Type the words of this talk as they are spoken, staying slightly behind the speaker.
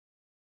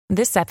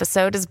This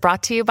episode is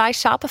brought to you by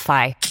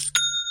Shopify.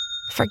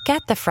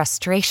 Forget the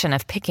frustration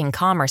of picking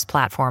commerce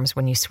platforms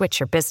when you switch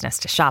your business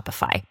to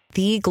Shopify,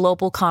 the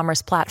global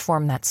commerce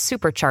platform that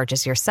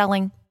supercharges your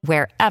selling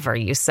wherever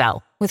you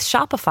sell. With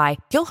Shopify,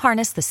 you'll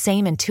harness the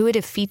same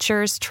intuitive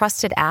features,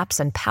 trusted apps,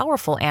 and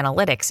powerful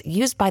analytics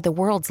used by the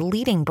world's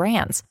leading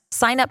brands.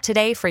 Sign up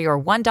today for your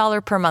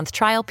 $1 per month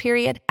trial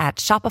period at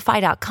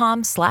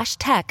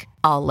shopify.com/tech,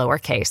 all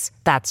lowercase.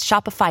 That's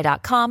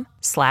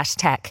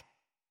shopify.com/tech.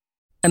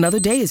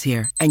 Another day is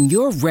here, and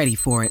you're ready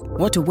for it.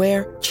 What to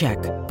wear? Check.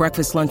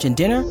 Breakfast, lunch, and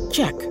dinner?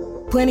 Check.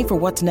 Planning for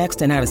what's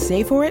next and how to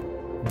save for it?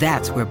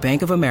 That's where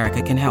Bank of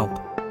America can help.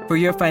 For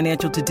your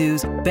financial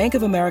to-dos, Bank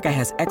of America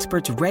has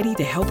experts ready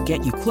to help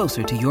get you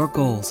closer to your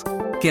goals.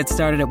 Get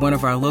started at one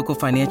of our local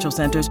financial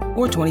centers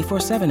or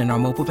 24/7 in our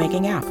mobile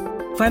banking app.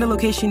 Find a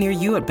location near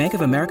you at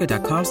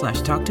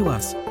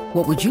bankofamerica.com/talktous.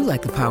 What would you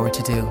like the power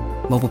to do?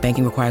 Mobile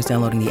banking requires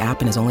downloading the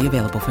app and is only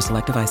available for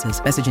select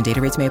devices. Message and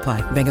data rates may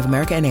apply. Bank of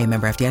America N.A.,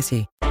 member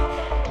FDIC.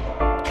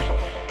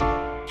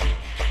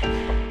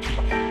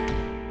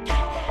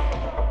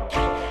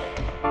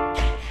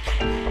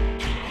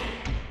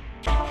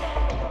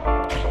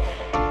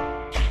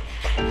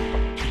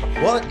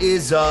 What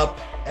is up,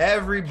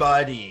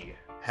 everybody?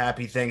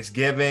 Happy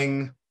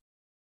Thanksgiving.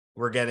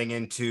 We're getting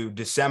into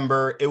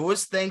December. It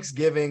was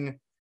Thanksgiving a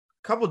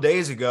couple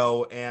days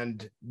ago,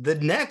 and the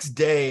next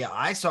day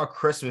I saw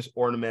Christmas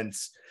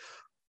ornaments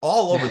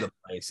all over the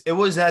place. It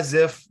was as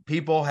if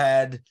people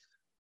had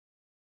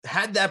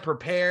that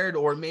prepared,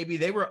 or maybe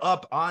they were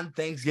up on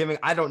Thanksgiving.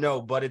 I don't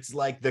know, but it's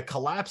like the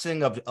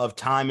collapsing of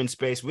time and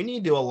space. We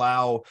need to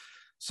allow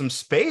some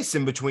space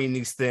in between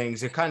these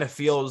things. It kind of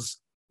feels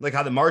like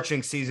how the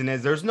marching season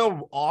is. There's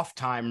no off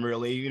time,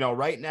 really. You know,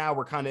 right now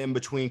we're kind of in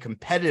between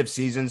competitive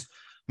seasons.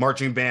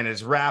 Marching band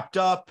is wrapped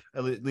up,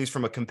 at least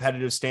from a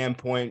competitive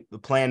standpoint. The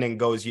planning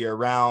goes year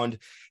round,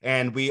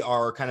 and we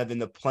are kind of in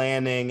the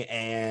planning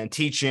and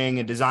teaching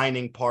and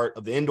designing part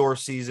of the indoor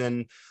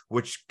season,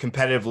 which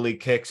competitively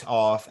kicks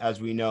off,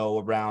 as we know,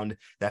 around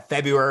that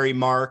February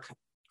mark.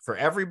 For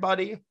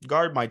everybody,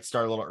 Guard might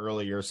start a little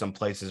earlier some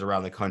places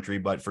around the country,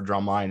 but for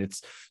Drumline,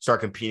 it's start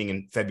competing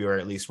in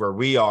February, at least where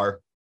we are.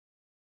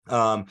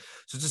 So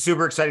it's a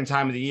super exciting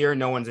time of the year.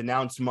 No one's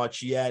announced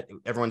much yet.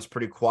 Everyone's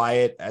pretty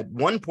quiet. At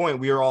one point,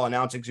 we were all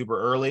announcing super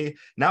early.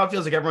 Now it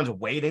feels like everyone's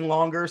waiting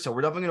longer. So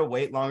we're definitely going to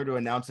wait longer to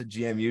announce the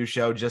GMU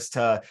show.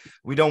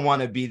 We don't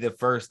want to be the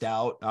first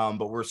out,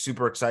 but we're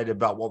super excited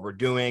about what we're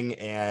doing.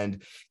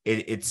 And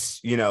it's,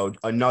 you know,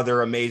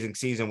 another amazing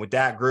season with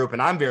that group.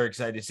 And I'm very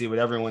excited to see what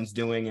everyone's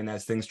doing. And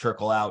as things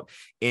trickle out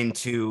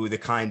into the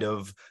kind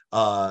of,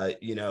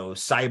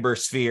 cyber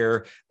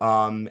sphere.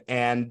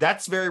 And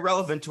that's very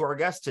relevant to our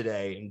guest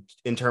today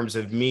in terms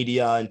of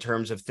media, in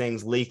terms of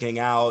things leaking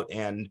out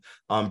and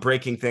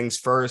breaking things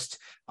first.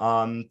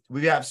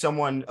 We have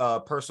someone,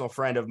 a personal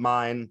friend of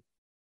mine,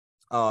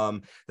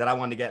 that I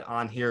wanted to get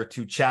on here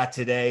to chat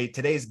today.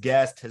 Today's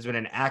guest has been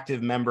an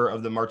active member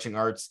of the marching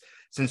arts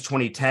since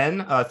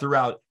 2010.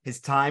 Throughout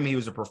his time, he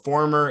was a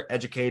performer,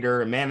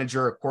 educator, a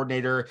manager, a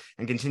coordinator,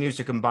 and continues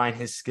to combine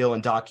his skill in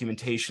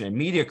documentation and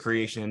media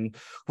creation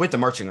with the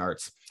marching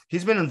arts.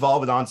 He's been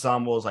involved with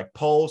ensembles like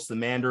Pulse, the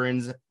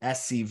Mandarins,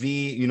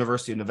 SCV,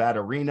 University of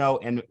Nevada, Reno,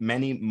 and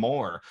many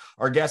more.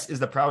 Our guest is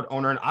the proud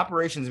owner and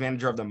operations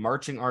manager of the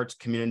marching arts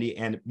community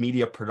and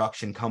media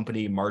production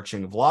company,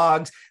 Marching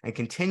Vlogs, and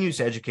continues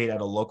to educate at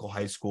a local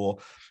high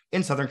school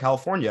in Southern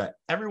California.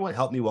 Everyone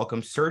help me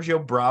welcome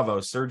Sergio Bravo.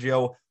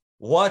 Sergio,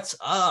 what's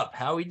up?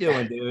 How we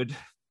doing, dude?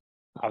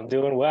 I'm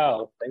doing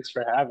well. Thanks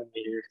for having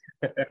me here.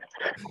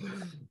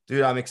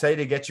 Dude, I'm excited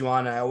to get you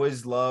on. I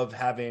always love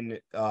having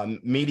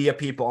media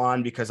people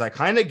on because I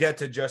kind of get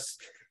to just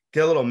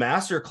get a little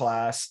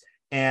masterclass.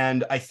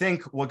 And I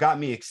think what got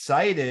me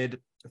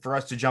excited for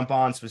us to jump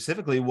on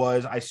specifically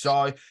was I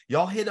saw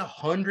y'all hit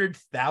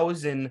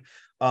 100,000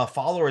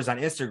 followers on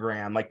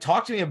Instagram. Like,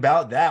 talk to me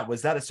about that.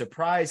 Was that a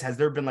surprise? Has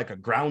there been like a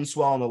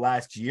groundswell in the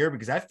last year?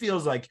 Because that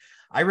feels like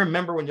I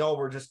remember when y'all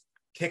were just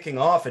kicking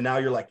off and now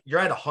you're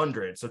at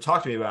 100. So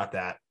talk to me about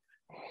that.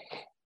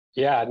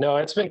 Yeah, no,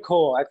 it's been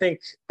cool. I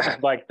think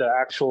like the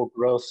actual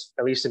growth,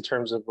 at least in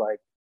terms of like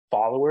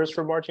followers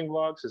for Marching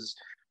Vlogs, is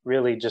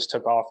really just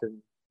took off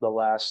in the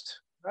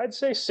last, I'd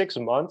say 6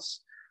 months.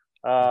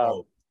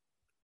 So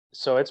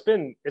it's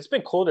been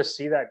cool to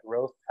see that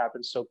growth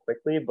happen so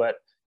quickly. But,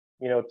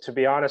 you know, to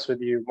be honest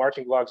with you,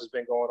 Marching Vlogs has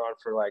been going on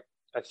for like,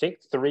 I think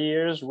 3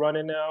 years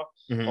running now,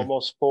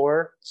 almost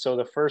 4. So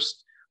the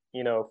first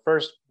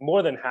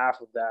more than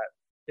half of that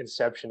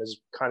inception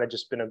has kind of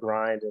just been a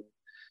grind, and,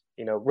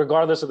 you know,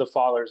 regardless of the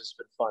followers, it's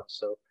been fun.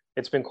 So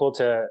it's been cool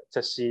to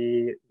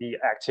see the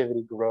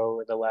activity grow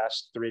in the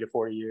last 3 to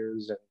 4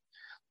 years and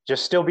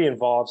just still be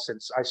involved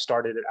since I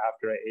started it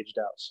after I aged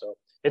out. So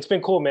it's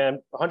been cool,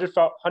 man.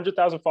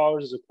 100,000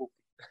 followers is a cool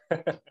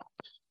thing.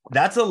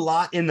 That's a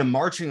lot in the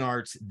marching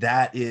arts.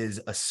 That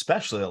is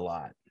especially a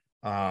lot.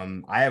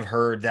 I have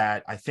heard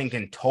that I think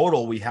in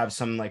total we have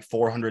some like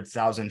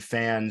 400,000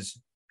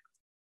 fans,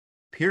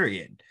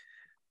 period.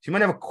 you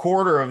might have a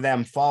quarter of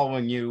them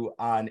following you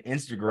on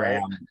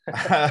Instagram,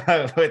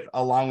 right?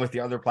 Along with the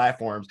other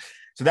platforms.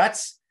 So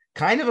that's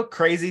kind of a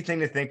crazy thing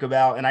to think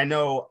about. And I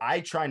know I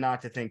try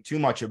not to think too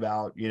much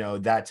about,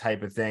 that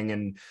type of thing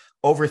and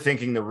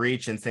overthinking the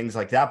reach and things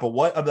like that. But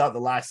what about the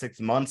last 6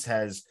 months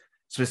has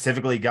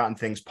specifically gotten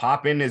things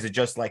popping? Is it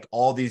just like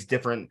all these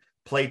different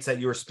plates that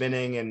you were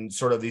spinning and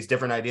sort of these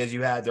different ideas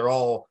you had, they're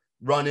all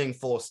running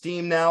full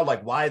steam now?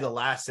 Like, why the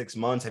last 6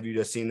 months have you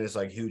just seen this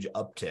like huge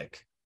uptick?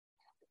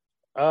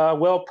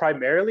 Well,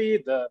 primarily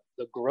the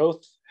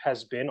growth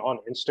has been on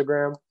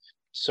Instagram.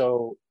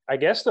 So I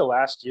guess the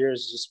last year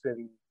has just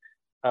been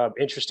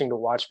interesting to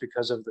watch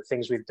because of the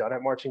things we've done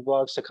at Marching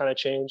Vlogs to kind of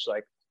change.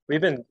 Like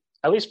we've been,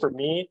 at least for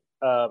me,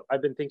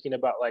 I've been thinking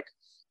about like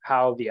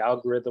how the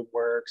algorithm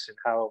works and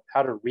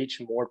how to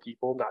reach more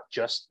people, not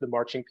just the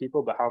marching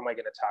people, but how am I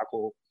going to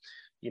tackle,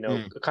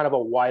 kind of a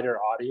wider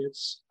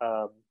audience.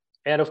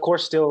 And of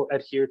course, still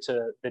adhere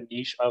to the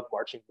niche of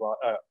marching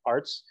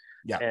arts.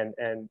 Yeah.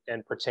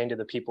 And pertain to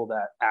the people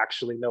that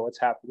actually know what's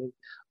happening.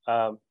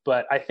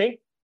 But I think,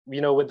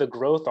 with the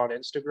growth on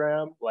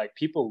Instagram, like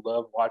people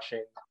love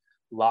watching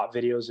lot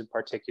videos in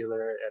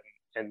particular.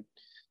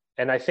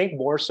 And I think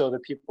more so the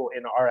people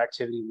in our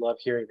activity love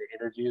hearing the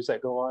interviews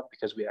that go on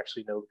because we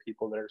actually know the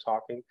people that are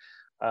talking.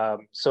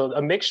 So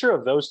a mixture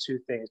of those two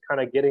things, kind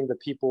of getting the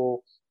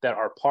people that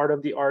are part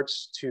of the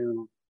arts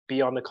to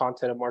be on the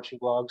content of Marching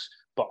Vlogs,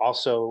 but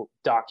also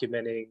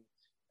documenting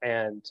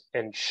and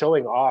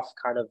showing off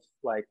kind of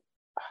like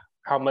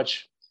how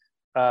much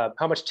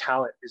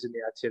talent is in the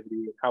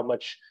activity and how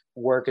much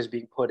work is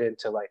being put in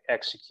to like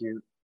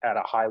execute at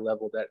a high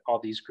level that all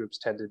these groups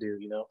tend to do,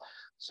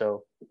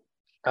 So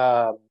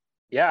the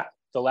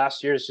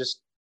last year is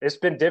just, it's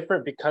been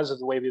different because of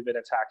the way we've been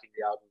attacking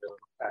the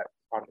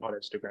algorithm on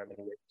Instagram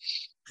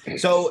anyway.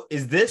 So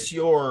is this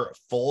your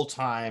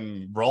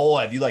full-time role?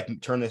 Have you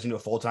like turned this into a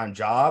full-time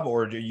job,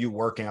 or are you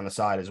working on the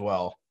side as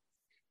well?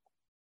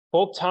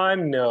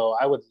 Full-time? No,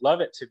 I would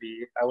love it to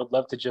be. I would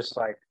love to just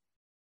like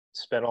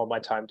spend all my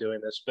time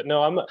doing this, but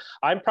no,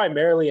 I'm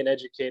primarily an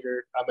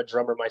educator. I'm a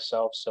drummer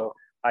myself. So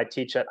I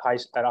teach at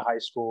a high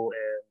school,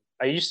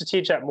 and I used to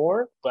teach at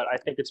more, but I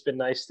think it's been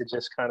nice to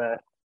just kind of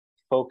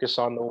focus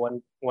on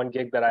the one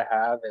gig that I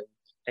have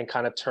and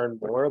kind of turn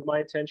more of my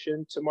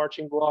attention to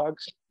Marching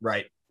Vlogs.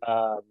 Right.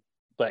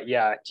 But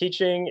yeah,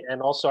 teaching,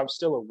 and also I'm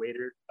still a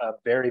waiter,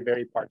 very,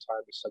 very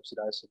part-time to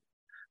subsidize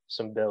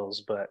some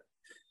bills, but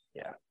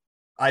yeah.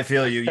 I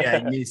feel you.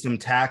 Yeah, you need some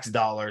tax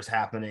dollars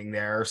happening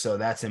there, so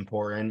that's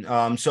important.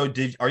 So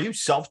are you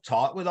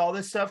self-taught with all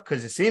this stuff?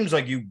 Because it seems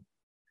like you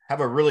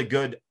have a really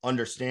good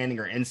understanding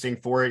or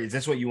instinct for it. Is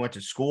this what you went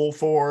to school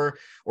for,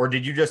 or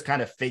did you just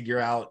kind of figure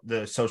out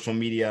the social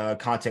media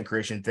content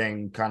creation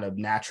thing kind of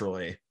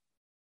naturally?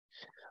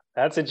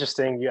 That's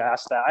interesting you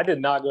asked that. I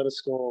did not go to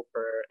school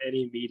for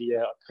any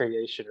media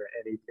creation or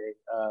anything.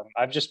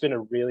 I've just been a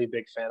really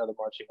big fan of the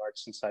marching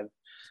arts since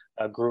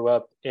I grew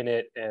up in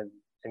it and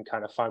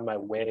kind of find my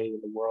way in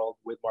the world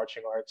with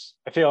marching arts.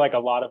 I feel like a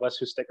lot of us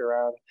who stick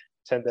around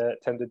tend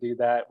to do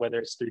that, whether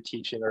it's through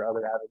teaching or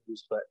other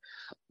avenues. But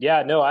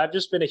yeah, no, I've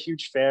just been a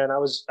huge fan. I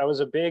was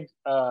a big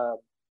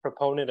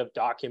proponent of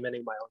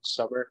documenting my own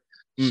summer.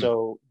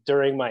 So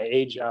during my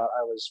age out,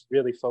 I was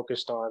really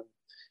focused on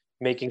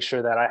making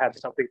sure that I had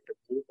something to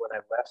do when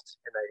I left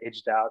and I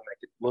aged out, and I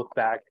could look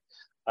back,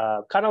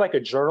 kind of like a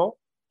journal.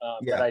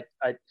 But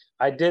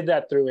I did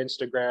that through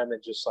Instagram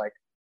and just like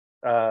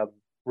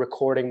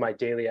recording my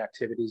daily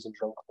activities in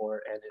drum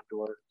corps and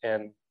indoor.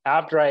 And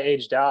after I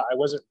aged out, I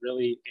wasn't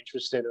really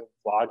interested in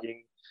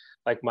vlogging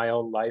like my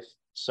own life.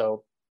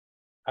 So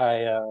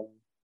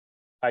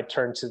I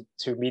turned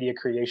to media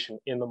creation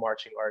in the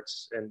marching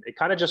arts, and it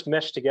kind of just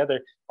meshed together.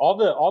 All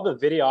the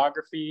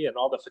videography and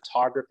all the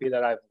photography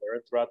that I've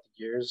learned throughout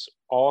the years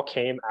all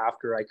came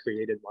after I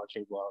created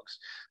Marching Vlogs.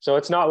 So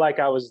it's not like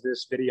I was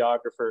this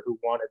videographer who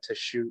wanted to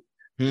shoot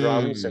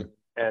drums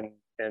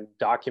and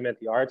document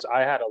the arts.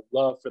 I had a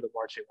love for the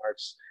marching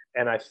arts,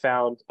 and I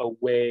found a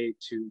way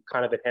to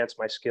kind of enhance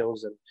my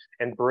skills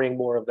and bring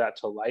more of that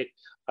to light.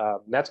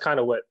 That's kind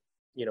of what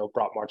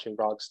brought Marching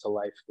Vlogs to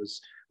life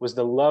was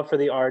the love for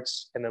the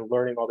arts, and then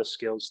learning all the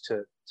skills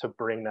to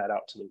bring that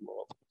out to the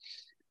world.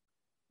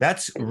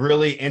 That's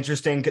really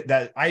interesting.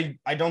 That I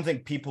don't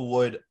think people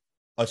would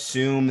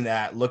assume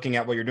that looking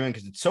at what you're doing,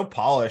 because it's so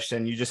polished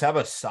and you just have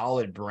a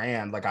solid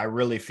brand. Like I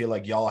really feel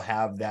like y'all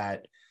have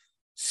that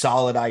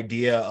solid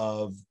idea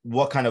of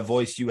what kind of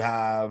voice you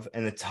have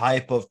and the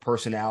type of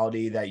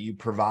personality that you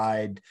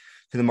provide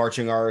to the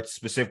marching arts,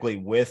 specifically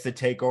with the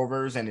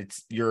takeovers. And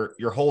it's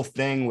your whole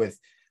thing with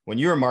when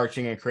you're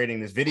marching and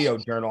creating this video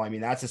journal. I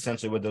mean, that's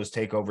essentially what those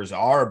takeovers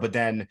are, but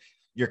then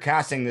you're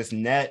casting this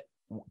net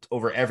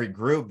over every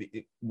group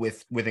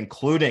with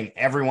including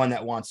everyone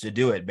that wants to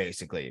do it,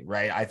 basically,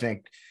 right? I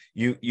think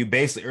you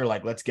basically are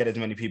like, let's get as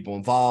many people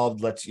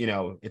involved. Let's,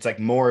 it's like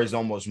more is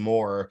almost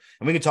more.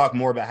 And we can talk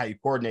more about how you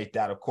coordinate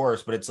that, of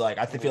course, but it's like,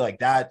 I feel like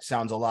that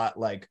sounds a lot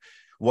like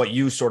what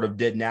you sort of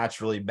did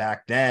naturally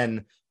back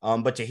then.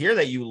 But to hear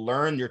that you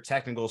learned your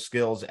technical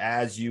skills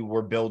as you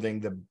were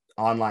building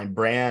online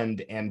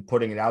brand and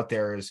putting it out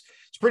there is,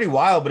 it's pretty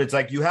wild. But it's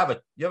like you have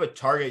a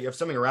target, you have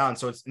something around.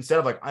 So it's, instead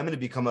of like, I'm going to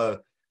become a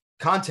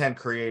content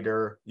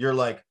creator, you're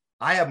like,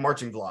 I have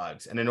marching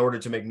vlogs, and in order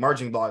to make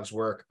marching vlogs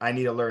work, I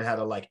need to learn how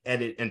to like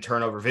edit and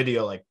turn over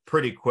video like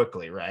pretty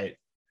quickly, right?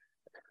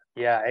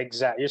 Yeah,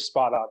 exactly. You're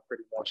spot on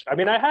pretty much. I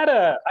mean, I had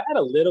a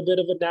little bit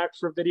of a knack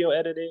for video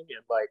editing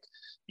and like,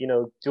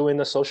 doing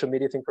the social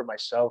media thing for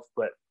myself,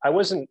 but I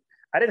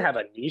didn't have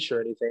a niche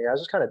or anything. I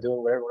was just kind of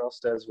doing what everyone else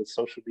does with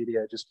social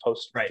media, just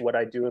post what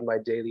I do in my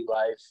daily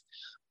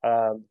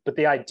life. But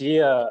the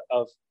idea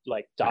of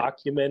like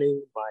documenting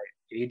my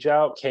age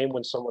out came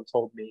when someone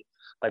told me,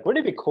 like,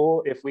 wouldn't it be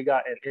cool if we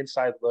got an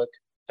inside look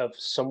of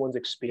someone's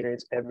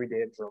experience every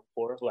day at Drum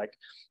Corps?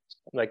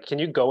 Like, can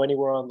you go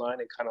anywhere online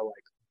and kind of like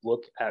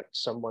look at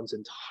someone's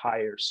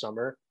entire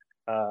summer?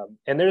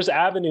 And there's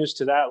avenues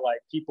to that. Like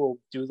people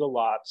do the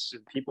lots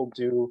and people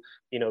do,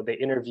 they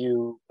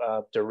interview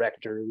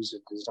directors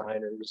and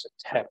designers and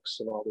techs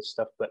and all this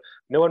stuff, but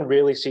no one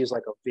really sees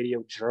like a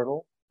video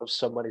journal of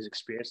somebody's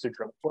experience through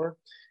Drum Corps.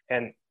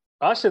 And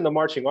us in the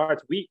marching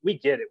arts, we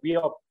get it.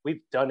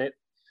 We've done it.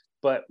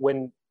 But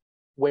when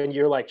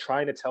you're like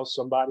trying to tell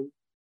somebody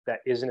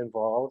that isn't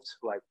involved,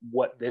 like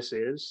what this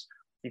is,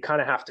 you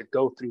kind of have to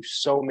go through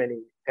so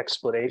many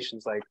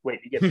explanations. Like, wait,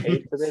 you get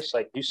paid for this?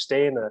 Like you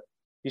stay in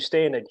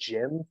a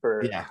gym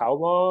for how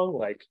long?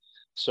 Like,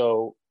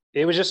 so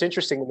it was just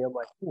interesting to me. I'm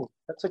like,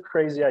 that's a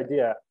crazy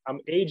idea. I'm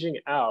aging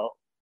out.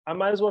 I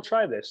might as well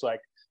try this.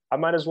 Like, I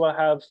might as well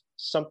have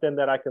something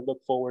that I can look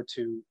forward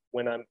to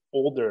when I'm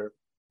older.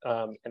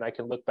 And I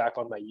can look back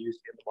on my youth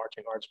in the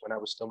marching arts when I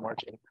was still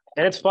marching.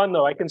 And it's fun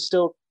though. I can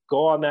still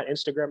go on that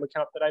Instagram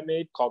account that I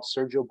made called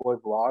Sergio Boy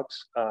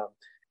Vlogs.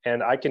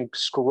 And I can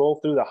scroll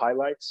through the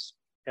highlights,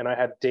 and I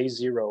have day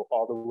 0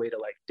 all the way to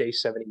like day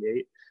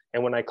 78.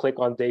 And when I click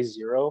on day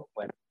 0,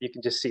 like you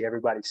can just see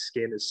everybody's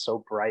skin is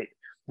so bright.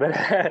 But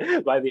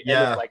by the end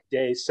of like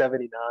day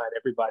 79,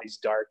 everybody's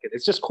dark. And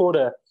it's just cool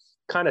to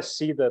kind of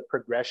see the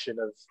progression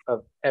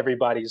of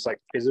everybody's like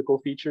physical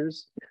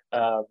features,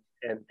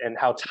 and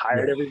how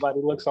tired everybody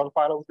looks on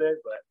finals day.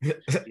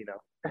 But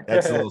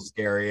that's a little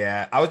scary.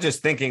 Yeah. I was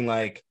just thinking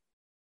like,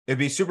 it'd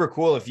be super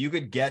cool if you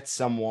could get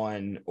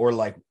someone or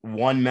like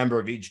one member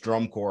of each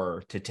drum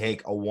corps to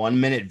take a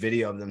 1-minute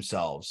video of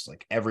themselves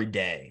like every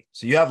day.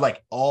 So you have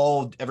like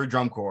every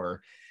drum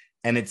corps,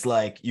 and it's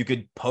like you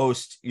could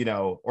post,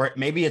 or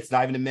maybe it's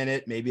not even a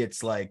minute. Maybe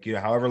it's like,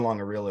 however long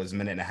a reel is,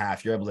 1.5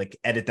 minutes. You're able to like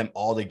edit them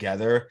all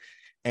together.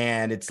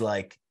 And it's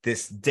like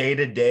this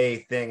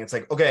day-to-day thing. It's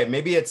like, okay,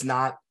 maybe it's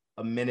not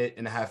a 1.5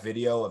 minute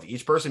video of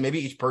each person. Maybe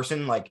each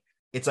person, like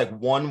it's like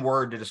one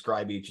word to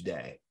describe each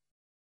day.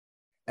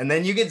 And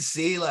then you could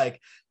see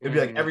like, it'd be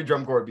like every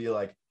drum corps would be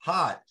like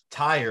hot,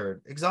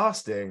 tired,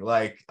 exhausting,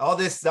 like all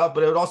this stuff.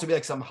 But it would also be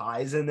like some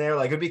highs in there.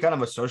 Like it'd be kind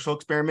of a social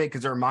experiment,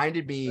 because it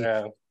reminded me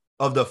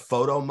of the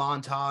photo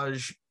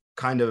montage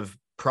kind of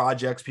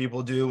projects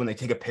people do when they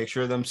take a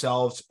picture of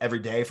themselves every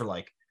day for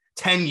like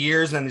 10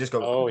 years and then they just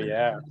go, oh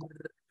yeah.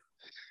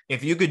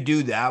 If you could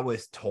do that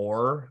with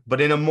Tor,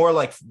 but in a more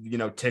like,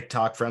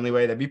 TikTok friendly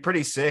way, that'd be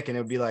pretty sick. And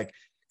it would be like,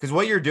 because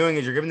what you're doing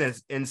is you're giving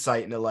this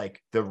insight into like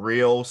the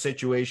real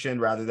situation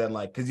rather than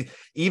like, because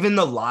even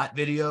the lot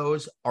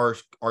videos are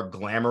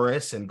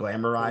glamorous and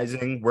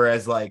glamorizing,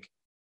 whereas like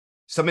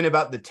something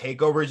about the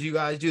takeovers you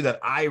guys do that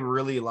I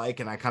really like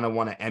and I kind of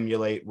want to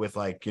emulate with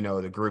like,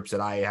 the groups that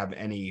I have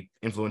any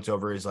influence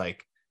over is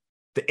like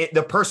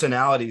the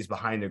personalities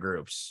behind the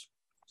groups.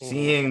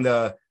 Seeing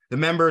the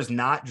members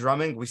not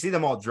drumming, we see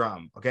them all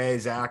drum. Okay,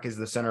 Zach is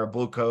the center of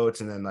Blue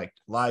Coats, and then like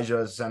Elijah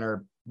is the center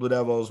of Blue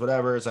Devils,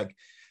 whatever. It's like,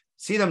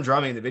 see them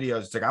drumming the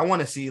videos. It's like, I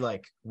want to see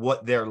like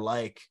what they're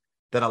like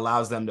that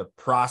allows them to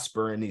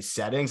prosper in these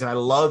settings. And I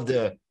love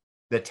the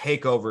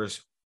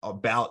takeovers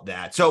about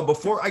that. So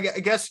before, I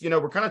guess,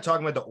 we're kind of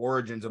talking about the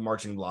origins of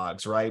marching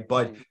vlogs, right?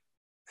 But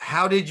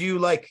how did you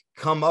like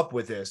come up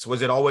with this?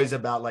 Was it always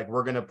about like,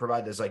 we're going to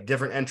provide this like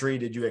different entry?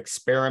 Did you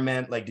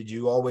experiment? Like, did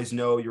you always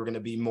know you were going to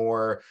be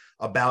more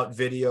about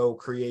video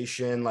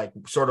creation? Like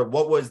sort of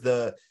what was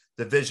the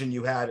vision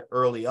you had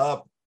early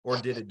up? Or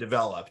did it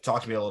develop?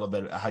 Talk to me a little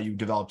bit about how you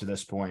developed to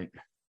this point.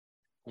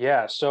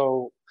 Yeah,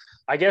 so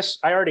I guess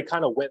I already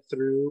kind of went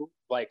through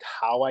like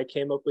how I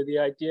came up with the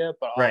idea,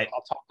 but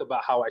I'll talk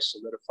about how I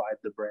solidified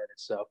the brand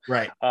itself.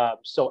 Right.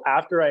 So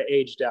after I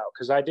aged out,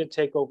 because I did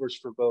takeovers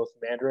for both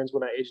Mandarins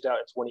when I aged out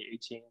in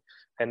 2018,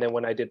 and then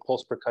when I did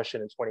Pulse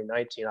Percussion in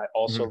 2019, I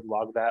also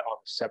vlogged that on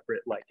a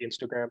separate like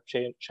Instagram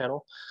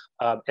channel.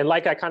 And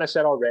like I kind of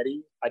said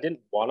already, I didn't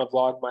want to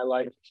vlog my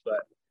life,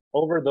 but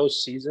over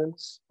those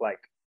seasons, like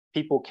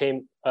people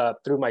came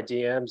through my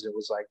DMs and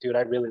was like, dude,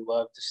 I'd really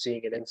love to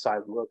seeing an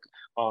inside look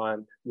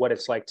on what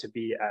it's like to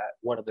be at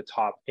one of the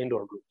top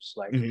indoor groups.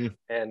 Like,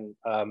 and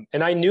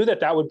I knew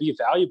that would be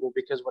valuable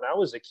because when I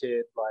was a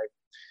kid, like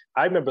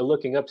I remember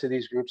looking up to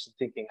these groups and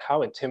thinking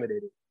how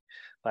intimidating,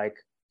 like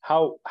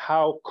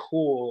how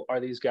cool are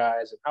these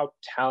guys and how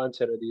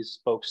talented are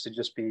these folks to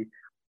just be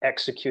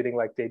executing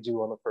like they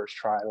do on the first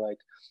try. Like,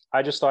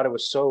 I just thought it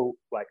was so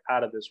like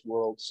out of this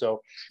world.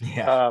 So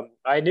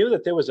I knew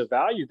that there was a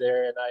value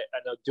there, and I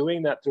know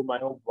doing that through my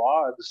own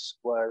vlogs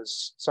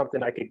was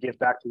something I could give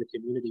back to the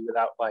community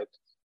without like,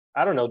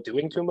 I don't know,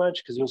 doing too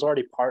much, because it was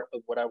already part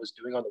of what I was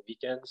doing on the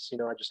weekends. You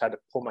know, I just had to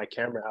pull my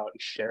camera out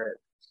and share it.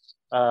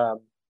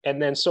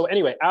 And then, so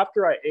anyway,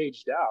 after I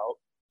aged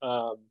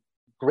out,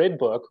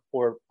 Gridbook,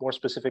 or more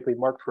specifically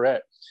Mark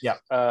Perrett,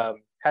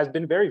 has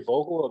been very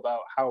vocal about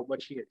how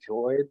much he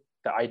enjoyed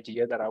the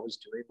idea that I was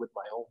doing with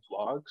my own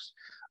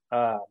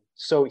vlogs.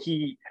 So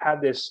he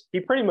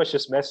pretty much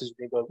just messaged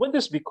me going, wouldn't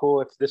this be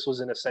cool if this was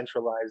in a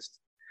centralized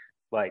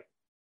like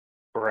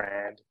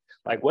brand?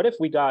 Like, what if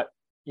we got,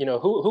 you know,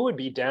 who would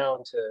be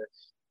down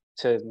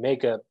to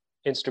make a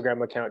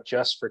Instagram account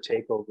just for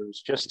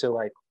takeovers, just to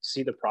like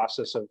see the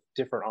process of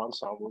different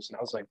ensembles? And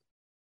I was like,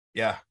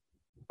 yeah,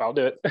 I'll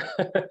do it.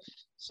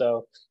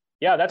 So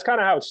yeah, that's kind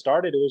of how it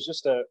started. It was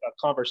just a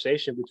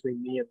conversation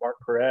between me and Mark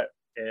Perrett.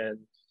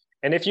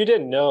 And if you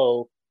didn't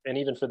know, and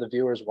even for the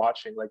viewers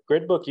watching, like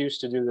Gridbook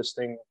used to do this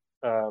thing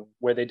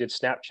where they did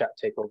Snapchat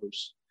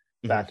takeovers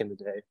back in the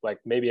day, like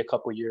maybe a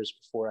couple years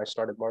before I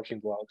started marching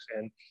vlogs.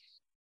 And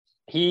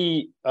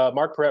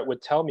Mark Perrett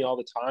would tell me all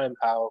the time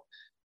how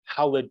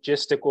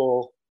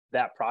logistical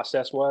that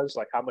process was,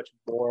 like how much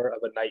more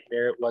of a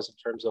nightmare it was in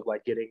terms of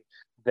like getting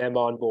them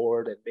on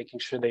board and making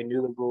sure they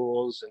knew the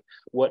rules and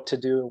what to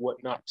do and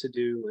what not to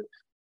do, and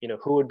you know,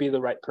 who would be the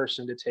right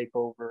person to take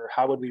over,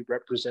 how would we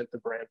represent the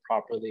brand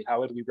properly, how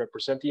would we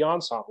represent the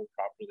ensemble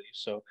properly.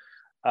 So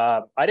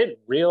I didn't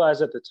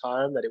realize at the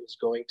time that it was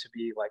going to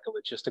be like a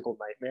logistical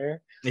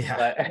nightmare.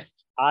 But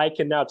I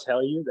can now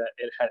tell you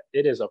that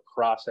it is a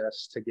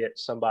process to get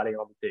somebody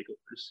on the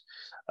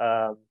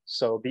takeovers.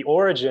 So the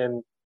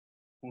origin,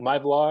 my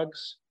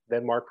vlogs,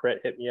 then Mark Perrett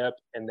hit me up.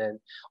 And then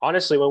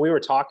honestly, when we were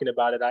talking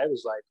about it, I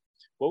was like,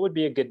 what would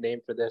be a good name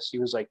for this? He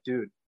was like,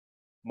 dude,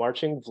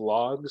 marching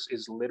vlogs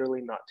is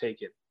literally not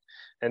taken.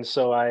 And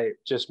so I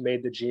just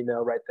made the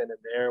Gmail right then and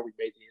there. We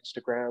made the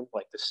Instagram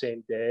like the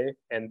same day.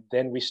 And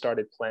then we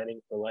started planning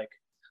for like,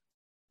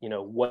 you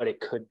know, what it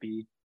could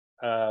be.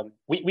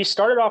 We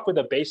started off with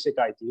a basic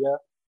idea.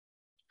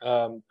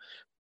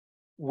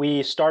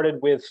 We started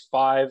with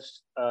 5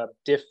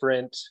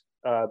 different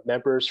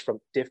members from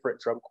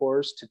different drum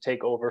corps to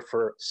take over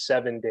for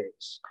 7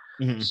 days.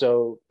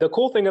 So the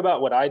cool thing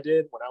about what I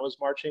did when I was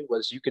marching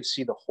was you could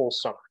see the whole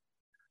summer,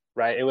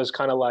 right? It was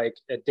kind of like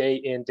a day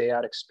in, day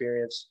out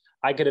experience.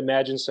 I could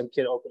imagine some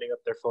kid opening up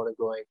their phone and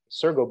going,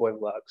 Surgo Boy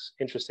vlogs,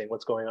 interesting,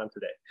 what's going on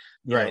today?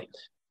 Right.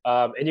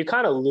 And you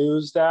kind of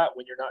lose that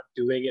when you're not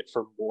doing it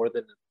for more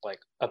than like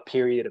a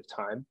period of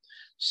time.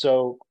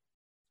 So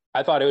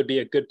I thought it would be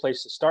a good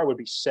place to start would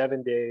be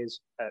 7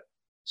 days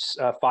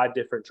at 5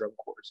 different drum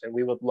corps. And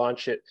we would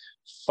launch it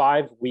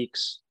 5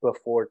 weeks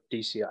before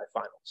DCI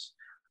finals.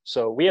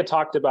 So we had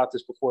talked about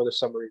this before the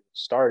summer even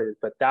started,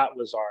 but that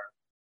was our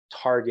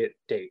target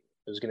date.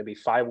 It was going to be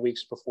 5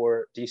 weeks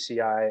before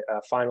DCI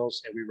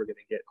finals, and we were going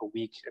to get a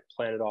week and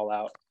plan it all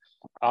out.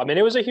 And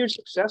it was a huge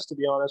success, to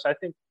be honest. I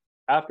think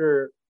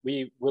after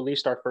we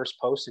released our first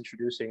post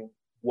introducing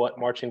what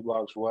Marching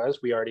Vlogs was,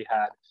 we already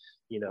had,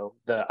 you know,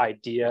 the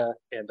idea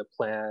and the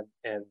plan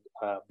and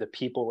the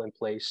people in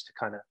place to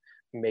kind of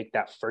make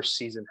that first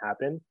season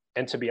happen.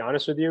 And to be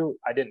honest with you,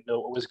 I didn't know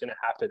what was going to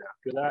happen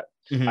after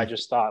that. I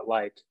just thought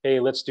like, hey,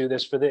 let's do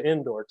this for the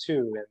indoor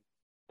too. And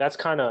that's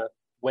kind of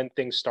when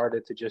things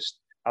started to just,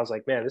 I was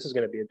like, man, this is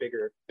going to be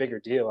a bigger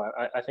deal.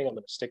 I think I'm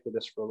going to stick with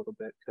this for a little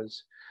bit,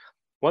 because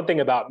one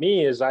thing about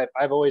me is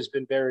I've always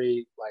been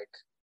very like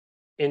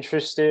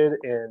interested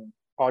in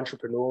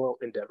entrepreneurial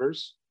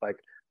endeavors. Like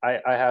I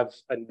have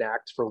a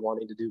knack for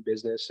wanting to do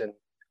business and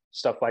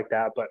stuff like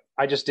that, but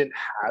I just didn't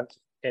have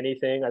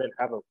anything. I didn't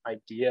have an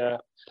idea.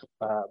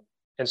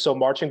 And so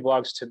marching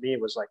vlogs to me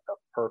was like the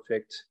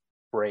perfect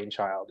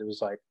brainchild. It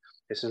was like,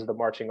 this is the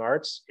marching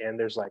arts, and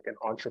there's like an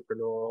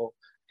entrepreneurial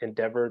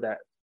endeavor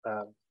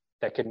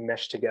that can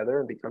mesh together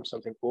and become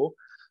something cool.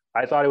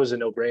 I thought it was a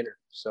no-brainer.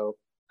 So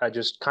I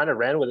just kind of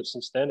ran with it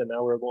since then, and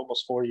now we're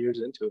almost 4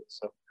 years into it.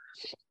 So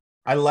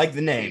I like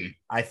the name.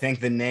 I think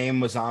the name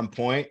was on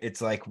point.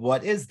 It's like,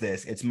 what is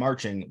this? It's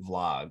marching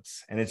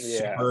vlogs, and it's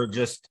super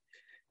just,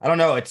 I don't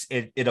know.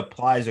 It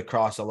applies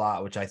across a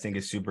lot, which I think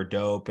is super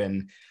dope.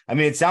 And I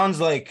mean, it sounds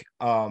like,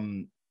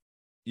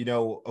 you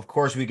know, of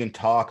course we can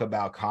talk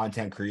about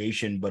content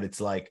creation, but it's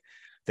like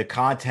the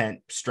content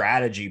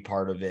strategy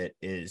part of it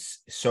is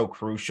so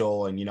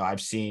crucial. And, you know,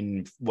 I've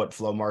seen what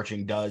Flow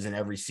Marching does in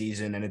every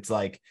season, and it's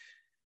like,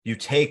 you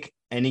take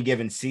any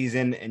given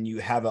season and you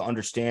have an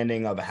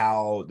understanding of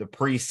how the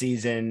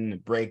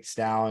preseason breaks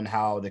down,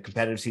 how the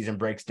competitive season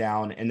breaks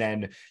down. And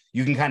then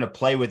you can kind of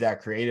play with that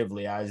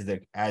creatively as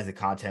the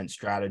content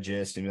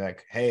strategist and be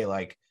like, hey,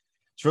 like,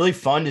 it's really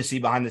fun to see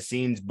behind the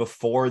scenes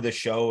before the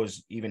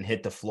shows even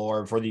hit the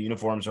floor, before the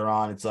uniforms are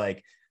on. It's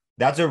like,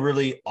 that's a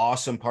really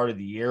awesome part of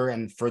the year.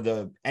 And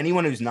for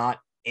anyone who's not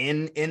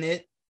in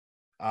it,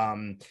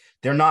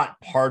 they're not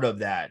part of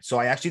that. So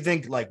I actually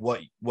think like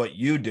what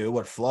you do,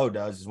 what Flow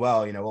does as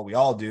well, you know, what we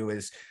all do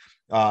is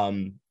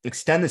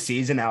extend the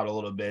season out a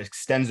little bit,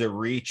 extends the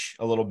reach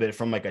a little bit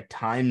from like a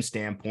time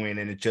standpoint.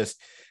 And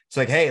it's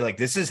like, hey, like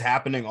this is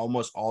happening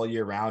almost all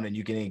year round, and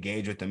you can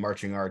engage with the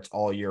marching arts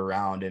all year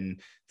round. And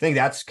I think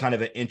that's kind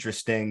of an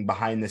interesting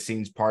behind the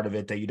scenes part of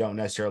it that you don't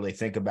necessarily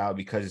think about,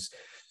 because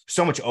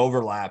so much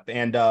overlap.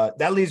 And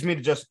that leads me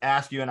to just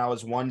ask you, and I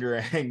was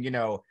wondering,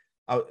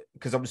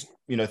 because I was,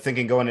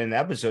 thinking going in an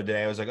episode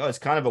today, I was like, oh, it's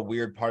kind of a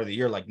weird part of the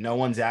year. Like no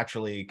one's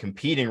actually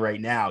competing right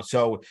now.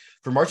 So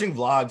for Marching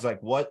Vlogs,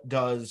 like what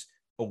does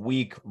a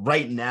week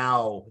right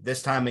now,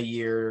 this time of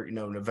year,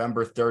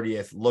 November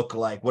 30th look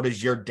like? What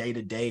does your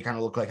day-to-day kind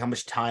of look like? How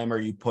much time are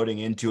you putting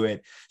into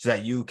it so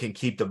that you can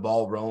keep the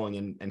ball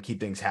rolling and keep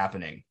things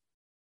happening?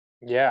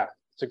 Yeah,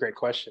 it's a great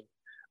question.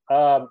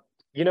 Marching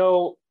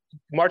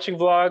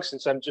Vlogs,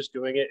 since I'm just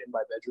doing it in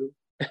my bedroom,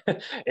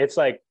 it's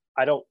like,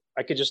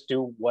 I could just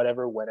do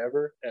whatever,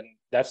 whenever. And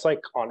that's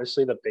like,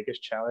 honestly, the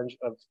biggest challenge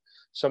of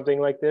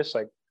something like this.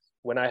 Like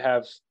when I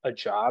have a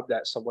job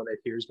that someone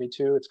adheres me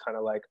to, it's kind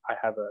of like I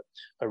have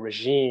a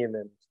regime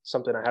and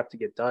something I have to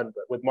get done.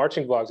 But with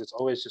Marching Vlogs, it's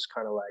always just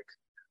kind of like,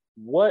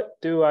 what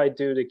do I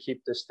do to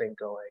keep this thing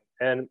going?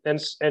 And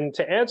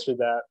to answer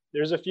that,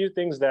 there's a few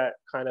things that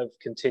kind of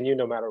continue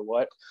no matter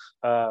what.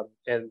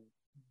 And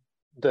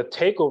the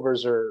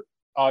takeovers are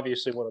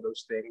obviously one of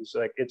those things.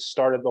 Like it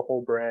started the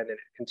whole brand, and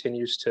it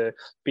continues to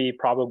be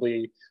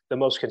probably the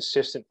most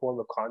consistent form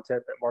of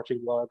content that Marching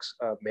Vlogs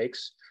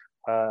makes.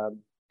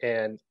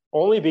 And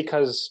only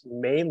because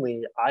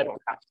mainly I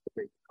don't have to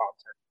make the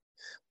content.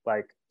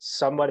 Like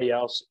somebody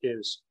else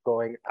is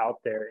going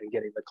out there and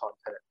getting the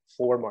content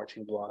for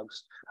Marching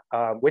Vlogs,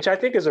 which I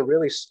think is a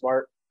really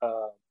smart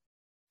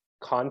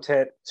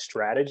content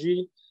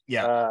strategy.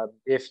 Yeah.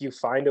 If you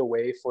find a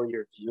way for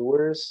your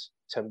viewers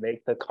to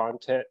make the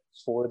content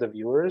for the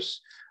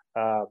viewers,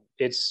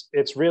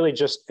 it's really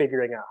just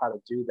figuring out how to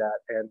do that.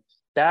 And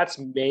that's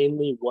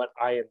mainly what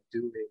I am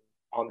doing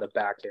on the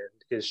back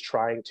end, is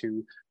trying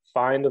to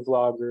find the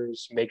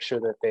vloggers, make sure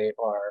that they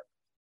are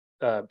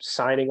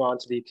signing on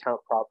to the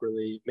account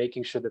properly,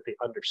 making sure that they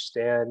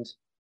understand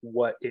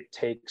what it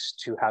takes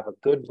to have a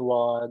good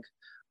vlog.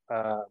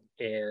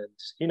 And,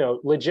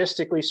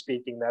 logistically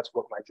speaking, that's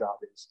what my job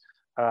is.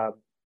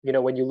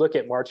 When you look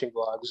at Marching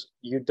Vlogs,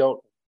 you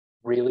don't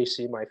really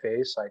see my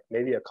face, like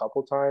maybe a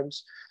couple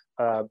times,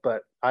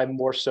 but I'm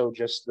more so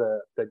just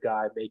the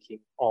guy making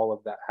all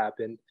of that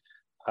happen.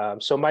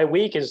 So my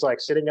week is like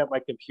sitting at my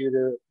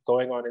computer,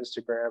 going on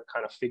Instagram,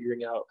 kind of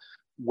figuring out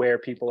where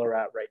people are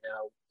at right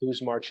now,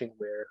 who's marching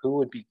where, who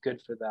would be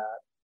good for that.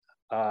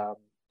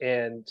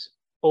 And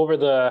over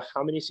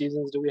how many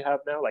seasons do we have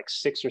now? Like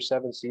 6 or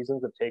 7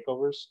 seasons of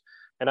takeovers.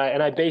 And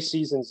I base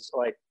seasons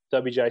like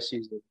WGI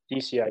season,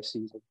 DCI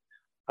season.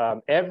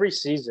 Every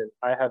season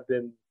I have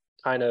been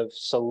kind of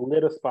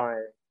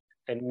solidifying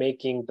and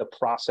making the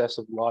process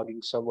of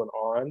logging someone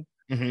on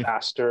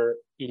faster,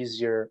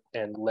 easier,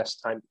 and less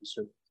time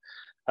consuming.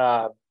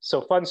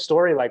 So fun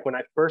story, like when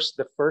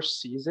the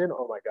first season,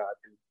 oh my God,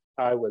 dude,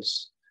 I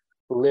was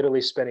literally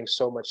spending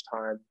so much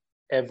time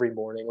every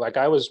morning. Like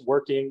I was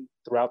working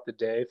throughout the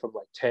day from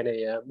like 10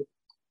 a.m.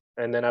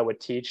 and then I would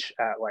teach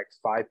at like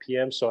 5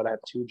 p.m. So I'd have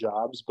 2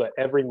 jobs, but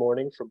every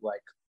morning from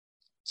like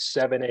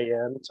 7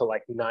 a.m. to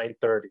like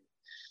 9:30,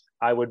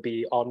 I would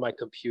be on my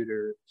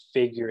computer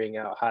figuring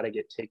out how to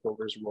get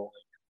takeovers rolling,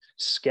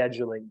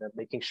 scheduling them,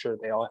 making sure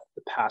they all have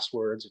the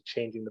passwords and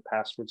changing the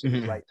passwords at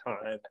the right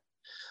time.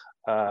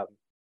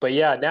 But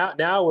yeah,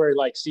 now we're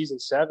like season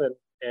 7,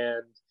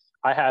 and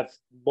I have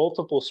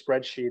multiple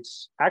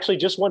spreadsheets, actually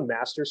just one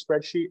master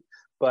spreadsheet,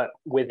 but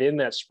within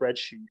that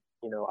spreadsheet,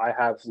 I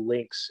have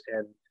links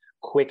and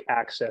quick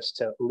access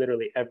to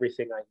literally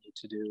everything I need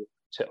to do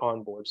to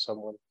onboard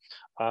someone.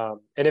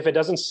 And if it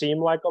doesn't seem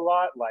like a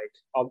lot, like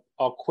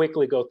I'll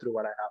quickly go through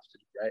what I have to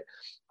do, right?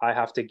 I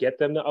have to get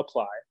them to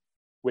apply,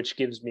 which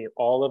gives me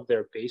all of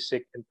their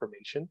basic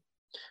information,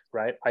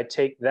 right? I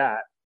take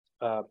that,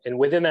 and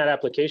within that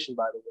application,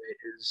 by the way,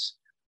 is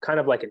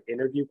kind of like an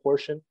interview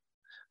portion.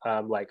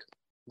 Like,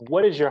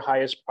 what is your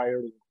highest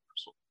priority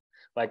rehearsal?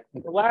 Like,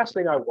 the last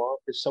thing I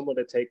want is someone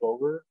to take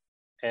over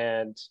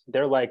and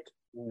they're like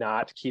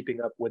not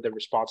keeping up with the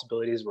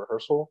responsibilities of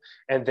rehearsal,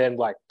 and then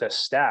like the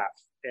staff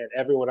and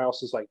everyone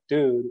else is like,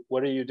 dude,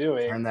 what are you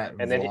doing? Turn that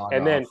and then off.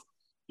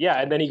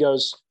 he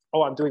goes,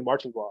 oh, I'm doing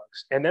Marching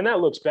Vlogs, and then that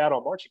looks bad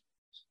on Marching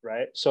Vlogs,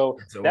 right? So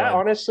that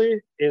honestly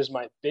is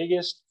my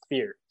biggest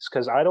fear,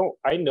 because I know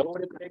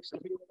what it takes to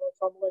be on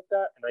something like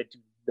that, and I do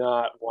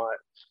not want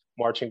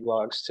Marching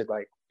Vlogs to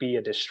like be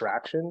a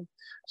distraction.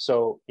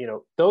 So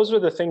those are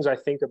the things I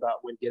think about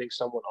when getting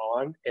someone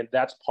on, and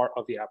that's part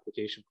of the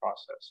application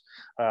process.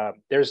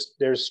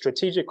 There's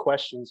strategic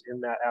questions in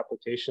that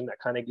application that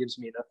kind of gives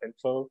me enough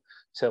info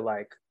to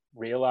like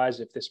realize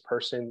if this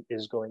person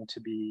is going to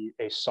be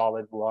a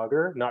solid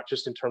vlogger, not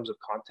just in terms of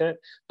content,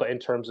 but in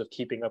terms of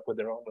keeping up with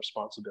their own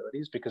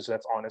responsibilities, because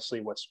that's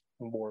honestly what's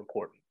more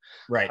important.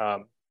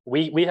 Right.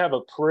 We have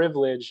a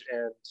privilege,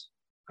 and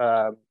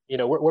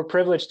we're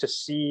privileged to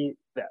see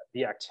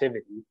the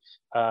activity,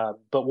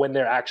 but when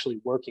they're actually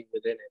working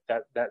within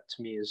it, that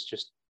to me is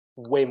just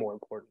way more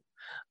important.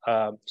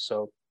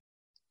 So,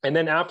 and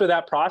then after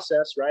that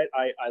process, right,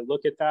 I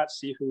look at that,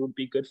 see who would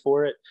be good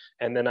for it,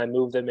 and then I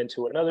move them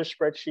into another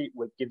spreadsheet,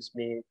 which gives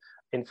me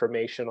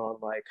information on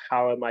like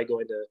how am I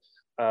going to,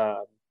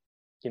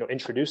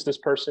 introduce this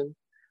person,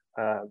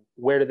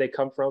 where do they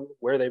come from,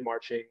 where are they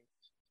marching,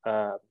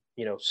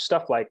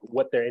 stuff like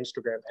what their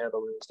Instagram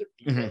handle is, their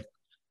email,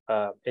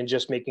 and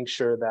just making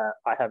sure that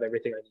I have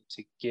everything I need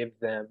to give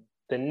them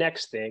the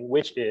next thing,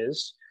 which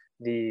is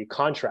the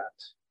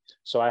contract.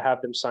 So I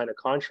have them sign a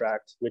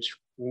contract, which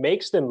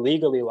makes them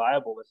legally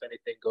liable if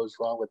anything goes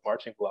wrong with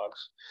marching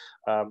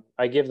vlogs.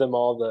 I give them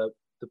all the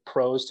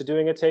pros to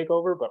doing a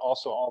takeover, but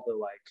also all the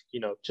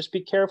just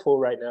be careful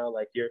right now.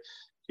 Like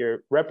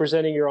you're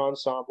representing your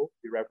ensemble,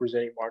 you're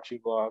representing marching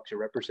vlogs, you're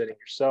representing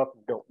yourself.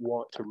 You don't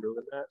want to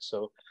ruin that.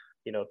 So,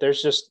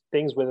 there's just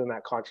things within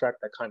that contract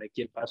that kind of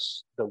give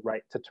us the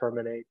right to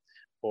terminate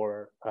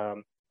or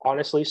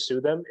honestly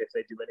sue them if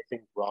they do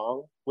anything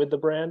wrong with the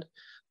brand.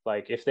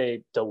 Like if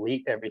they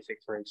delete everything,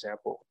 for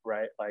example,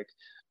 right? Like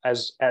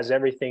as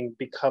everything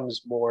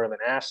becomes more of an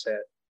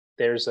asset,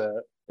 there's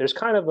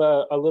kind of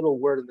a little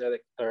word in there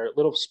or a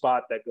little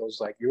spot that goes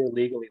like, you're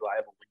legally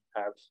liable when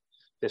you have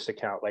this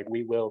account. Like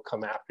we will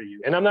come after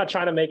you. And I'm not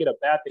trying to make it a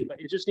bad thing, but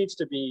it just needs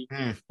to be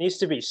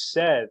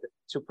said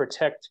to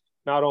protect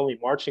not only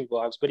marching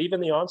vlogs, but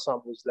even the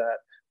ensembles that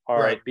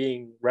are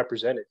being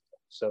represented.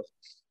 So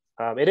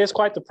it is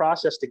quite the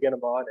process to get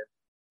them on.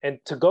 And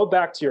to go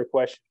back to your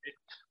question,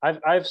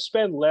 I've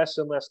spent less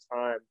and less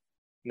time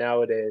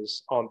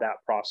nowadays on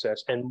that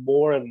process and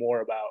more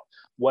about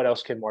what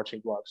else can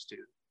marching vlogs do.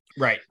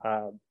 Right.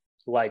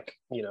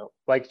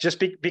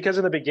 Because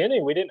in the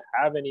beginning, we didn't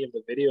have any of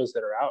the videos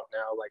that are out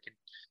now, like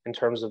in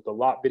terms of the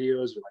lot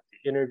videos or like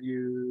the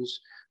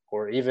interviews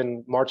or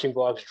even marching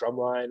vlogs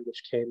drumline,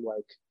 which came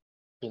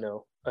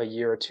a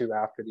year or two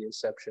after the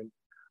inception.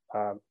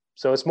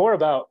 So it's more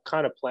about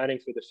kind of planning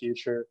for the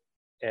future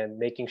and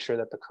making sure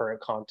that the current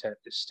content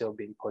is still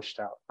being pushed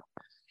out.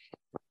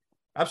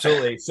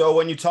 Absolutely. So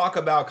when you talk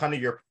about kind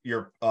of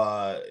your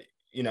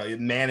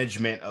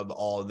management of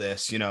all of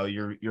this,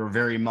 you're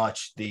very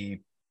much the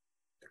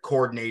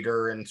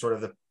coordinator and sort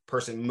of the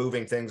person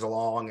moving things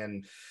along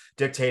and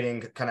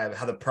dictating kind of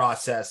how the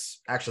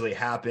process actually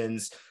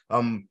happens.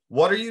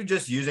 What are you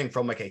just using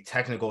from like a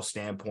technical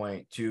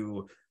standpoint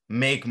to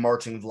make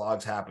marching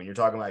vlogs happen? You're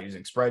talking about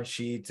using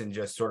spreadsheets and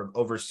just sort of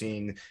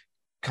overseeing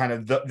kind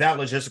of that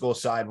logistical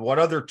side. What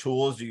other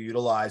tools do you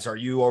utilize? Are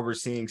you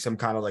overseeing some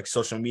kind of like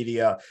social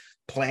media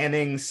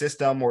planning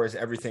system, or is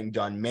everything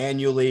done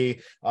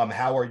manually?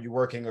 How are you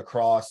working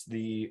across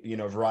the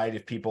variety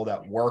of people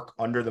that work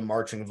under the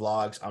marching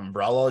vlogs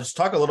umbrella? Just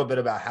talk a little bit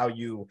about how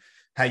you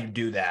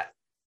do that.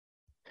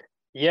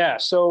 Yeah,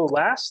 so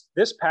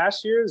this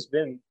past year has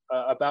been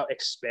about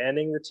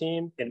expanding the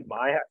team in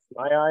my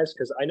eyes,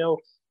 because I know,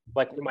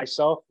 like for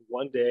myself,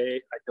 one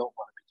day I don't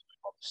want to be doing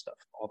all this stuff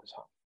all the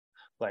time.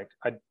 Like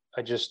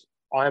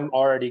I'm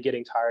already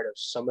getting tired of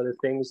some of the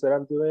things that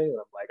I'm doing. And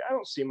I'm like, I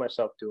don't see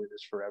myself doing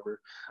this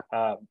forever.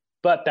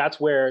 But that's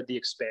where the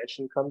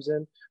expansion comes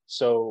in.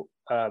 So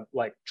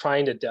like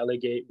trying to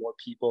delegate more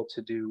people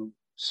to do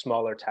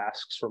smaller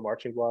tasks for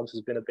marching vlogs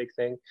has been a big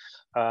thing.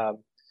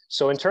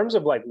 So in terms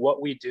of like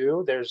what we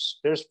do, there's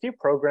a few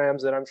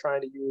programs that I'm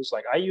trying to use.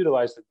 Like I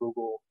utilize the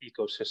Google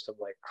ecosystem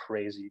like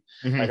crazy.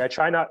 Like I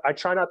try not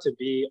to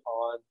be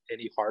on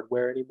any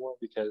hardware anymore,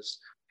 because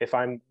if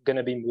I'm going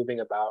to be moving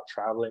about,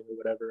 traveling or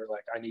whatever,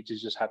 like I need to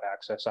just have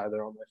access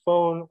either on my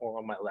phone or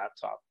on my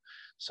laptop.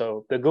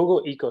 So the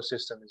Google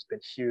ecosystem has been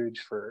huge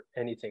for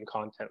anything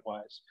content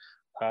wise.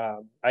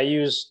 I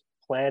use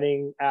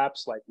planning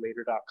apps like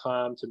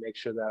later.com to make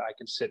sure that I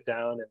can sit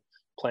down and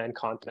plan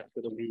content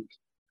for the week.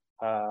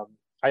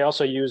 I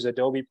also use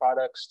Adobe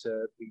products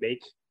to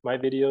make my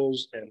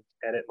videos and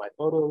edit my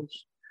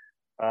photos.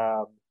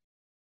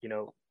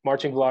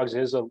 Marching Vlogs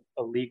is a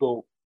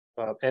legal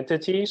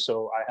entity,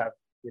 so I have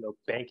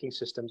banking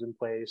systems in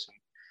place and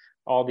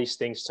all these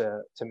things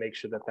to make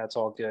sure that that's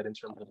all good in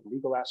terms of the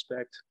legal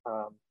aspect.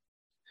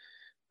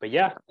 But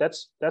yeah,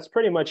 that's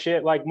pretty much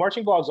it. Like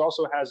Marching Vlogs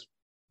also has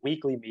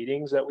weekly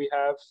meetings that we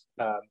have.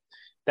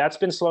 That's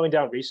been slowing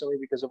down recently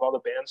because of all the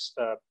band's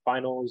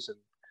finals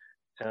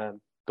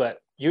and but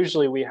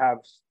usually we have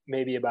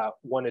maybe about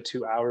 1 to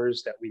 2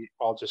 hours that we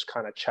all just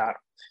kind of chat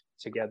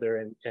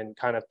together and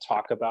kind of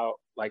talk about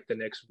like the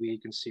next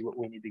week and see what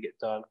we need to get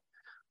done.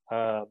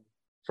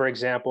 For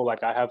example,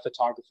 like I have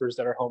photographers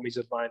that are homies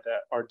of mine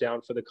that are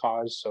down for the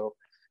cause. So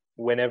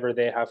whenever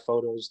they have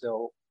photos,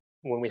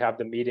 when we have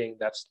the meeting,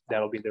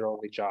 that'll be their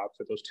only job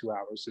for those 2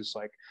 hours, is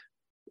like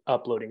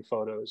uploading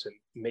photos and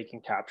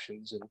making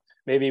captions. And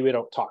maybe we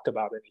don't talk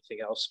about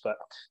anything else, but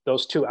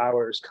those 2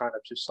 hours kind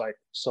of just like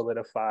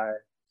solidify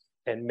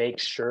and make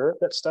sure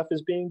that stuff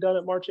is being done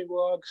at Marching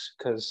Vlogs.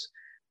 Because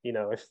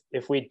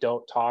if we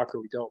don't talk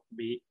or we don't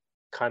meet,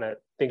 kind of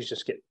things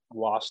just get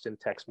lost in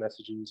text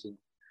messages and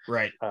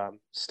right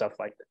stuff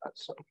like that.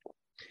 So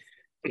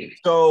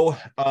So,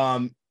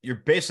 you're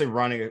basically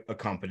running a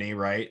company,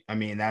 right? I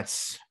mean,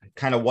 that's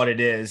kind of what it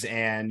is.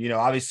 And,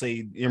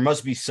 obviously there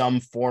must be some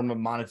form of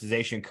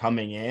monetization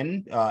coming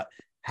in.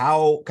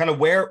 How kind of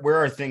where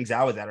are things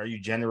out with that? Are you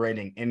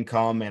generating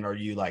income and are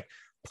you like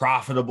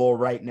profitable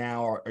right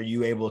now? Or are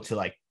you able to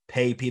like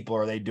pay people?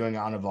 Are they doing it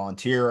on a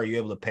volunteer? Are you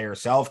able to pay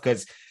yourself?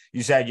 Because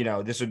you said,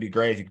 this would be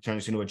great if you could turn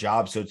this into a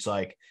job. So it's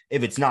like,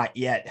 if it's not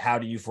yet, how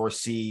do you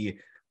foresee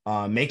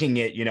making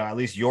it, at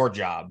least your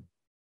job?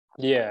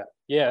 Yeah,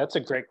 that's a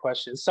great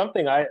question. It's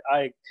something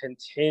I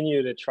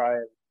continue to try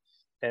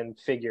and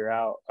figure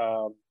out.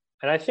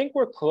 And I think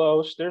we're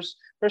close. There's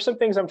some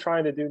things I'm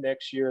trying to do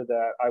next year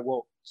that I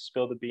won't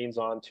spill the beans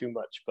on too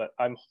much, but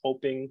I'm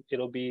hoping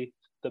it'll be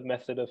the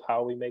method of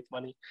how we make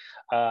money.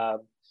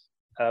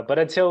 But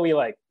until we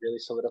like really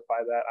solidify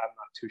that, I'm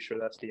not too sure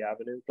that's the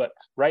avenue. But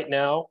right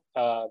now,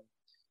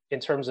 in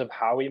terms of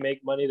how we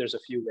make money, there's a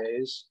few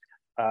ways.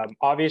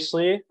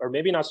 Obviously, or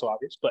maybe not so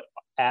obvious, but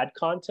ad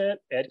content.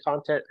 Ad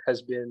content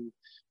has been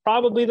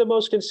probably the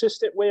most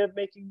consistent way of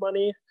making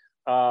money.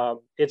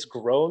 It's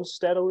grown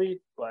steadily,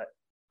 but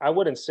I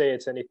wouldn't say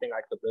it's anything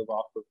I could live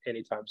off of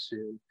anytime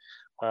soon.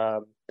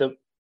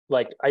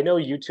 I know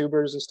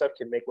YouTubers and stuff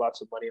can make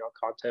lots of money on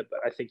content, but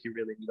I think you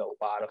really need a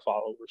lot of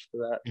followers for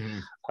that.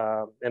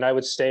 Mm-hmm. And I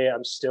would say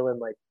I'm still in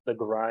like the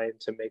grind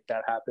to make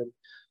that happen.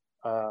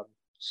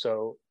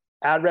 So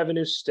ad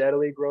revenue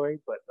steadily growing,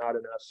 but not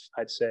enough,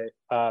 I'd say.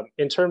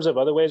 In terms of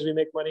other ways we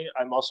make money,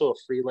 I'm also a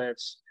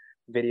freelance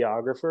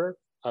videographer.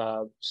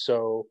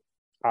 So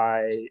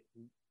I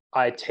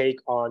take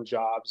on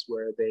jobs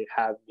where they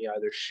have me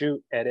either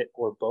shoot, edit,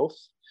 or both.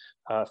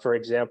 For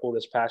example,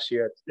 this past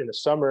year in the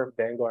summer,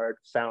 Vanguard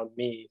found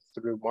me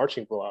through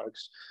marching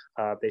vlogs.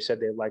 They said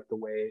they liked the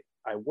way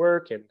I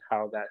work and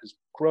how that has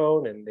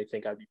grown, and they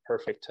think I'd be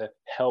perfect to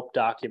help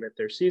document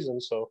their season.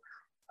 So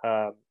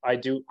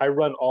I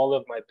run all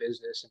of my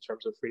business in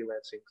terms of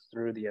freelancing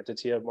through the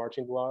entity of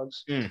marching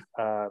vlogs.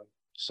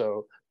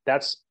 So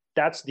that's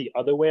the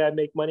other way I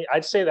make money.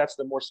 I'd say that's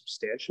the more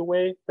substantial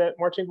way that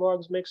marching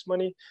vlogs makes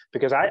money,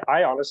 because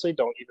I honestly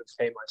don't even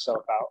pay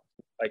myself out.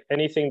 Like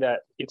anything that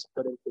gets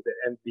put into the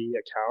MV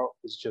account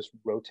is just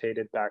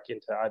rotated back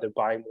into either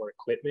buying more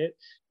equipment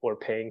or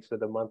paying for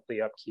the monthly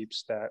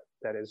upkeeps that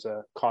it's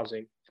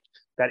causing.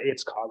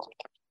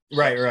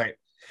 Right.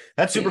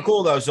 That's super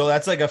cool though. So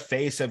that's like a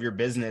face of your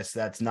business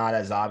that's not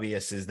as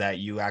obvious, is that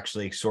you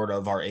actually sort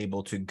of are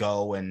able to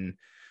go and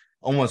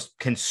almost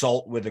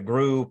consult with a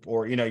group,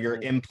 or you're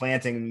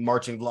implanting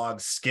marching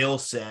vlogs skill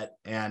set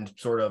and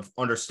sort of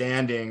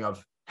understanding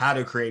of how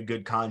to create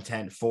good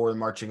content for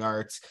marching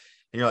arts.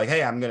 And you're like,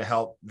 hey, I'm going to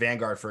help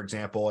Vanguard, for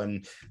example.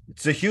 And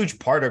it's a huge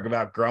part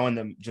about growing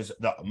them. Just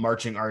the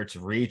marching arts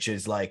reach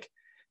is like,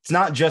 it's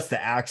not just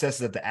the access,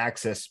 that the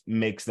access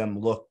makes them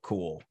look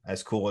cool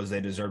as they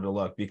deserve to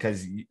look.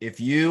 Because if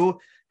you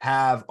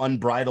have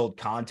unbridled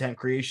content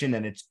creation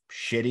and it's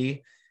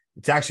shitty,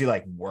 it's actually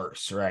like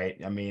worse, right?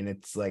 I mean,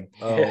 it's like,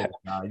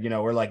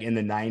 we're like in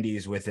the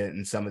 90s with it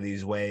in some of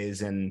these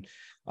ways. And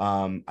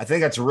I think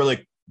that's a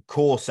really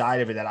cool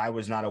side of it that I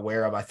was not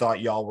aware of. I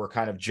thought y'all were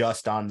kind of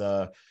just on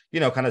the,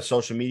 kind of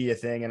social media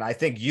thing. And I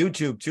think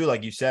YouTube too,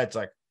 like you said, it's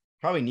like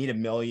probably need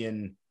 1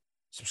 million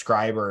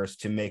subscribers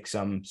to make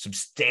some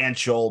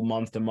substantial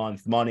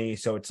month-to-month money.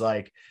 So it's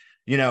like,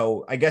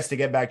 I guess to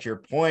get back to your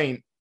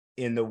point,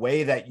 in the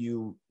way that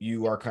you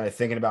are kind of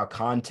thinking about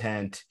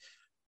content,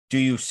 do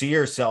you see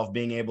yourself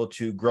being able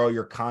to grow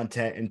your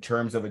content in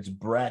terms of its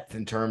breadth,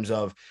 in terms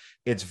of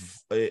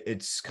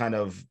its kind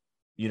of,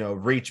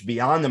 reach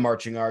beyond the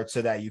marching arts,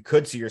 so that you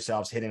could see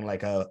yourselves hitting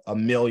like a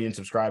 1 million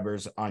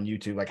subscribers on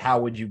YouTube? Like, how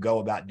would you go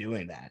about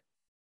doing that?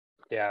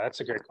 Yeah,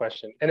 that's a great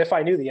question. And if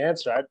I knew the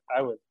answer,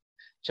 I would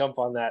jump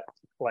on that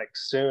like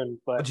soon.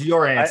 But what's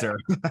your answer?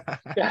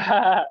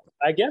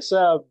 I guess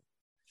I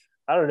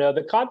don't know.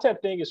 The content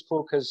thing is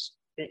cool because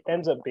it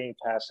ends up being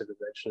passive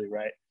eventually,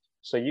 right?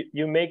 So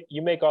you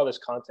make all this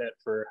content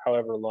for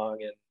however long,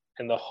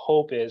 and the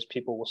hope is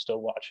people will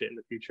still watch it in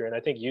the future. And I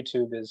think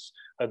YouTube is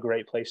a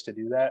great place to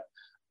do that.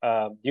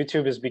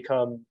 YouTube has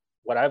become,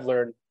 what I've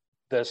learned,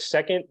 the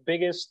second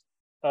biggest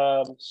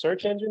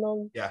search engine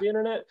on the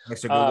internet,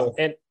 next to Google.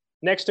 And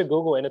next to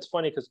Google. And it's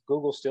funny because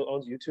Google still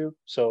owns YouTube,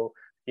 so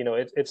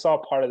it's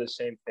all part of the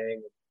same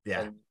thing.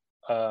 Yeah.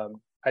 And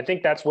I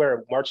think that's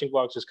where marching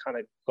vlogs is kind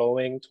of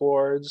going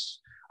towards.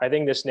 I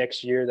think this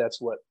next year,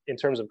 that's what, in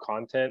terms of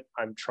content,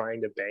 I'm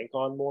trying to bank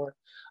on more.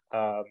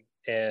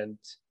 And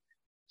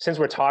since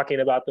we're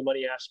talking about the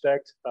money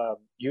aspect,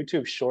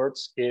 YouTube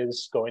Shorts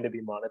is going to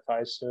be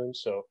monetized soon.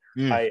 So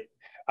I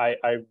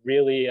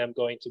really am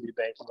going to be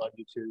banking on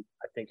YouTube,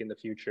 I think, in the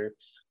future.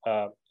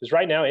 Because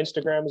right now,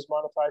 Instagram is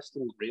monetized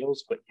through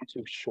Reels, but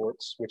YouTube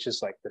Shorts, which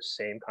is like the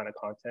same kind of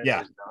content,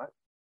 is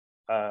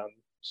not.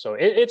 So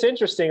it's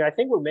interesting. I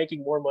think we're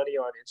making more money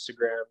on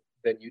Instagram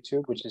than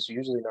YouTube, which is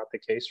usually not the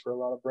case for a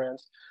lot of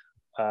brands.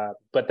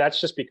 But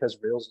that's just because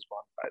Reels is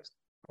monetized.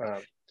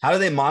 How do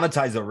they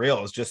monetize the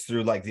Reels? Just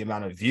through like the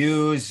amount of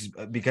views?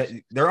 Because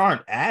there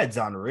aren't ads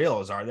on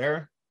Reels, are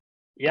there?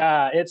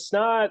 Yeah, it's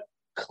not.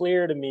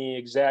 clear to me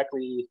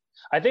exactly.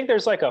 I think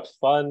there's like a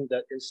fund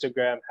that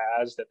Instagram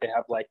has that they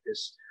have like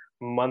this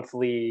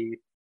monthly.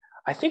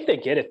 I think they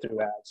get it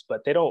through ads,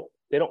 but they don't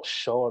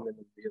show them in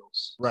the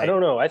reels. I Right.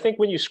 don't know. I think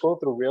when you scroll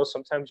through reels,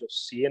 sometimes you'll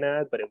see an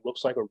ad, but it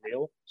looks like a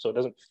reel, so it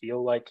doesn't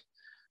feel like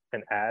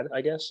an ad,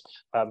 I guess.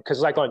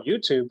 Because like on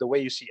YouTube, the way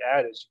you see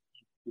ad is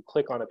you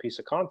click on a piece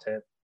of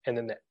content and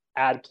then the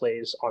ad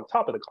plays on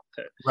top of the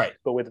content. Right.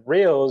 But with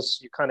reels,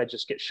 you kind of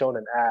just get shown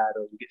an ad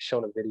or you get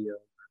shown a video,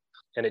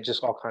 and it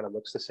just all kind of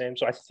looks the same.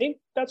 So I think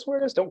that's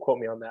where it is. Don't quote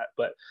me on that,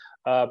 but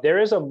there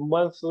is a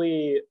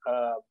monthly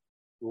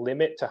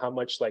limit to how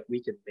much like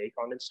we can make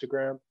on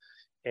Instagram,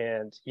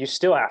 and you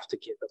still have to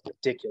get a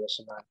ridiculous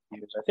amount of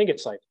views.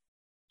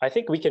 I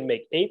think we can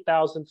make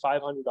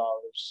 $8,500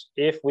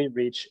 if we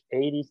reach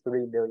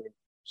 83 million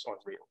views on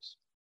Reels,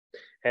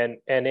 and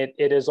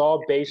it is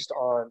all based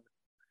on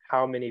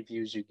how many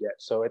views you get.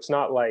 So it's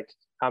not like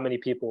how many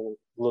people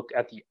look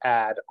at the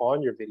ad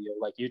on your video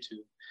like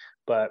YouTube,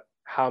 but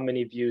how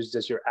many views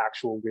does your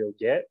actual reel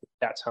get?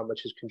 That's how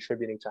much is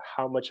contributing to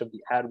how much of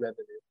the ad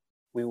revenue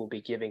we will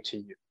be giving to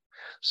you.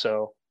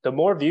 So the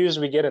more views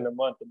we get in a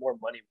month, the more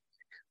money we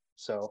make.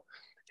 So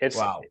it's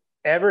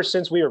ever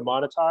since we were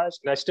monetized,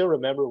 and I still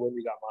remember when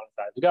we got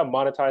monetized. We got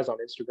monetized on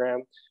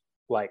Instagram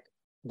like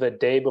the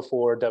day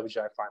before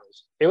WGI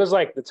finals. It was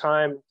like the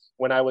time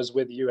when I was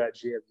with you at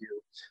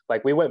GMU.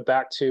 Like we went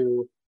back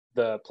to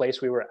the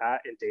place we were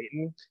at in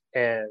Dayton,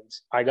 and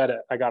I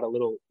got a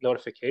little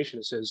notification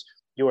that says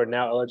you are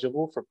now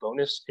eligible for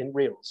bonus in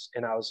reels.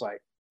 And I was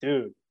like,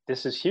 dude,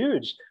 this is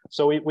huge.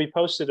 So we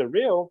posted a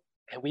reel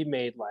and we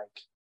made like,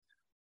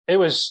 it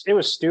was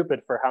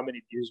stupid for how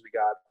many views we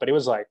got, but it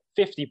was like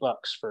 $50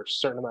 for a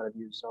certain amount of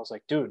views. And I was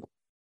like, dude,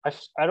 I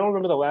don't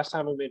remember the last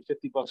time I made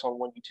 $50 on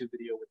one YouTube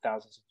video with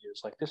thousands of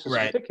views. Like, this is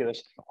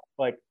ridiculous.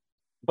 Like,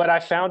 but I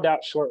found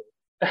out shortly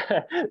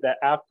that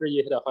after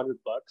you hit $100,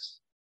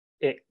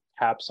 it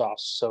caps off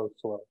so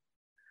slow.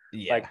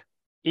 Yeah. Like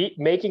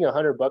making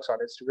 $100 on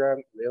Instagram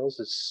Reels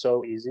is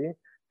so easy.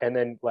 And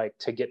then like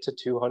to get to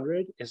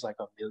 200 is like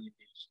 1 million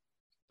views,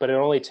 but it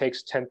only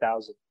takes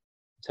 10,000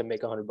 to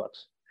make $100.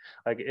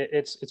 Like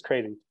it's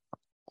crazy.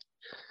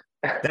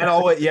 That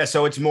always, yeah.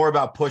 So it's more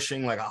about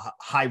pushing like a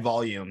high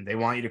volume. They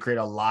want you to create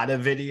a lot of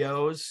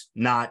videos,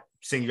 not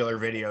singular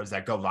videos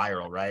that go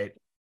viral, right?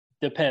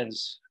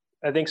 Depends.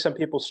 I think some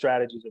people's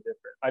strategies are different.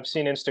 I've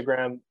seen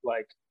Instagram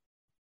like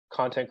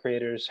content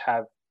creators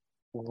have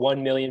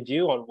 1 million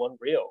view on one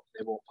reel.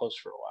 They won't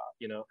post for a while.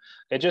 You know,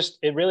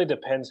 it really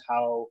depends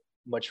how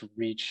much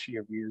reach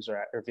your views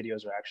or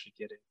videos are actually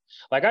getting.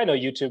 Like I know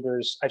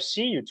YouTubers, I've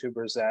seen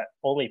YouTubers that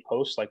only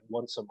post like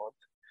once a month,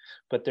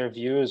 but their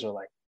views are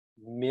like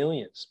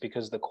millions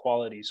because the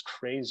quality is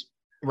crazy.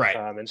 Right.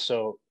 And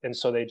so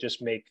they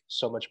just make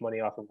so much money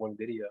off of one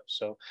video.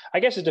 So I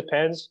guess it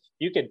depends.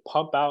 You could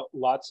pump out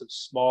lots of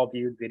small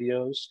viewed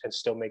videos and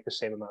still make the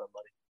same amount of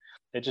money.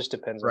 It just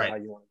depends on how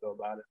you want to go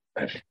about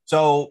it.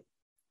 So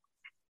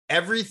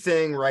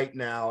everything right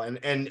now,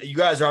 and you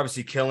guys are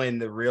obviously killing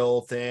the real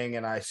thing.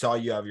 And I saw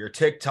you have your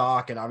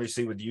TikTok, and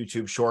obviously with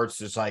YouTube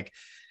Shorts, it's like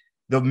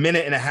the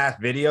 1.5-minute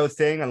video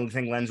thing. I don't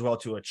think lends well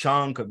to a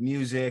chunk of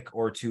music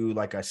or to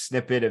like a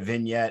snippet, a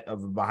vignette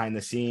of behind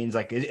the scenes.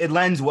 Like it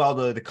lends well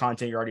to the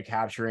content you're already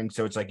capturing.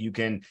 So it's like you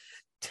can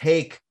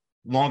take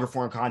longer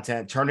form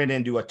content, turn it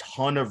into a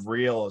ton of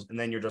reels, and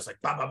then you're just like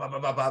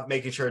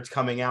making sure it's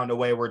coming out in a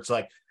way where it's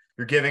like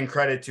you're giving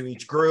credit to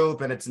each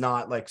group and it's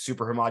not like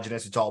super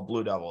homogenous. It's all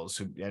Blue Devils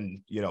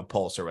and, you know,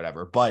 Pulse or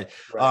whatever. But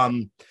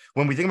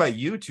when we think about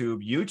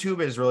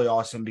YouTube is really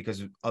awesome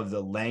because of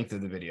the length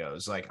of the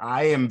videos. Like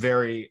I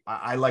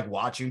like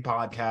watching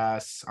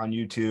podcasts on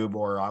YouTube,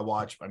 or I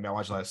watch a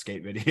lot of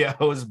skate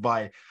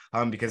videos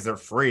because they're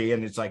free,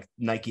 and it's like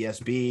Nike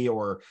SB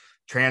or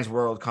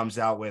Transworld comes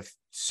out with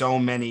so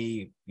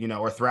many, you know,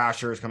 or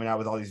Thrasher is coming out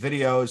with all these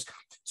videos.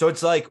 So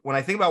it's like, when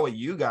I think about what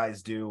you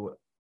guys do,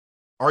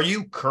 are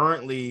you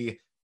currently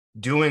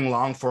doing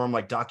long form,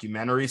 like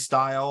documentary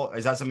style?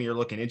 Is that something you're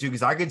looking into?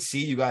 Because I could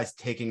see you guys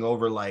taking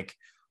over like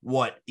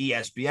what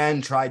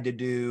ESPN tried to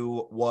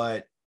do,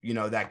 what, you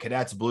know, that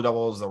Cadets, Blue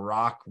Devils, the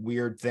Rock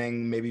weird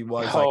thing maybe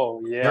was.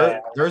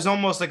 There's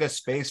almost like a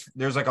space.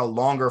 There's like a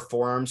longer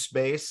form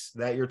space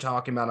that you're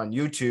talking about on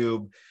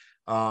YouTube.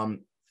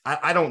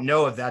 I don't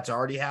know if that's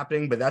already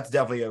happening, but that's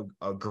definitely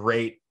a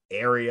great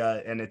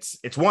area. And it's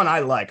one I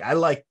like. I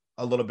like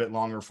a little bit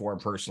longer form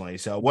personally.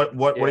 So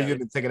what have you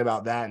been thinking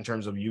about that in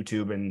terms of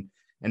YouTube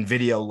and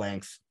video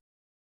length?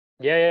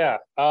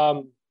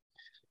 YouTube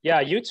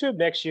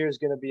next year is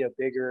going to be a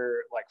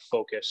bigger like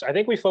focus. I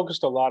think we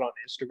focused a lot on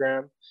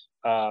Instagram,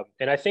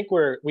 and I think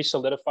we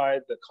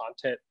solidified the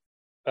content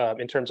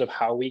in terms of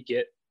how we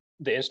get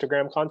the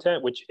Instagram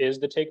content, which is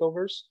the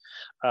takeovers.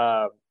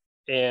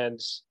 And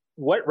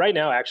what I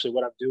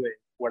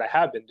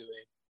have been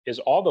doing is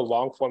all the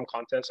long form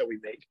contents that we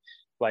make,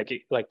 like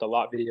the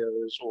lot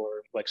videos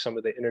or like some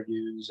of the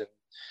interviews and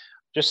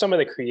just some of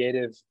the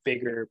creative,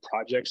 bigger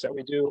projects that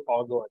we do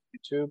all go on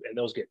YouTube, and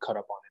those get cut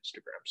up on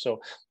Instagram.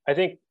 So I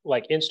think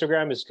like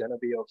Instagram is gonna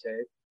be okay.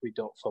 We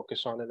don't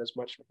focus on it as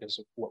much because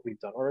of what we've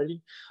done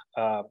already,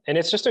 and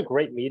it's just a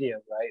great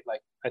medium, right?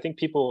 Like I think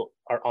people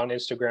are on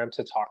Instagram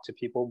to talk to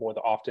people more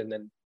often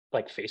than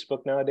like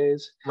Facebook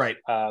nowadays. Right.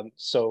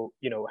 So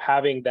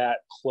having that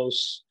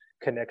close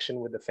connection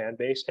with the fan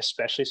base,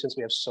 especially since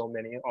we have so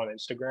many on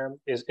Instagram,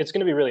 it's going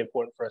to be really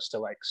important for us to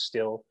like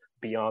still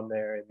be on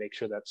there and make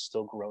sure that's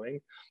still growing.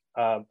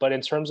 But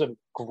in terms of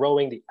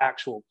growing the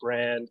actual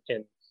brand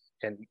and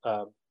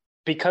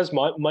because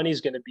money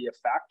is going to be a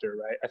factor,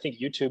 right? I think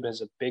YouTube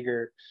has a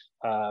bigger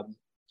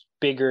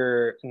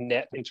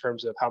net in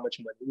terms of how much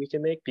money we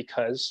can make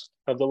because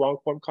of the long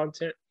form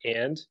content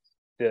and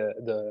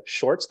the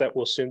shorts that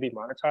will soon be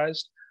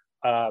monetized.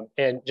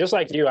 And just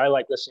like you, I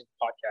like listening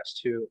to podcasts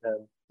too.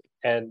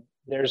 And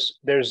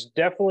there's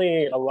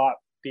definitely a lot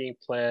being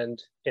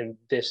planned in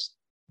this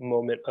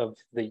moment of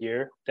the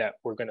year that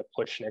we're going to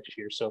push next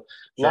year. So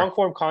long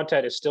form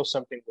content is still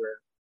something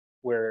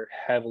we're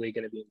heavily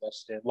going to be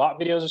invested in. Lot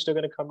videos are still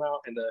going to come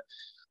out, and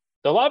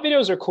the lot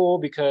videos are cool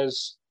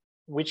because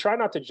we try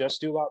not to just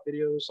do lot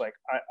videos. Like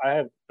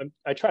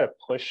I try to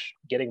push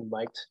getting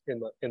mic'd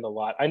in the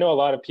lot. I know a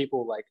lot of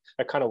people like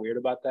are kind of weird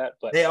about that,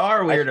 but they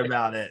are weird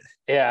about it.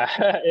 Yeah,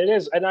 it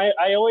is. And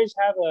I always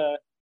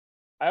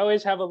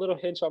have a little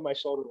hinge on my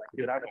shoulder, like,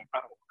 dude, I don't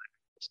want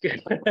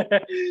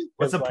it.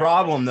 What's the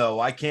problem though?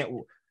 Why can't,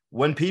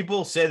 when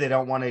people say they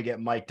don't want to get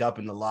mic'd up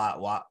in the lot,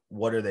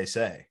 what do they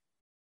say?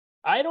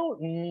 They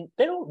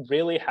don't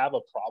really have a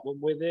problem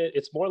with it.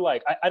 It's more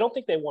like, I don't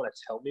think they want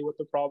to tell me what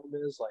the problem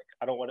is. Like,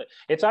 I don't want to,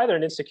 it's either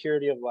an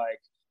insecurity of like,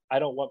 I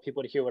don't want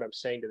people to hear what I'm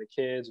saying to the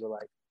kids, or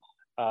like,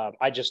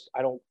 I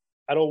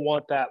don't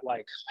want that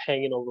like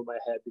hanging over my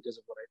head because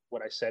of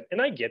what I said.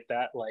 And I get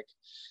that. Like,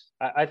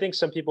 I think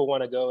some people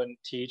want to go and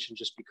teach and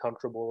just be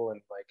comfortable and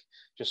like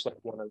just like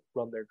want to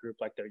run their group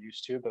like they're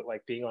used to, but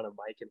like being on a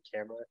mic and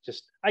camera,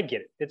 I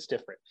get it. It's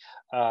different.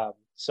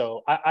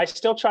 So I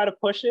still try to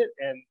push it,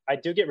 and I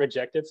do get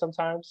rejected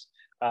sometimes,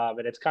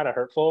 and it's kind of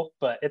hurtful,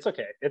 but it's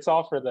okay. It's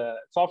all for the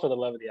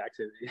love of the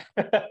activity.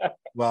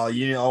 Well,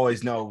 you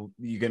always know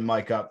you can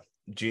mic up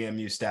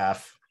GMU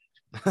staff.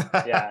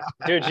 Yeah,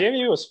 dude,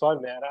 GMU was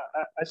fun, man.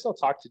 I still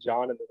talk to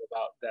John and them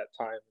about that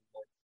time.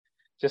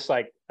 Just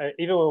like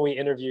even when we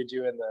interviewed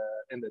you in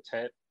the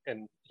tent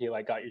and he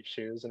like got your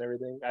shoes and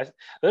everything,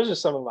 those are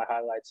some of my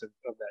highlights of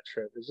that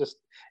trip. It's just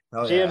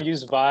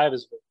GMU's vibe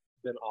has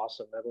been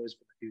awesome. I've always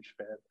been a huge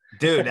fan.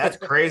 Dude, that's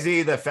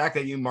crazy. The fact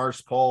that you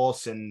marched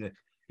Pulse, and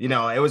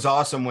it was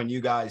awesome when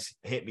you guys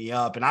hit me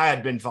up, and I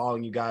had been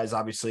following you guys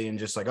obviously, and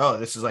just like, oh,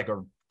 this is like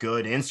a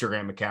good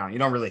Instagram account. You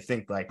don't really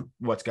think like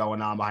what's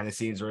going on behind the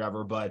scenes or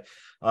whatever, but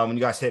when you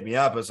guys hit me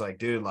up, I was like,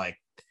 dude, like,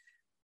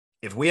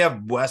 if we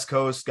have West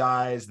Coast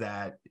guys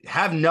that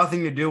have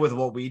nothing to do with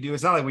what we do,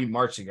 it's not like we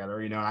march together,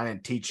 I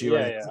didn't teach you.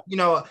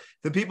 Yeah.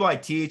 The people I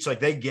teach, like,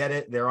 they get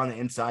it. They're on the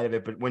inside of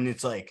it. But when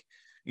it's like,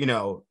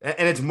 and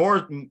it's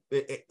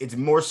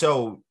more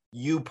so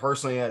you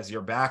personally as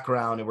your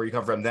background and where you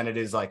come from than it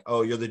is like,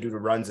 oh, you're the dude who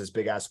runs this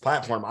big ass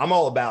platform. I'm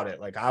all about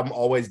it. Like, I'm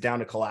always down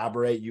to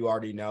collaborate. You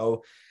already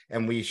know,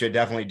 and we should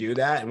definitely do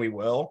that, and we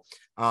will.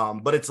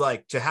 But it's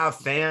like to have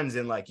fans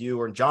and like you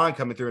or John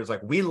coming through, it's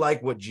like, we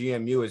like what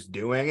GMU is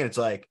doing. And it's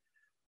like,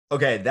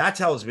 okay, that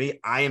tells me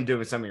I am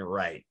doing something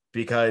right,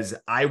 because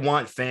I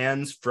want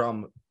fans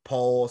from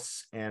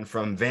Pulse and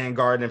from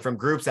Vanguard and from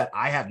groups that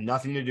I have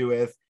nothing to do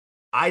with.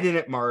 I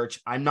didn't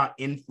march. I'm not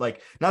not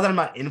that I'm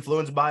not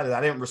influenced by that.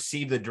 I didn't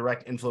receive the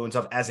direct influence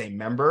of as a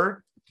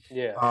member.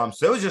 Yeah.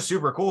 So it was just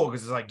super cool,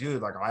 because it's like,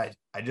 dude, like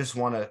I just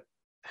want to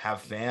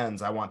have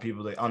fans. I want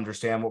people to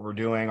understand what we're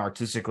doing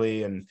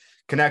artistically and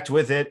connect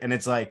with it. And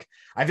it's like,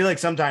 I feel like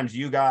sometimes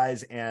you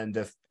guys and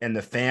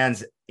the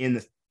fans in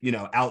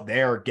the, out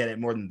there get it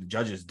more than the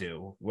judges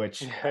do,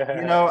 which,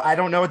 I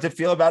don't know what to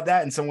feel about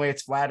that. In some way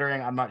it's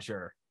flattering. I'm not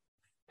sure.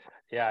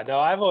 Yeah, no,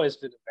 I've always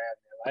been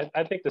a fan, man.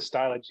 I think the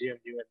style of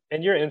GMU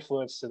and your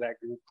influence to that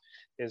group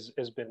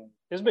has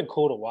been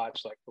cool to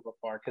watch, like, from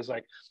afar. Cause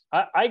like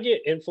I get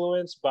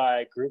influenced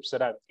by groups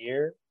that I'm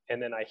near, and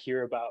then I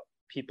hear about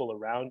people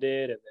around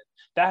it, and then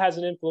that has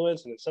an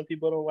influence, and then some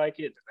people don't like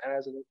it, and that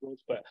has an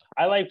influence. But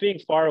I like being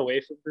far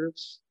away from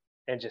groups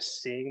and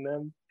just seeing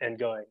them and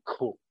going,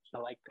 cool, I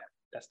like that,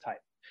 that's tight,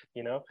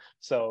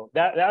 so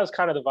that was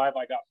kind of the vibe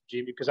I got from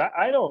GMU, because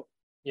I don't,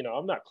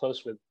 I'm not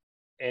close with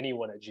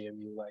anyone at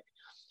GMU. Like,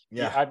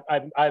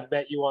 I've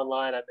met you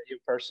online, I met you in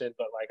person,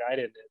 but like I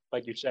didn't,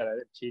 like you said, I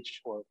didn't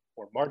teach or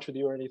march with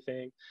you or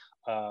anything.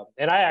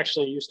 And I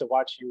actually used to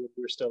watch you when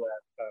we were still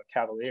at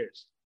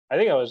Cavaliers. I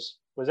think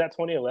was that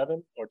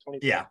 2011 or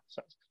 2010?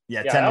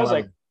 Yeah, 10,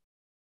 11.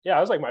 I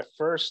was like my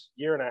first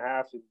year and a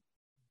half in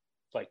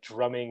like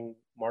drumming,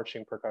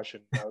 marching,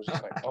 percussion. I was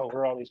just like, oh,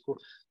 we're all these cool.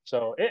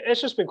 So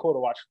it's just been cool to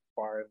watch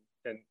from far,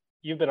 and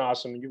you've been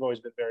awesome. You've always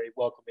been very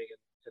welcoming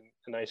and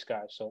a nice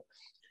guy. So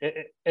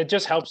it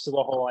just helps to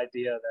the whole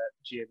idea that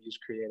GMU's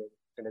created,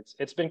 and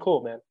it's been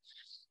cool, man.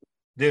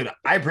 Dude,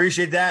 I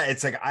appreciate that.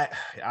 It's like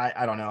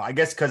I don't know. I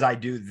guess because I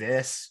do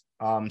this,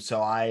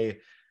 So I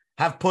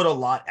have put a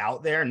lot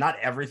out there, not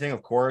everything,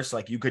 of course.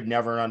 Like you could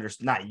never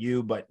understand, not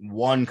you, but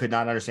one could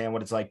not understand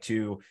what it's like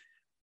to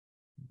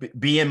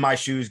be in my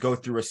shoes, go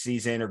through a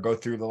season or go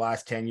through the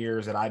last 10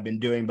 years that I've been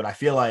doing. But I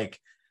feel like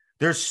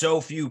there's so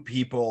few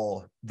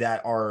people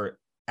that are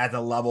at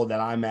the level that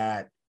I'm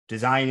at,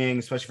 designing,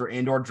 especially for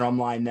indoor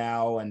drumline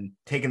now, and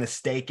taking a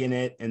stake in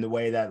it in the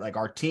way that like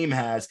our team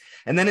has,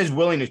 and then is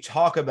willing to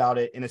talk about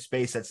it in a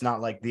space that's not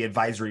like the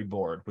advisory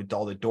board with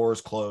all the doors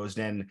closed.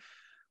 And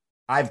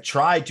I've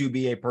tried to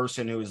be a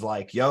person who is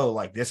like, yo,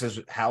 like this is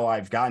how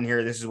I've gotten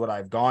here. This is what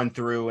I've gone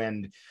through.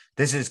 And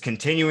this is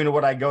continuing to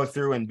what I go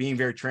through, and being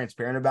very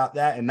transparent about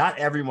that. And not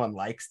everyone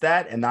likes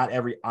that. And not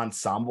every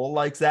ensemble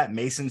likes that.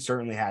 Mason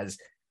certainly has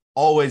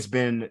always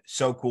been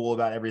so cool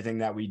about everything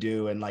that we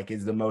do, and like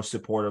is the most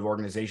supportive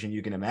organization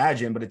you can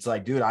imagine. But it's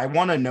like, dude, I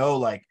want to know,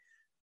 like,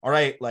 all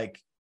right, like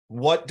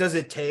what does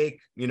it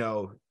take, you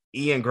know,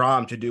 Ian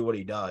Grom to do what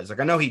he does? Like,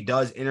 I know he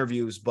does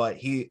interviews, but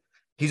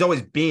he's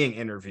always being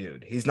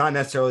interviewed. He's not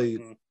necessarily,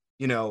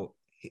 you know,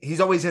 he's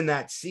always in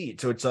that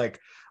seat. So it's like,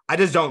 I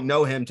just don't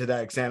know him to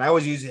that extent. I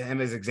always use him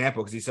as an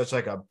example because he's such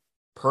like a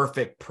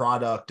perfect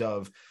product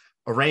of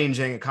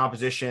arranging and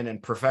composition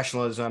and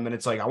professionalism. And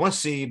it's like, I want to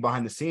see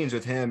behind the scenes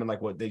with him and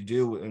like what they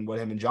do and what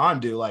him and John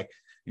do, like,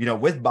 you know,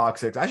 with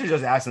Box Six. I should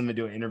just ask them to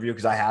do an interview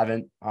because I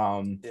haven't.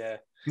 Yeah,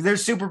 they're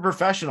super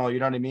professional, you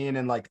know what I mean?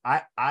 And like,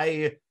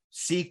 I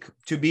seek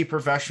to be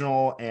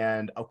professional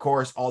and of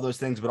course all those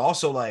things, but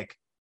also like,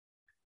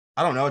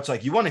 I don't know. It's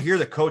like, you want to hear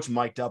the coach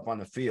mic'd up on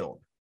the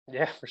field.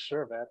 Yeah, for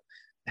sure, man.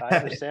 I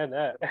understand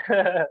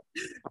that.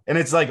 And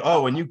it's like,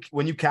 oh,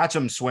 when you catch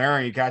them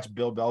swearing, you catch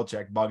Bill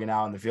Belichick bugging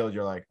out in the field,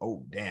 you're like,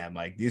 oh, damn,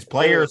 like these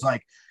players,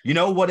 like, you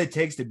know what it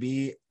takes to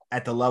be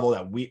at the level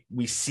that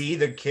we see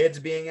the kids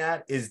being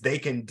at is they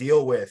can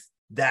deal with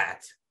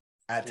that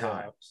at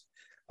times.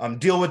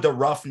 Deal with the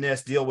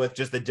roughness, deal with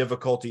just the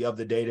difficulty of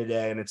the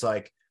day-to-day. And it's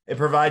like, it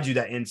provides you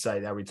that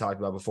insight that we talked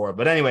about before.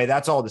 But anyway,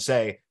 that's all to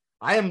say,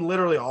 I am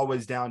literally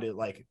always down to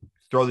like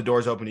throw the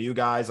doors open to you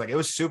guys. Like, it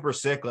was super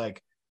sick.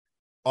 Like,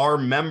 our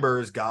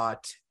members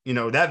got, you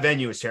know, that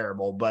venue is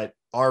terrible, but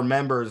our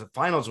members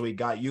finals week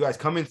got you guys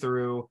coming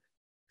through,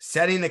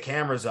 setting the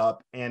cameras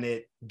up, and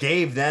it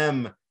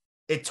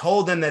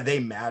told them that they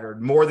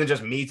mattered more than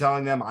just me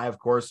telling them. I, of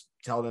course,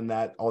 tell them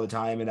that all the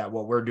time and that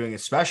what we're doing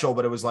is special,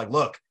 but it was like,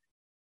 look,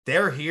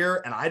 they're here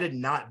and I did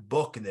not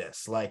book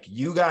this. Like,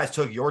 you guys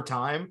took your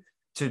time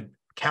to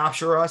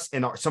capture us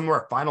in some of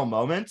our final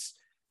moments,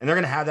 and they're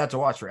going to have that to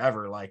watch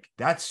forever. Like,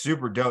 that's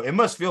super dope. It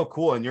must feel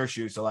cool in your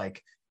shoes to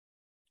like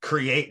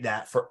create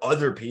that for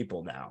other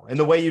people now, and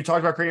the way you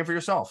talked about creating for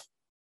yourself.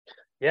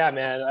 Yeah,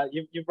 man,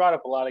 you brought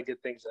up a lot of good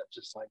things that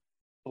just like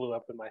blew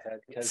up in my head,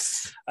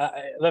 because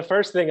the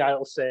first thing I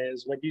will say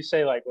is when you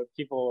say like when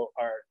people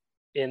are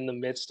in the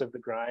midst of the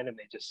grind and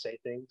they just say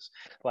things,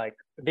 like,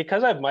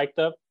 because I've mic'd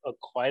up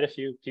quite a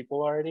few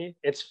people already,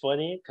 it's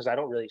funny because I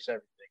don't release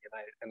everything,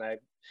 and I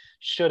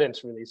shouldn't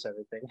release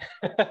everything.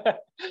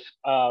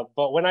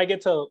 But when I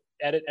get to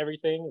edit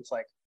everything, it's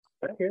like,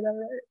 did I hear that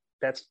right?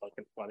 That's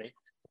fucking funny.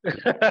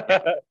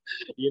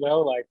 You know,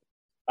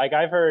 like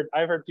I've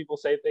heard people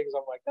say things,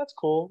 I'm like, that's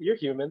cool, you're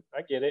human,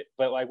 I get it.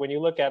 But like when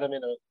you look at them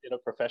in a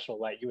professional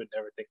light, you would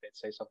never think they'd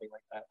say something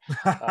like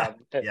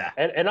that. Yeah.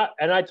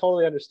 And I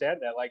totally understand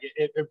that. Like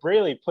it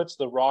really puts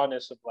the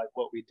rawness of like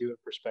what we do in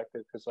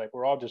perspective, because like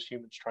we're all just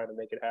humans trying to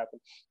make it happen.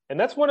 And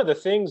that's one of the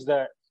things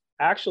that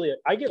actually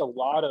I get a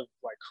lot of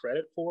like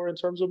credit for in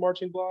terms of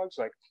marching blogs.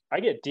 Like I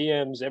get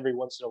DMs every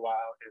once in a while,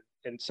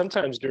 and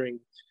sometimes during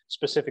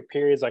specific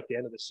periods like the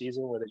end of the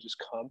season, where they just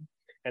come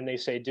and they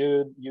say,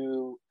 dude,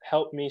 you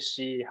helped me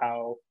see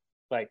how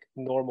like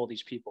normal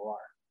these people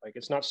are. Like,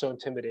 it's not so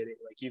intimidating.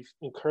 Like, you've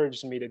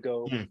encouraged me to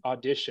go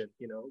audition,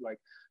 you know, like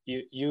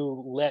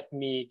you let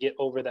me get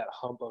over that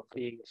hump of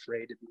being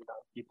afraid to be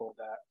around people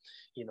that,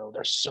 you know,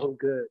 they're so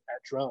good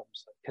at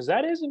drums, because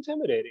that is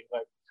intimidating.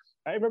 Like,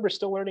 I remember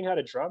still learning how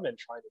to drum and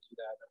trying to do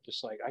that. I'm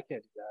just like, I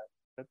can't do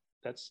that.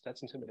 That's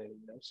intimidating,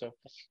 you know? So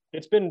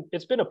it's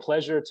been a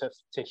pleasure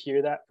to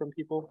hear that from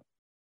people.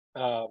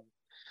 And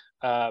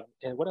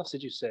what else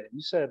did you say?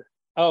 You said,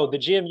 oh, the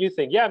GMU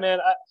thing. Yeah, man.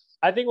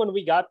 I think when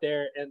we got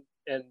there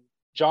and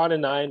John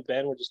and I and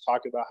Ben were just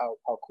talking about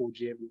how cool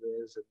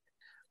GMU is, and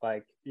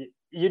like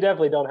you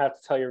definitely don't have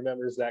to tell your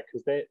members that,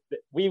 because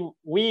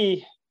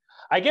we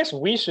I guess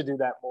we should do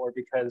that more,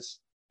 because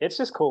it's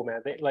just cool,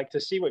 man. They like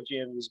to see what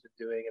GMU's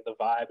been doing and the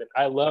vibe. And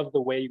I love the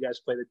way you guys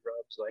play the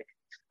drums. Like,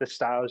 the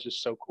style is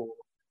just so cool.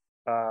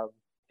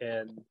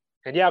 And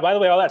yeah, by the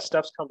way, all that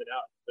stuff's coming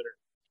out.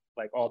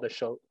 Like all the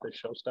show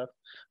stuff,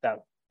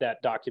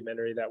 that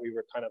documentary that we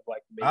were kind of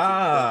like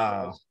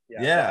making.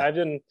 Yeah.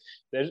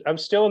 I'm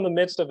still in the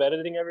midst of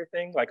editing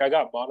everything. Like, I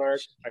got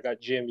Monarch, I got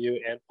GMU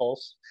and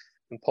Pulse,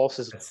 and Pulse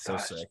is so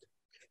sick.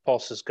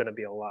 Pulse is going to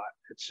be a lot.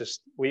 It's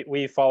just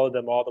we followed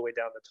them all the way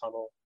down the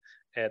tunnel,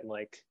 and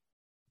like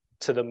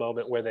to the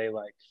moment where they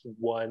like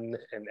won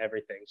and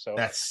everything. So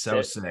that's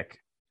so sick.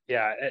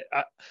 Yeah,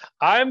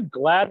 I'm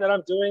glad that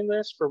I'm doing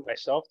this for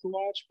myself to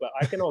watch, but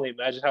I can only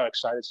imagine how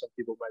excited some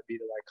people might be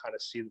to like kind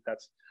of see that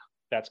that's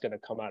that's going to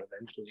come out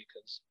eventually.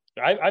 Because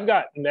I've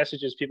got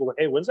messages, people go,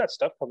 hey, when's that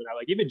stuff coming out?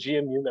 Like even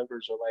GMU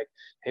members are like,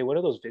 hey, when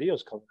are those videos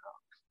coming out?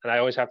 And I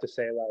always have to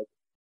say, like,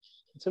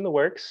 it's in the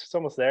works. It's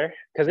almost there.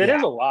 Because it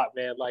is a lot,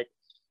 man. Like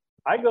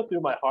I go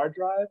through my hard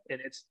drive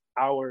and it's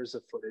hours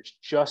of footage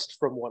just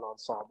from one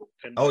ensemble.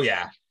 And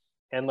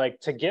and like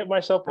to get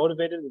myself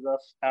motivated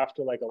enough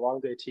after like a long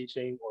day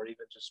teaching or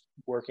even just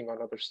working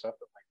on other stuff,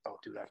 I'm like, oh,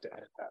 dude, I have to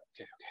edit that.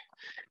 Okay,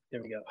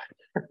 there we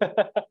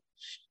go.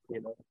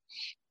 You know,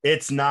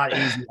 it's not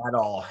easy at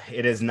all.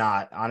 It is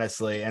not,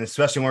 honestly, and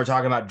especially when we're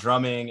talking about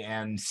drumming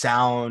and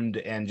sound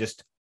and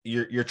just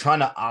you're trying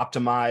to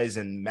optimize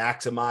and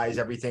maximize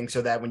everything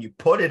so that when you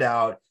put it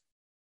out,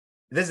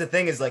 this is the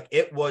thing, is like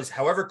it was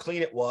however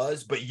clean it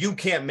was, but you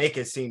can't make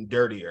it seem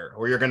dirtier,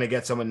 or you're going to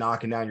get someone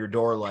knocking down your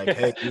door like,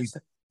 hey,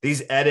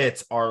 these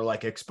edits are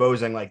like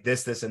exposing like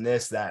this, and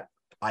this that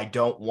I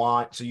don't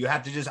want. So you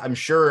have to just, I'm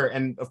sure,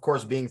 and of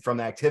course, being from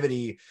the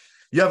activity,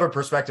 you have a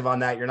perspective on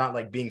that. You're not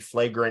like being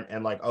flagrant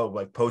and like, oh,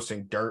 like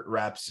posting dirt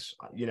reps,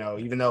 you know,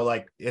 even though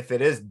like if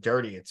it is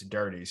dirty, it's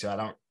dirty. So I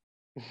don't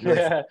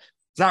really,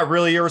 it's not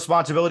really your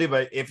responsibility,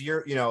 but if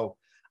you're, you know,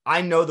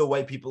 I know the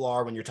way people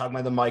are when you're talking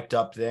about the mic'd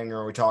up thing,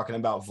 or we're talking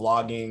about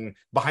vlogging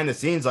behind the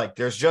scenes, like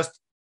there's just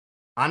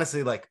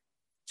honestly, like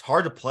it's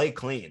hard to play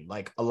clean.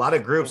 Like a lot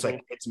of groups,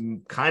 like it's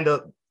kind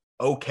of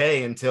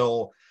okay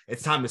until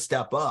it's time to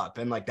step up.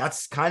 And like,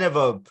 that's kind of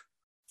a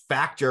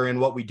factor in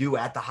what we do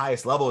at the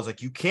highest level, is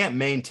like, you can't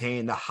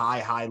maintain the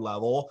high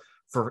level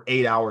for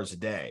 8 hours a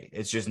day.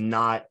 It's just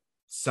not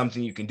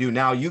something you can do.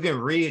 Now you can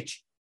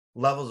reach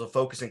levels of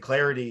focus and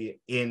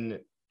clarity in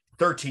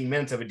 13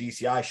 minutes of a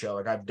DCI show.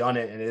 Like I've done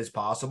it and it is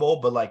possible,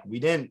 but like we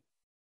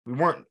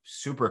weren't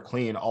super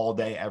clean all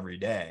day, every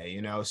day,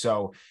 you know?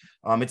 So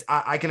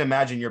I can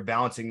imagine you're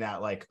balancing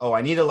that. Like, oh,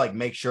 I need to like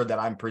make sure that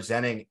I'm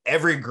presenting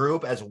every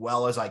group as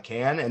well as I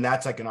can. And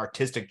that's like an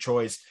artistic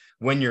choice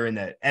when you're in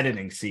the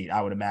editing seat,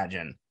 I would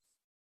imagine.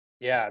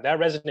 Yeah, that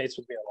resonates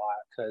with me a lot,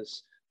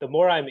 because the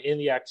more I'm in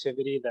the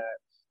activity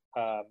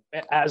that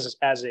as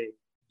a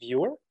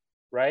viewer,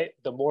 right,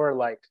 the more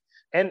like,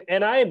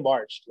 and I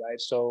marched, right?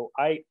 So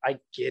I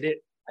get it.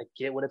 I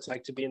get what it's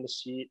like to be in the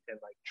seat and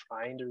like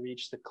trying to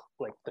reach the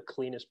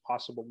cleanest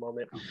possible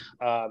moment.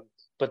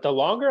 But the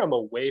longer I'm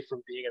away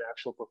from being an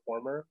actual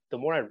performer, the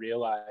more I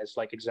realize,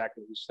 like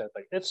exactly what you said,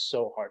 like it's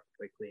so hard to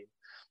play clean.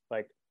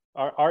 Like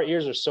our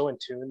ears are so in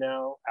tune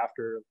now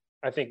after,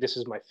 I think this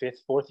is my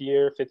fifth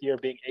year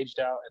being aged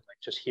out, and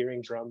like just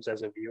hearing drums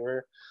as a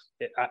viewer,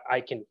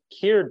 I can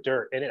hear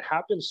dirt, and it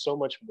happens so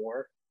much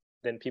more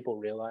than people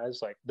realize.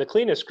 Like the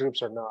cleanest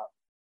groups are not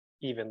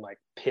even like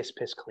piss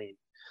clean.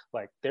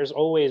 Like there's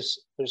always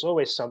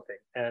something,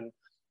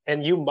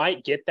 and you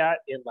might get that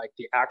in like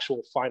the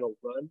actual final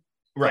run,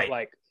 right? But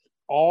like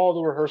all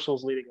the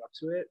rehearsals leading up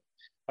to it,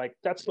 like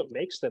that's what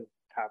makes them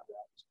have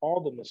that. It's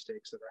all the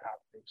mistakes that are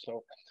happening.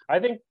 So I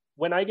think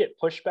when I get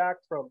pushback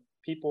from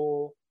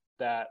people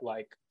that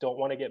like don't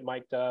want to get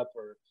mic'd up,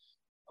 or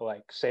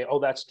like say, oh,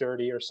 that's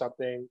dirty or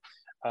something,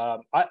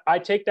 I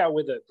take that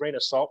with a grain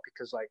of salt,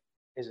 because like,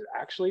 is it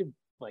actually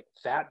like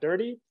that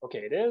dirty? Okay,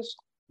 it is.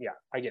 Yeah,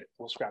 I get it.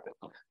 We'll scrap it.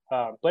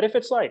 But if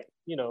it's like,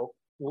 you know,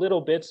 little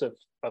bits of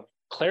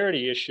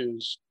clarity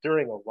issues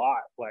during a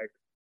lot, like,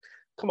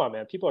 come on,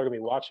 man, people are gonna be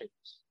watching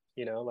this,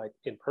 you know, like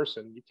in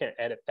person. You can't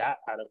edit that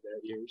out of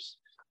their ears,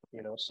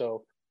 you know.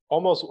 So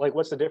almost like,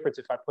 what's the difference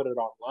if I put it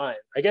online?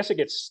 I guess it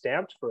gets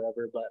stamped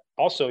forever, but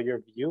also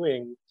you're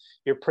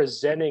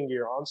presenting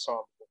your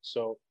ensemble.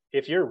 So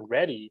if you're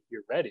ready,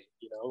 you're ready,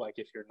 you know. Like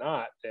if you're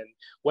not, then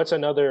what's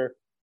another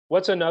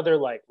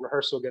like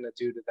rehearsal gonna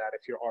do to that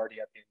if you're already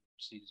at the end of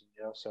the season,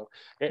 you know? So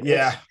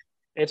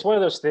it's one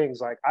of those things.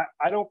 Like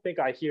I don't think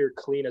I hear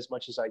clean as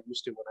much as I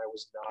used to when I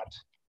was not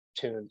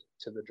tuned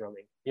to the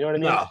drumming. You know what I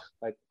mean? No.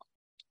 Like,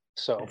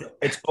 so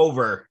it's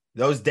over.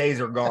 Those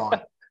days are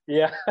gone.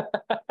 Yeah.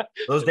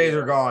 Those days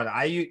are gone.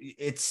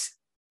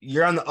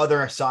 You're on the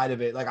other side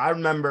of it. Like I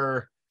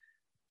remember,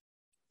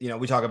 you know,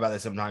 we talk about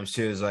this sometimes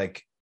too, is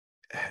like,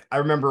 I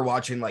remember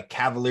watching like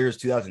Cavaliers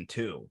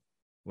 2002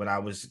 when I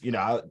was, you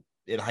know,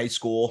 in high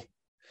school.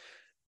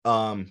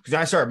 Because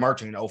I started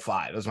marching in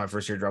 2005. That was my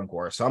first year drum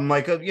corps. So I'm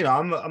like, you know,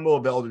 I'm a little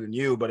bit older than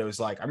you, but it was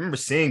like, I remember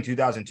seeing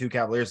 2002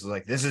 Cavaliers. I was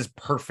like, this is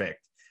perfect.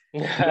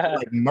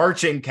 Like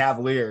marching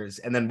Cavaliers,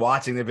 and then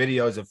watching the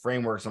videos of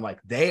Frameworks. I'm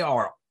like, they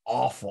are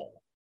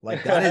awful.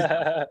 Like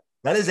that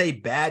is a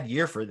bad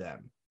year for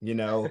them, you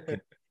know,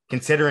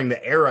 considering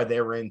the era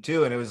they were in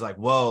too. And it was like,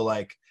 whoa,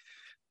 like,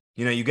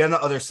 you know, you get on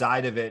the other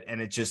side of it,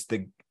 and it just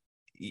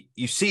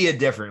you see it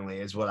differently,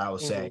 is what I will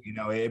say. You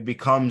know, it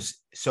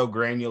becomes so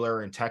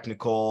granular and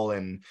technical,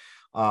 and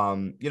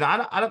you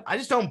know, I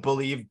just don't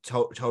believe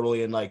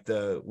totally in like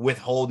the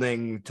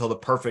withholding till the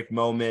perfect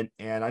moment.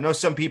 And I know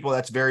some people,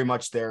 that's very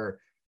much their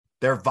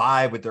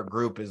vibe with their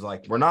group, is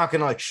like, we're not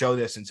gonna like show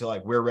this until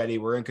like we're ready,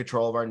 we're in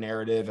control of our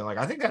narrative. And like,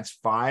 I think that's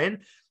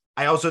fine.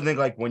 I also think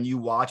like when you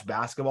watch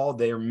basketball,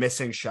 they're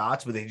missing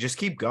shots, but they just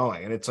keep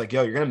going, and it's like,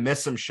 yo, you're gonna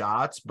miss some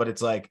shots, but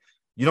it's like,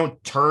 you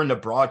don't turn the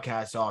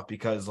broadcast off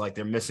because like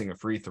they're missing a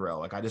free throw.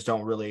 Like I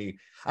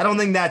don't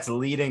think that's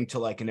leading to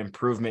like an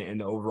improvement in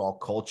the overall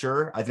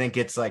culture. I think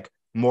it's like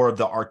more of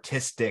the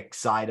artistic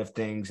side of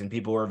things, and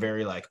people are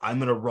very like, I'm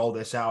going to roll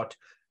this out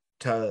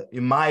to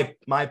my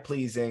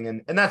pleasing,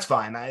 and that's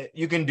fine.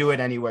 You can do it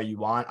any way you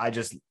want.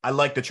 I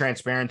like the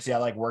transparency. I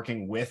like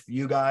working with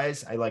you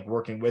guys. I like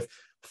working with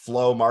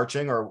Flow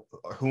Marching or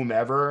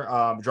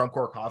whomever. Drum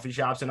Corps Coffee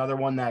Shop's another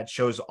one that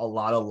shows a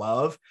lot of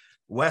love.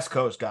 West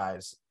Coast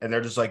guys, and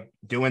they're just like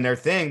doing their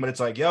thing, but it's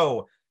like,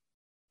 yo,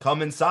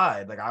 come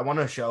inside. Like I want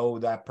to show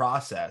that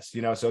process,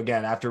 you know. So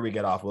again, after we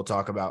get off, we'll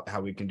talk about how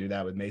we can do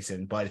that with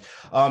Mason. But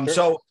Sure.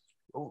 So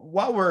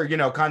while we're, you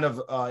know, kind of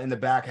in the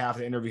back half of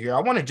the interview here, I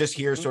want to just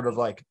hear sort of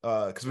like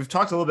because we've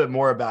talked a little bit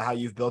more about how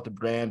you've built a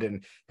brand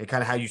and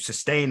kind of how you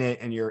sustain it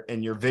and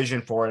your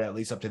vision for it, at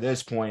least up to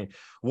this point.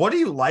 What do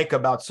you like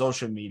about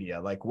social media?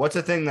 Like what's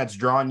the thing that's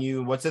drawn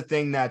you? What's the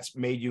thing that's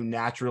made you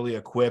naturally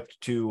equipped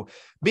to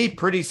be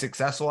pretty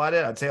successful at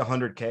it? I'd say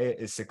 100K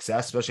is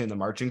success, especially in the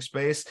marching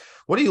space.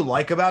 What do you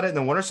like about it? And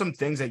then what are some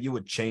things that you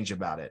would change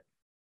about it?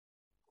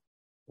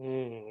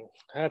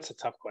 That's a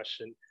tough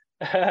question.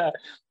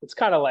 It's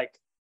kind of like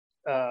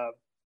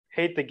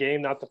hate the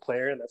game, not the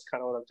player, and that's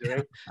kind of what I'm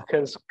doing.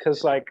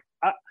 Because like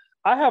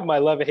I have my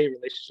love and hate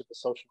relationship with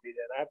social media,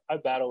 and I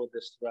battle with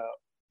this throughout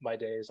my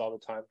days all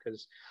the time.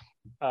 Because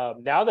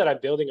now that I'm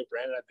building a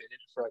brand and I've been in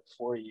it for like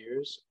 4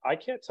 years, I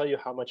can't tell you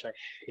how much I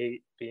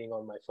hate being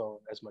on my phone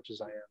as much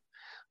as I am.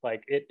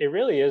 Like it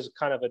really is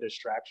kind of a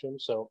distraction.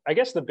 So I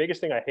guess the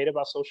biggest thing I hate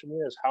about social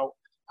media is how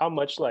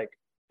much like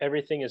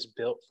everything is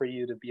built for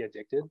you to be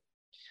addicted.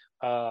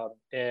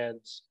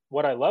 And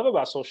what I love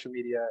about social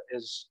media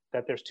is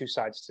that there's two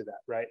sides to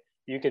that, right?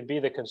 You could be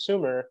the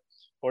consumer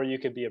or you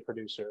could be a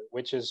producer,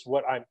 which is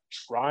what I'm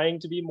trying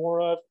to be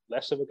more of,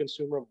 less of a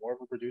consumer, more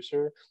of a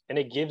producer. And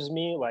it gives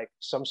me like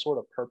some sort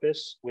of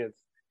purpose with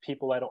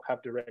people I don't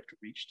have direct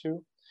reach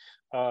to.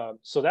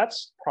 So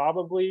that's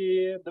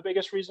probably the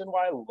biggest reason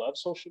why I love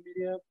social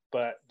media.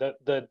 But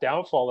the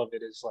downfall of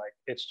it is like,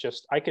 it's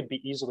just, I could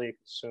be easily a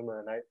consumer,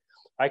 and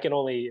I can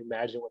only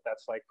imagine what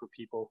that's like for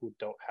people who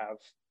don't have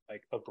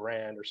like a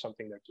brand or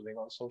something they're doing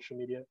on social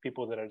media,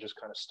 people that are just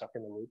kind of stuck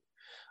in the loop.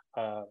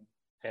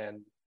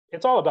 And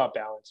it's all about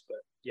balance. But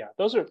yeah,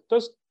 those to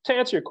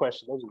answer your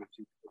question, those are the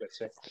two things I'd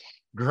say.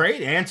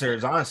 Great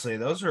answers. Honestly,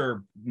 those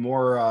are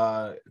more,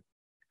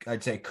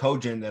 I'd say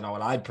cogent than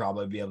what I'd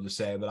probably be able to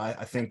say, but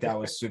I think that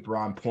was super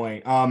on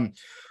point.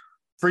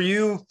 For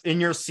you in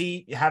your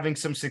seat, having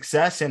some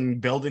success and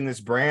building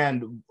this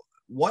brand,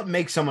 what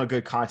makes someone a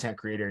good content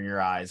creator in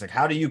your eyes? Like,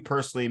 how do you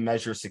personally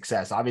measure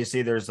success?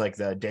 Obviously, there's like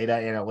the data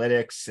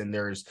analytics and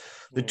there's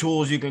the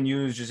tools you can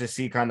use just to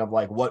see kind of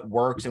like what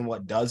works and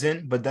what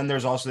doesn't. But then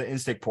there's also the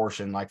instinct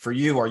portion. Like for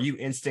you, are you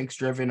instincts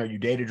driven? Are you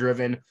data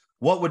driven?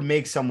 What would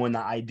make someone the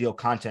ideal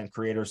content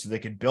creator so they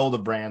could build a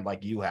brand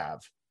like you have?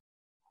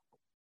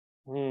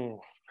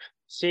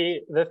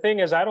 See, the thing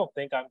is, I don't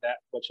think I'm that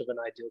much of an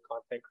ideal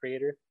content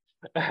creator.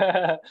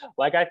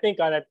 Like I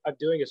think I'm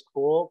doing is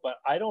cool, but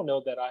I don't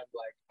know that I'm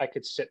like I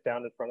could sit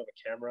down in front of a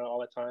camera all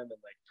the time and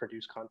like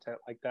produce content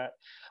like that.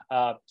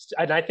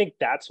 And I think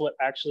that's what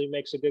actually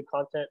makes a good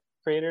content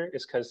creator,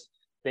 is because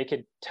they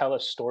could tell a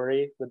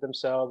story with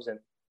themselves and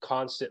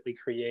constantly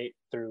create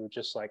through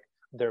just like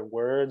their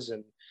words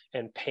and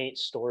paint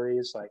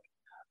stories. Like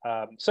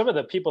some of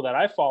the people that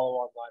I follow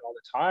online all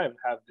the time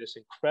have this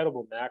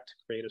incredible knack to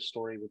create a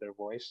story with their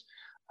voice.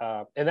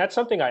 And that's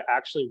something I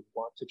actually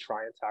want to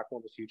try and tackle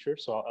in the future.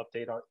 So I'll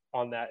update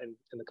on that in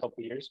a couple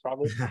of years,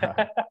 probably.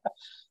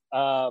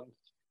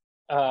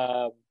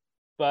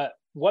 But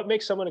what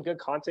makes someone a good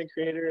content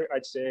creator,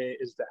 I'd say,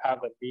 is to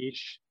have a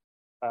niche,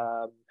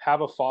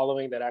 have a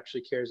following that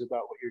actually cares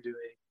about what you're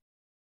doing,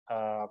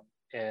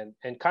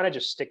 and kind of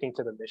just sticking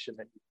to the mission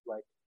that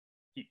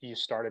you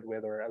started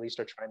with, or at least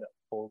are trying to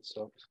uphold.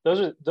 So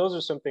those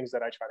are some things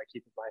that I try to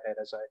keep in my head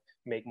as I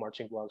make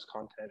Marching Vlogs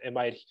content. Am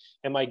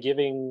I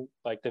giving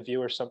like the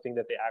viewer something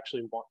that they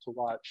actually want to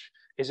watch?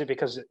 Is it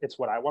because it's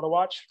what I want to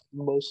watch?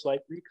 Most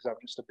likely because I'm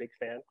just a big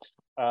fan.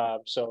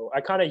 So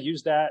I kind of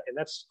use that, and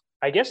that's,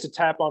 I guess, to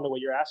tap onto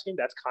what you're asking,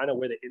 that's kind of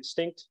where the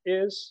instinct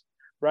is,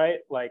 right?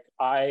 Like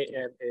I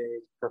am a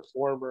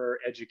performer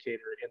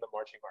educator in the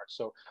marching arts.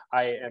 So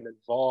I am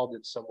involved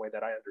in some way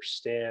that I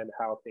understand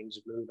how things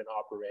move and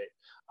operate.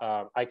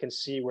 I can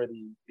see where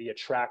the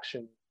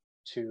attraction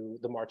to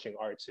the marching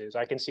arts is.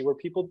 I can see where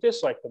people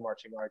dislike the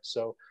marching arts.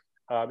 So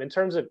in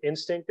terms of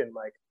instinct and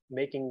like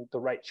making the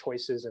right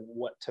choices and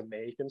what to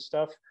make and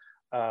stuff,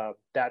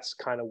 that's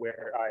kind of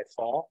where I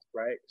fall,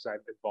 right? Because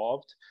I'm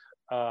involved.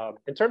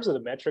 In terms of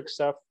the metric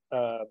stuff,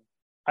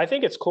 I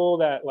think it's cool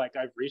that like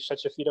I've reached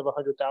such a feat of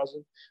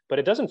 100,000, but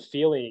it doesn't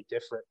feel any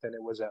different than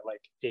it was at like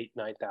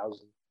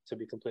 9,000, to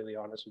be completely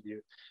honest with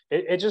you.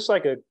 It's just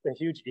like a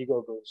huge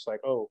ego boost.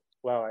 Like, oh,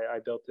 wow, I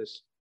built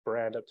this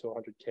brand up to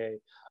 100K.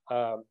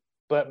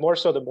 But more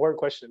so, the more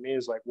question to me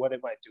is like, what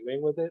am I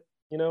doing with it?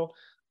 You know?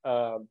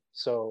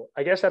 So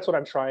I guess that's what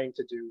I'm trying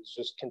to do, is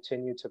just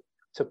continue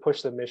to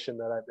push the mission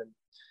that I've been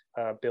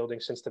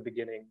building since the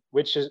beginning,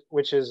 which is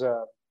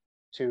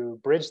to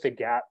bridge the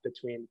gap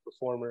between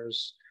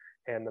performers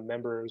and the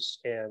members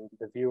and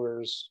the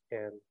viewers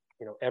and,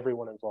 you know,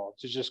 everyone involved,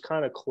 to just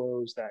kind of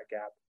close that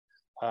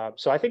gap.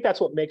 So I think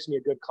that's what makes me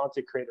a good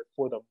content creator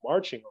for the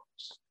marching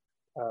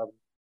arts.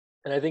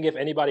 And I think if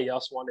anybody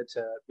else wanted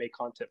to make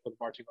content for the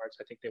marching arts,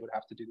 I think they would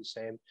have to do the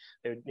same.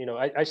 They would, you know,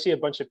 I see a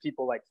bunch of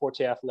people like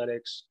Forte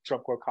Athletics,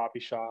 Drum Corps Coffee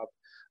Shop,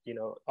 you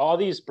know, all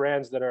these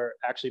brands that are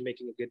actually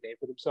making a good name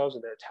for themselves,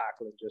 and they're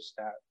tackling just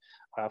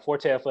that.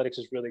 Forte Athletics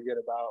is really good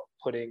about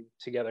putting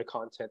together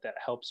content that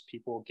helps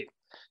people get,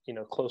 you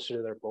know, closer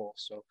to their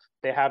goals. So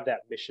they have that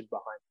mission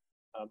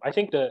behind. I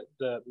think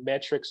the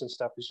metrics and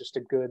stuff is just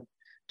a good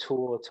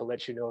tool to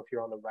let you know if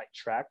you're on the right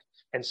track.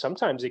 And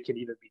sometimes it can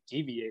even be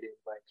deviating,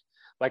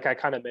 like I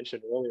kind of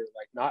mentioned earlier,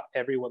 like not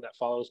everyone that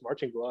follows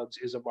Marching Gloves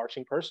is a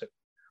marching person.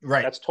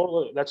 Right. That's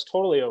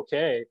totally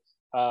okay.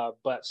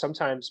 But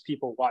sometimes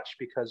people watch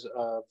because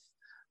of,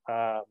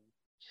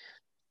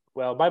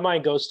 well, my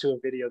mind goes to a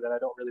video that I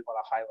don't really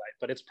want to highlight,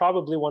 but it's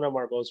probably one of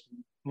our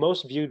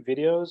most viewed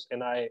videos.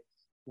 And I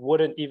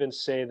wouldn't even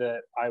say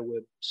that I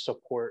would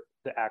support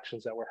the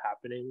actions that were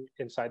happening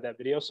inside that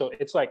video. So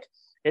it's like,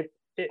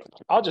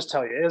 I'll just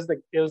tell you,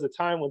 it was the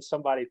time when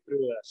somebody threw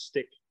a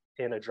stick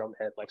in a drum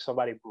head, like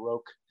somebody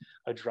broke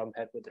a drum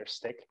head with their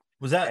stick.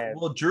 Was that,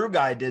 well, Drew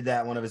Guy did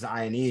that one of his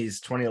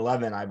INEs,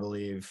 2011, I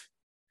believe.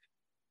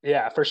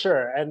 Yeah, for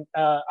sure. And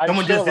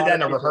someone just did that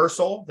in a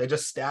rehearsal. They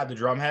just stabbed the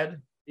drum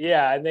head.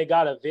 Yeah, and they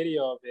got a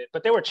video of it,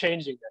 but they were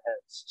changing the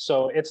heads.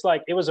 So it's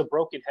like, it was a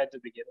broken head to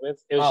begin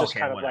with. It was just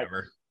kind of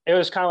whatever. It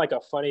was kind of like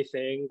a funny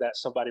thing that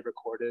somebody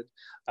recorded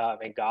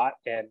and got.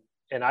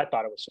 And I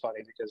thought it was funny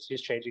because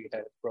he's changing a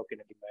head, it's broken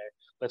anyway.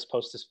 Let's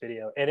post this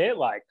video. And it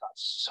like got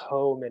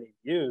so many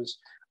views.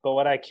 But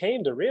what I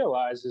came to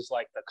realize is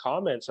like the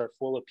comments are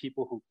full of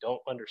people who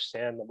don't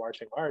understand the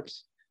marching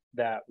arts,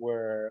 that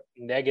were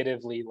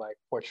negatively like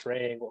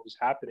portraying what was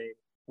happening,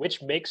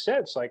 which makes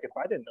sense. Like if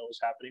I didn't know what was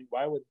happening,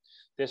 why would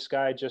this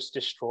guy just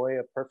destroy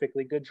a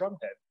perfectly good drum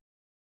head?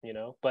 You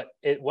know, but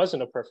it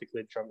wasn't a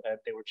perfectly drum head.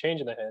 They were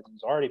changing the head. It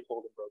was already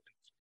pulled and broken.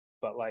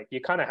 But like,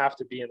 you kind of have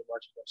to be in the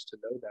marching arts to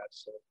know that.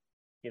 So,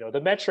 you know, the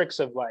metrics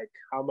of like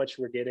how much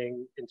we're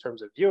getting in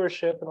terms of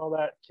viewership and all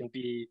that can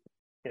be,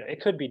 you know,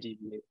 it could be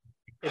deviating.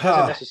 It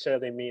doesn't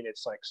necessarily mean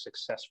it's like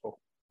successful.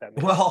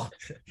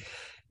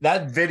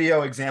 That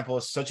video example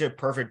is such a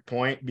perfect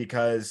point,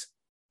 because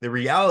the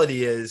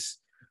reality is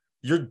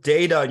your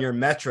data and your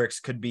metrics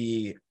could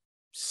be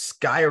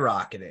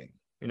skyrocketing.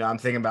 You know, I'm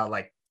thinking about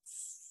like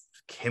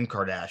Kim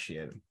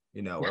Kardashian,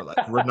 you know, or like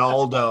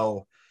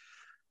Ronaldo.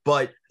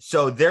 But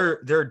so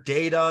their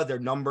data, their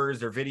numbers,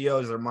 their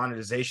videos, their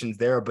monetization's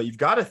there. But you've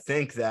got to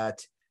think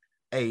that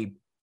a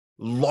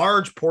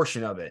large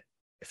portion of it,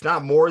 if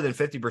not more than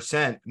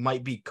 50%,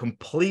 might be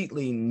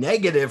completely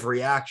negative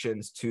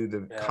reactions to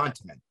the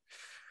content.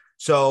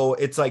 So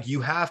it's like you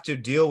have to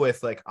deal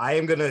with like, I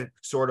am going to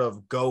sort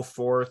of go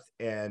forth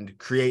and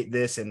create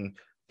this and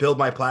build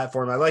my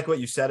platform. I like what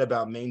you said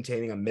about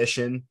maintaining a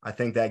mission. I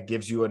think that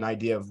gives you an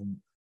idea of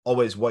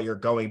always what you're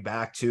going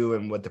back to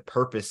and what the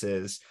purpose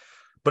is.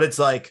 But it's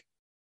like,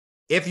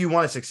 if you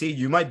want to succeed,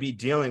 you might be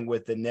dealing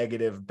with the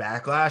negative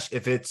backlash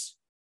if it's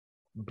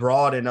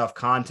broad enough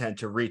content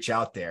to reach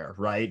out there,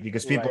 right?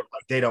 Because people are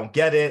like, they don't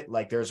get it.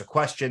 Like there's a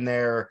question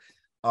there.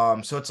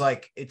 So it's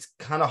like, it's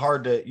kind of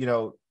hard to, you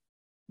know,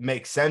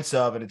 make sense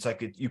of. And it's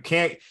like, you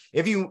can't,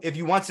 if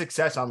you want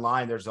success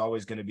online, there's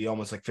always going to be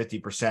almost like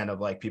 50% of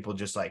like people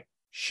just like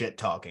shit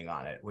talking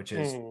on it, which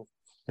is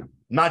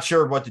not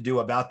sure what to do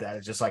about that.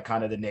 It's just like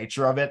kind of the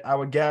nature of it, I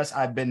would guess.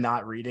 I've been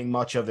not reading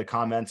much of the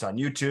comments on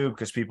YouTube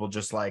because people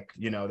just like,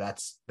 you know,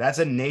 that's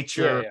a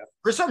nature.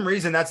 For some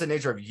reason, that's the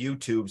nature of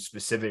YouTube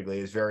specifically,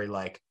 is very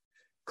like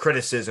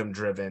criticism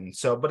driven.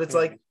 So, but it's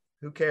like,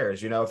 who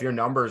cares? You know, if your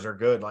numbers are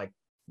good, like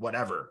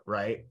whatever,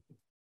 right?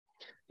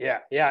 Yeah.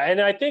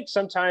 And I think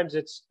sometimes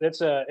it's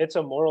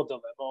a moral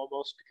dilemma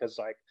almost, because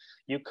like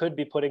you could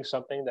be putting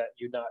something that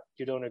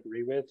you don't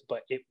agree with,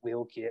 but it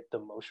will get the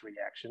most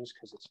reactions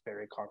because it's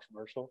very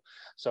controversial.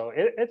 So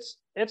it's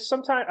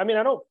sometimes, I mean,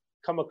 I don't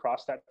come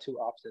across that too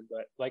often,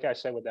 but like I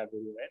said with that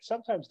video, it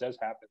sometimes does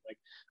happen.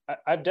 Like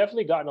I've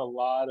definitely gotten a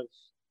lot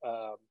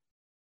of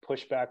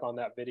pushback on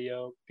that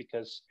video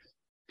because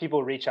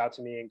people reach out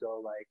to me and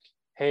go like,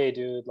 hey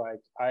dude, like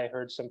I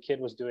heard some kid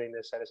was doing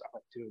this, and I'm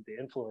like, dude, the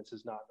influence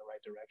is not in the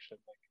right direction.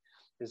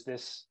 Like,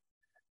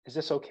 is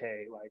this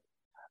okay? Like,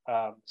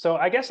 so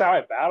I guess how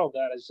I battled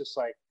that is just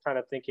like kind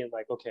of thinking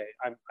like, okay,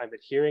 I'm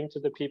adhering to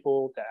the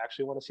people that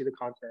actually want to see the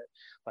content.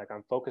 Like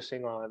I'm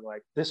focusing on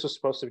like, this was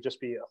supposed to just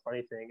be a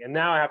funny thing. And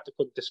now I have to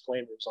put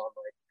disclaimers on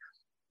like,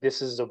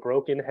 this is a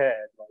broken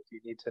head. Like you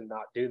need to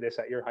not do this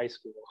at your high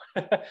school.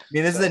 I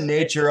mean, this is the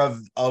nature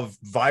of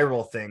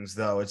viral things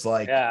though. It's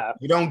like,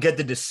 you don't get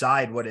to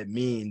decide what it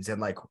means and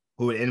like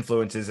who it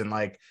influences. And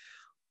like,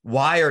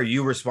 why are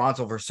you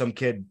responsible for some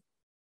kid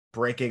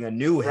breaking a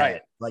new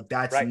head? Like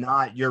that's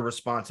not your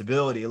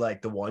responsibility.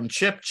 Like the one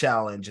chip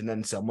challenge and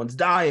then someone's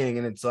dying.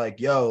 And it's like,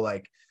 yo,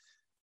 like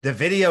the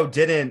video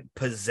didn't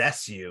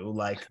possess you.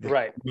 Like,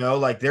 right. You know,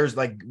 like there's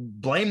like,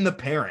 blame the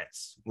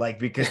parents, like,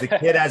 because the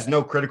kid has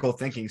no critical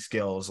thinking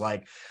skills.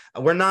 Like,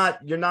 you're not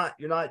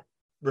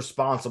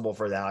responsible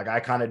for that. Like, I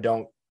kind of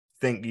don't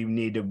think you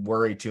need to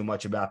worry too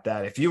much about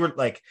that. If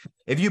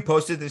you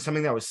posted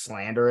something that was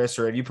slanderous,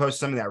 or if you posted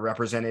something that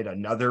represented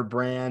another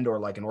brand or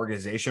like an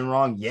organization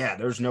wrong, yeah,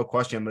 there's no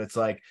question. But it's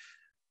like,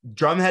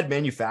 drumhead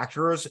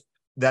manufacturers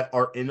that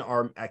are in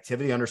our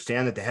activity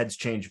understand that the heads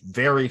change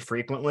very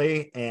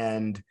frequently,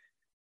 and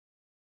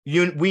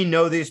we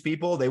know these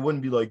people. They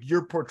wouldn't be like,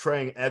 you're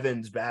portraying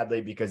Evans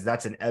badly because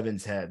that's an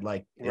Evans head.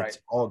 Like, it's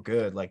all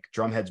good. Like,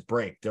 drum heads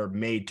break, they're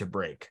made to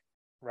break.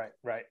 Right.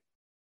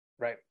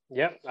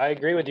 Yep, I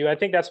agree with you. I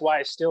think that's why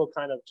I still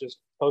kind of just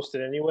post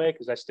it anyway,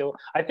 because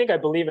I think I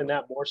believe in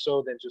that more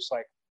so than just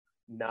like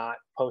not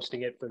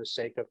posting it for the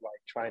sake of like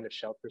trying to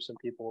shelter some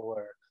people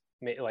or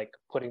like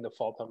putting the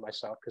fault on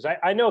myself, because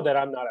I know that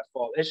I'm not at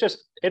fault.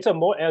 It's a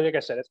more, like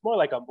I said, it's more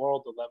like a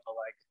moral dilemma.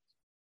 Like,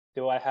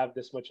 do I have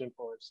this much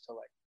influence to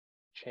like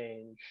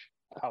change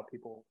how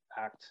people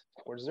act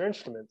towards their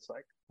instruments?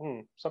 Like,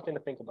 something to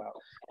think about,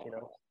 you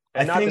know.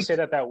 And not to say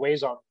that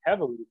weighs on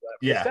heavily,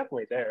 but it's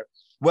definitely there.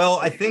 Well,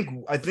 I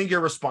think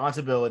your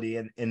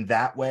responsibility in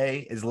that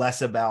way is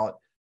less about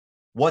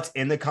what's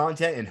in the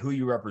content and who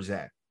you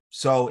represent.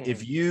 So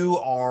if you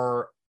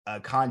are a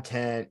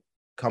content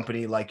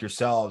company like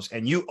yourselves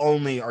and you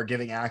only are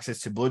giving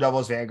access to Blue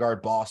Devils,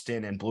 Vanguard,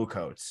 Boston, and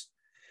Bluecoats,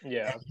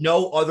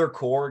 no other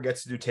corps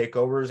gets to do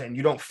takeovers, and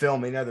you don't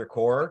film any other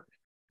corps,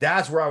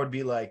 that's where I would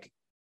be like,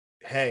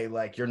 hey,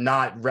 like, you're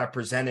not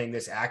representing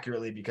this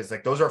accurately, because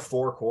like those are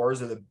 4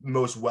 corps of the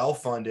most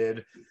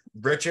well-funded,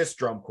 richest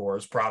drum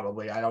corps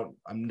probably. I'm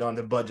not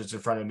the budgets in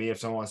front of me. If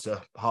someone wants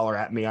to holler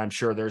at me, I'm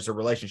sure there's a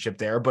relationship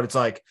there, but it's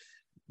like,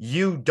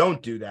 you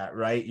don't do that,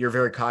 right? You're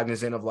very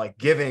cognizant of like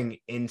giving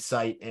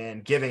insight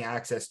and giving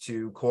access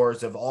to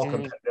corps of all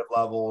competitive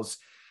levels.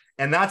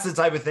 And that's the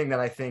type of thing that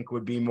I think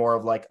would be more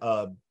of like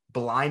a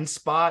blind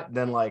spot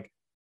than like,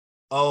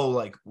 oh,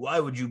 like, why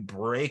would you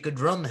break a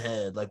drum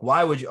head? Like,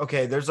 why would you?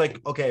 Okay, there's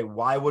like, okay,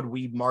 why would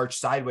we march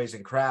sideways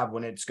and crab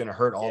when it's going to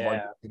hurt all of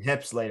our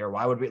hips later?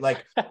 Why would we?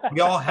 Like,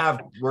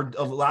 we're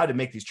allowed to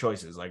make these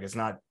choices. Like, it's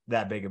not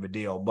that big of a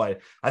deal.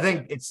 But I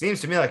think it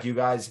seems to me like you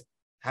guys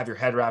have your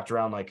head wrapped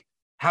around like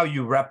how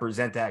you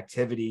represent the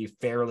activity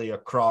fairly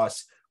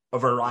across a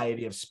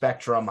variety of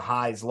spectrum,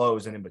 highs,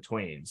 lows, and in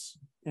betweens.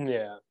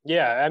 Yeah.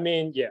 I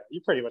mean,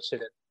 you pretty much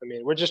hit it. I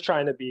mean, we're just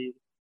trying to be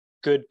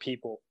good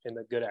people in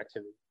the good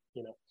activity,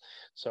 you know.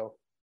 So,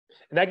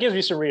 and that gives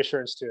me some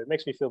reassurance too. It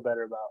makes me feel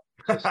better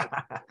about just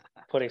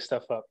putting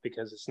stuff up,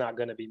 because it's not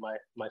going to be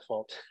my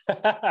fault.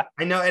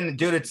 I know, and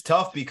dude, it's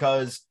tough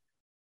because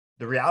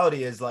the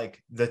reality is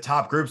like the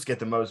top groups get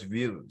the most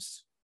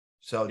views.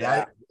 So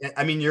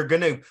I mean, you're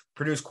going to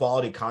produce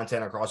quality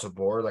content across the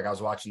board. Like, I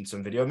was watching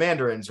some video of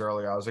mandarins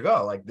earlier. I was like,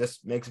 oh, like, this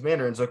makes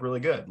mandarins look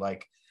really good.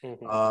 Like,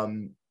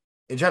 in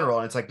general,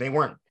 and it's like, they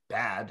weren't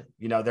bad,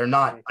 you know, they're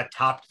not a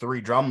top 3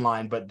 drum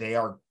line, but they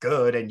are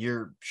good, and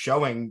you're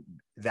showing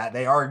that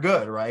they are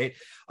good, right?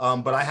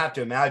 But I have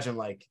to imagine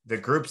like the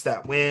groups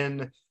that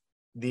win,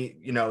 the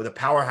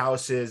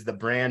powerhouses, the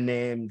brand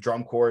name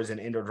drum corps and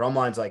indoor drum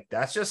lines, like,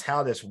 that's just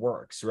how this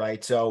works,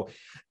 right? So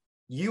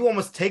you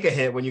almost take a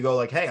hit when you go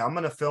like, hey, I'm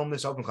going to film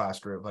this open class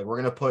group. Like, we're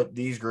going to put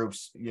these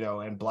groups, you know,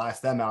 and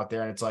blast them out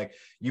there. And it's like,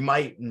 you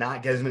might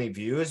not get as many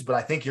views, but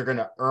I think you're going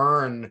to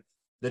earn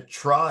the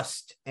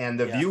trust and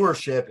the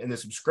viewership and the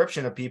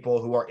subscription of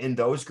people who are in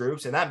those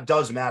groups. And that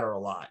does matter a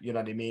lot. You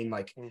know what I mean?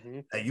 Like,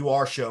 that you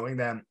are showing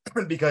them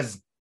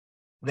because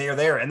they are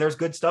there, and there's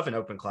good stuff in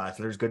open class,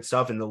 and there's good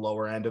stuff in the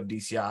lower end of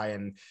DCI.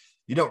 And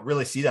you don't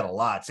really see that a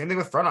lot. Same thing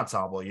with front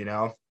ensemble, you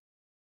know,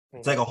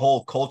 it's like a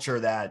whole culture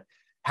that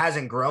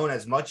hasn't grown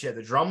as much yet.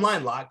 The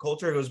drumline lot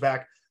culture goes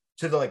back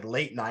to the like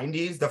late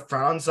 90s. The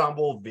front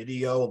ensemble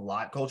video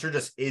lot culture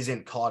just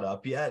isn't caught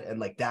up yet. And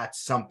like,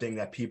 that's something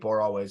that people are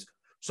always,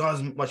 so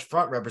as much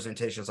front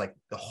representation. It's like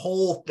the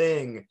whole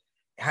thing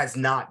has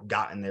not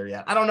gotten there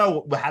yet. I don't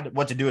know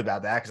what to do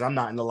about that, because I'm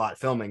not in the lot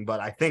filming,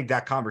 but I think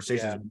that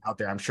conversation is out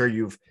there. I'm sure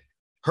you've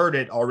heard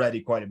it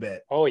already quite a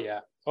bit. Oh yeah.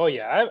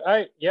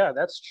 I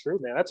that's true,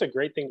 man. That's a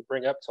great thing to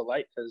bring up to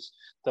light, because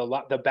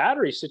the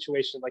battery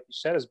situation, like you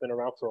said, has been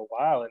around for a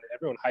while and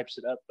everyone hypes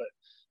it up, but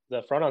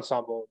the front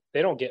ensemble,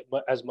 they don't get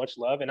as much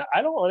love. And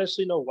I don't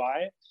honestly know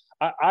why.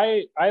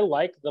 I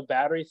like the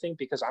battery thing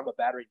because I'm a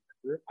battery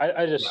member.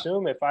 I'd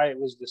assume if I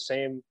was the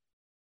same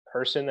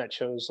person that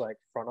chose like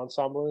front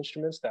ensemble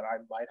instruments, that I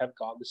might have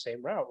gone the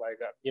same route. Like,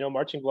 you know,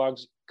 marching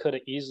vlogs could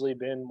have easily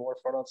been more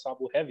front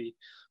ensemble heavy,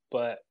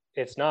 but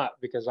it's not,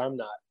 because I'm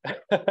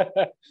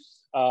not.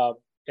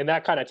 And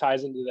that kind of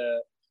ties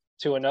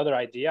to another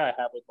idea I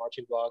have with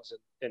marching vlogs,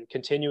 and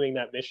continuing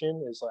that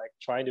mission is like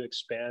trying to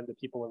expand the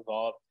people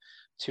involved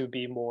to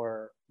be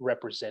more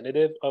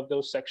representative of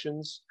those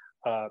sections.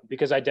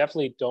 Because I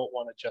definitely don't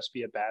want to just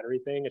be a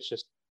battery thing. It's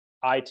just,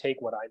 I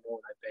take what I know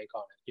and I bank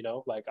on it, you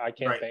know, like I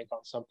can't bank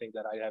on something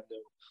that I have no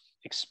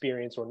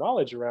experience or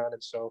knowledge around.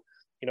 And so,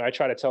 you know, I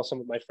try to tell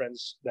some of my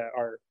friends that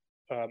are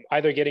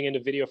either getting into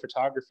video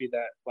photography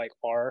that like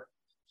are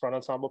front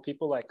ensemble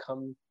people, like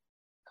come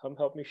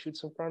help me shoot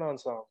some front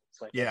ensemble.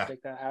 It's like, let's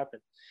make that happen.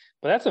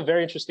 But that's a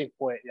very interesting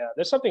point. Yeah,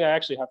 there's something I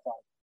actually have thought.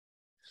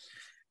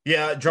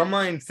 Yeah,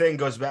 drumline thing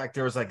goes back.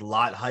 There was like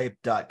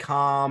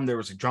lothype.com. There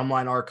was like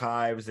drumline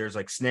archives. There's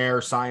like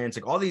snare science,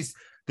 like all these.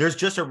 There's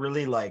just a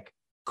really like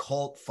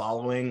cult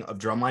following of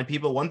drumline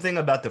people. One thing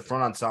about the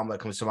front ensemble that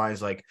comes to mind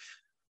is like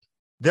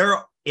there,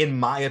 in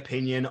my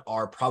opinion,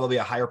 are probably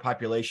a higher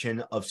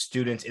population of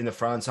students in the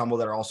front ensemble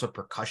that are also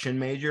percussion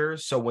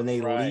majors. So when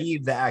they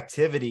leave the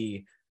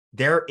activity,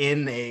 they're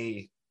in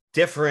a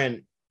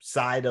different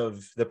side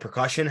of the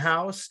percussion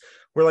house.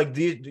 We're like,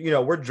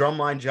 we're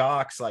drumline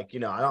jocks. Like, I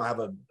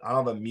don't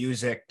have a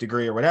music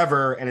degree or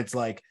whatever. And it's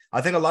like,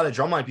 I think a lot of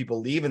drumline people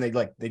leave and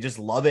they just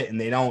love it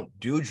and they don't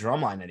do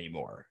drumline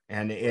anymore.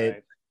 And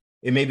it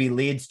maybe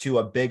leads to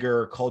a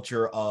bigger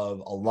culture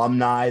of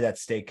alumni that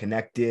stay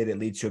connected. It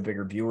leads to a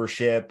bigger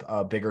viewership,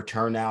 a bigger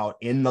turnout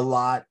in the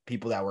lot,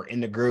 people that were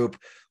in the group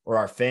or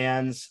our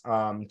fans. So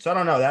I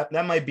don't know,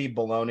 that might be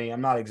baloney.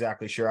 I'm not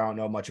exactly sure. I don't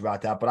know much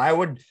about that, but I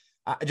would,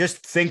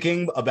 just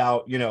thinking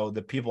about,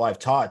 the people I've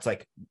taught, it's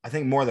like, I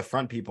think more of the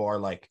front people are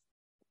like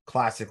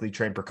classically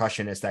trained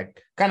percussionists that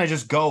kind of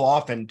just go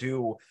off and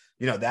do,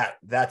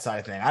 that side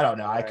of thing. I don't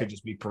know. I could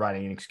just be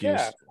providing an excuse.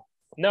 Yeah.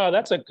 No,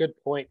 that's a good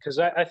point. Cause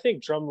I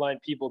think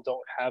drumline people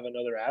don't have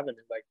another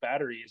avenue. Like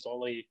Battery is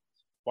only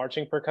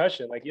marching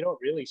percussion. Like you don't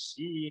really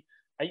see,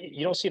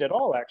 you don't see it at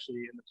all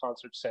actually in the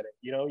concert setting.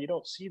 You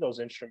don't see those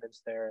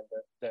instruments there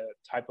and the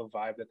type of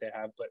vibe that they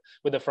have, but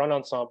with the front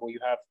ensemble, you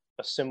have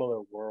a similar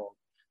world.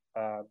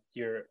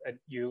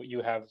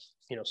 You have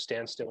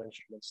standstill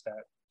instruments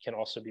that can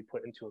also be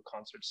put into a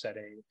concert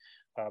setting,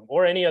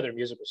 or any other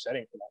musical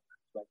setting for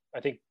that. Like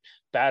I think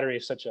Battery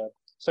is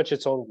such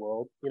its own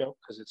world,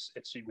 because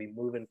it's we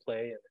move and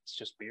play and it's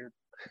just weird.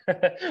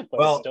 But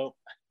it's dope.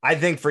 I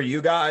think for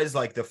you guys,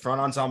 like the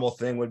front ensemble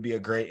thing would be a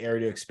great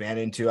area to expand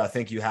into. I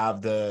think you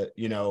have the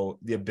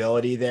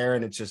ability there,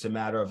 and it's just a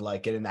matter of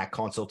like getting that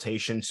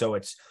consultation. So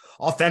it's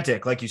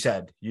authentic. Like you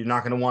said, you're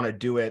not going to want to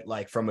do it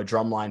like from a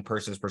drumline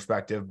person's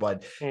perspective,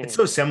 but it's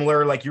so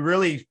similar. Like you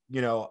really,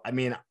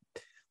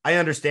 I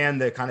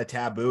understand the kind of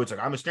taboo. It's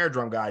like, I'm a snare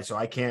drum guy, so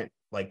I can't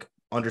like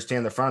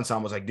understand the front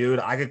ensemble. It's like, dude,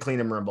 I could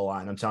clean a marimba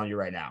line. I'm telling you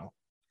right now.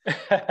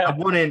 I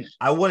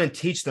wouldn't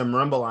teach them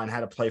marimba line how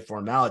to play four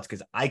mallets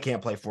because I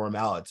can't play four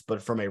mallets,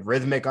 but from a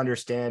rhythmic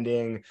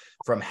understanding,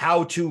 from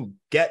how to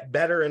get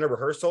better in a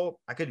rehearsal,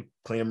 I could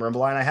clean a marimba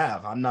line.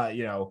 I'm not,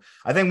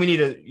 I think we need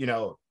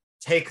to,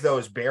 take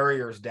those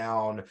barriers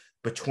down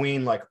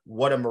between like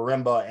what a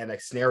marimba and a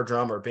snare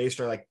drum or bass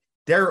drum, like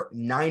they're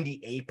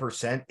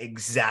 98%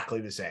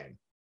 exactly the same.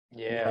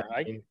 Yeah,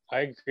 I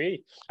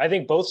agree. I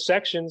think both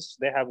sections,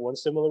 they have one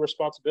similar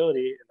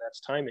responsibility, and that's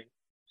timing.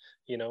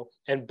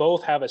 And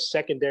both have a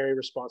secondary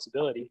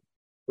responsibility,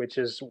 which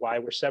is why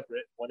we're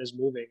separate. One is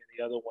moving and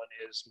the other one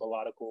is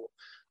melodical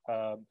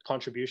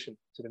contribution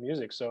to the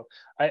music. So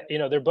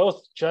they're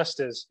both just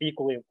as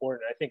equally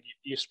important. I think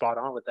you spot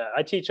on with that.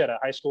 I teach at a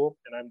high school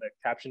and I'm the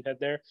caption head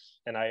there,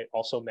 and I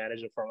also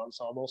manage a front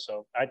ensemble.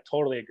 So I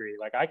totally agree.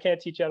 Like I can't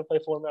teach you how to play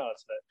four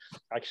mallets, but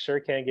I sure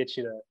can get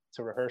you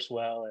to rehearse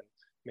well and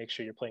make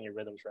sure you're playing your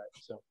rhythms right.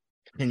 So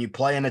can you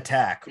play an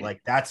attack?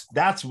 Like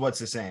that's what's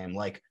the same.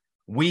 Like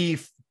we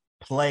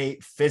play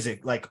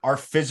like our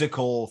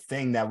physical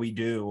thing that we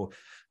do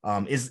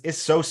is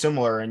so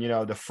similar. And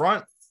the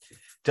front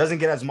doesn't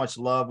get as much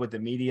love with the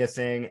media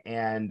thing,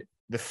 and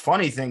the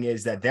funny thing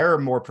is that they're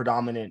a more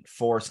predominant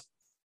force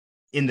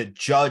in the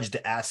judged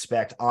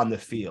aspect on the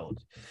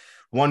field.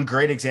 One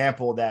great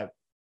example that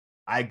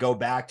I go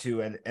back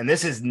to, and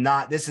this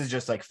is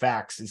just like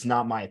facts, it's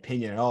not my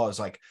opinion at all, it's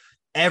like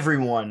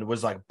everyone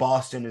was like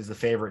Boston is the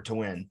favorite to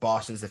win,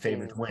 Boston's the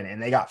favorite to win,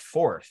 and they got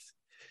fourth.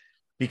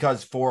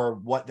 Because for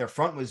what their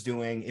front was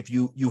doing, if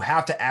you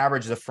have to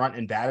average the front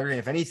and Battery, and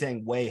if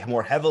anything, weigh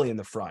more heavily in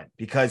the front,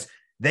 because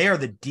they are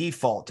the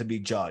default to be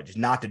judged,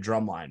 not the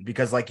drumline.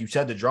 Because like you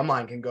said, the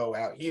drumline can go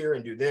out here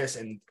and do this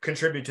and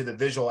contribute to the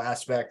visual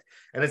aspect.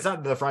 And it's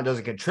not that the front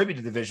doesn't contribute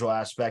to the visual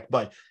aspect,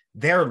 but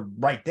they're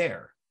right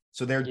there.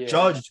 So they're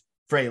judged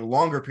for a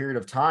longer period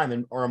of time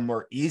and are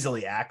more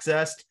easily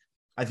accessed.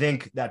 I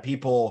think that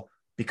people,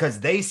 because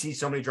they see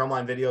so many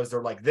drumline videos,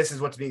 they're like, this is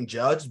what's being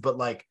judged, but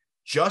like,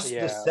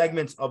 the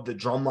segments of the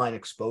drumline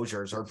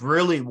exposures are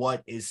really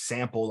what is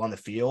sampled on the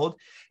field.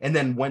 And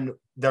then when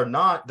they're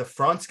not, the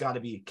front's got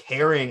to be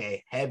carrying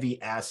a heavy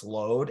ass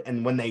load.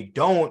 And when they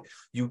don't,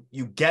 you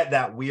get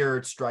that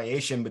weird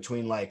striation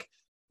between like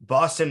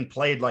Boston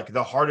played like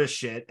the hardest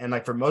shit. And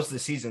like for most of the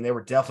season, they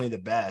were definitely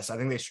the best. I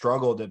think they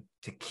struggled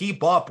to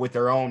keep up with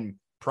their own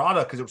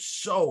product because it was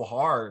so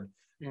hard.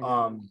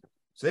 So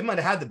they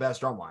might've had the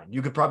best drumline.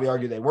 You could probably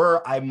argue they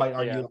were. I might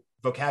argue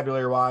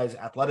vocabulary wise,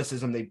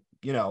 athleticism,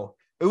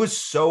 it was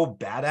so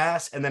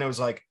badass. And then it was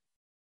like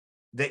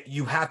that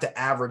you have to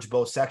average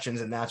both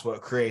sections, and that's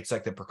what creates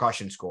like the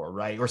percussion score,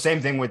 right? Or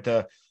same thing with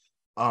the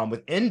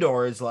with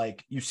indoor is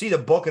like you see the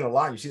book in the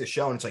lot, you see the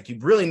show, and it's like you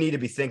really need to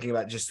be thinking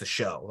about just the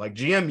show. Like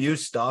GMU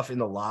stuff in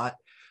the lot,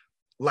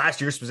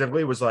 last year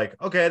specifically was like,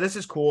 okay, this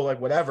is cool,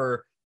 like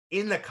whatever.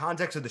 In the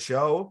context of the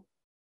show,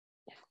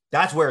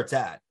 that's where it's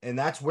at, and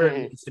that's where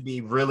it needs to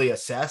be really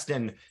assessed.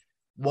 And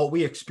what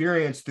we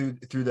experience through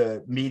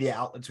the media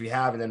outlets we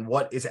have, and then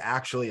what is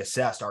actually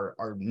assessed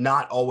are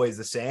not always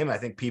the same. I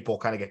think people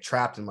kind of get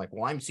trapped in like,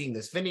 well, I'm seeing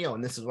this video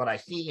and this is what I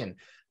see, and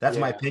that's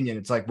my opinion.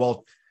 It's like,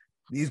 well,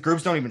 these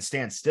groups don't even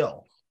stand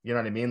still. You know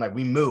what I mean? Like,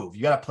 we move.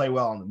 You got to play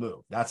well on the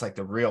move. That's like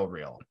the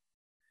real.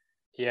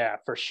 Yeah,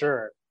 for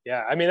sure.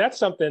 Yeah, I mean, that's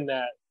something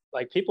that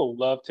like people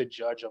love to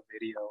judge a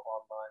video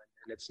online,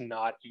 and it's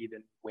not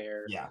even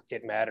where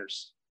it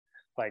matters.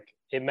 Like,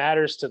 it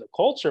matters to the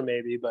culture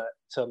maybe, but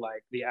to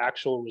like the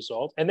actual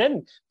result. And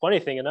then funny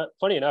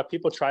enough,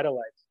 people try to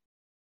like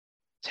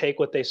take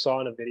what they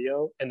saw in a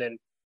video and then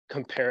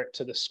compare it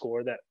to the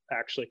score that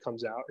actually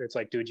comes out. It's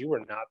like, dude, you were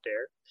not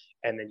there,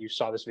 and then you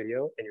saw this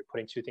video and you're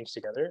putting two things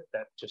together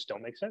that just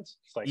don't make sense.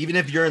 It's like, even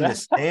if you're in the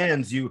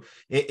stands,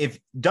 if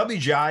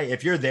WGI,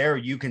 if you're there,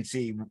 you can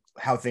see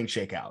how things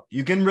shake out.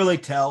 You can really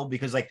tell,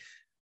 because like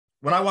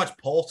when I watch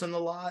Polson a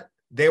lot,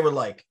 they were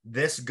like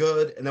this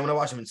good, and then when I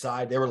watched them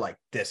inside, they were like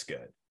this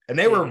good, and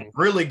they were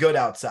really good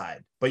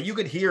outside, but you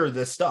could hear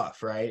this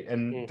stuff, right?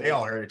 And they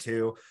all heard it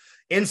too.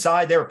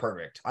 Inside, they were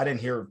perfect. I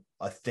didn't hear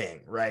a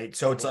thing, right?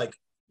 So it's like,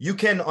 you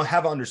can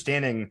have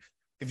understanding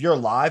if you're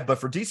live, but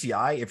for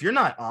DCI, if you're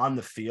not on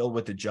the field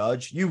with the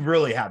judge, you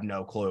really have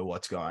no clue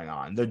what's going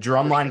on. The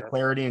drumline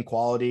clarity and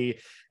quality,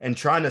 and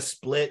trying to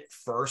split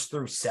first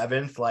through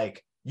seventh,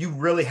 like, you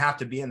really have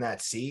to be in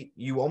that seat.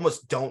 You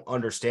almost don't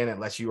understand it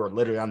unless you are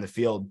literally on the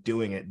field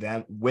doing it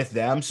then with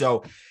them.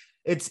 So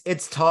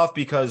it's tough,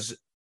 because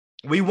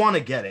we want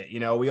to get it. You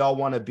know, we all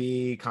want to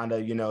be kind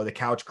of, you know, the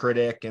couch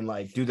critic and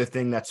like do the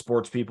thing that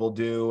sports people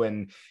do.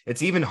 And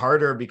it's even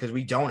harder because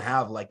we don't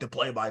have like the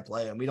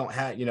play-by-play, and we don't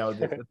have, you know,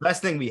 the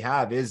best thing we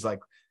have is like,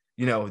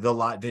 you know, the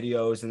lot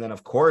videos. And then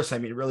of course, I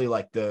mean, really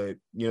like the,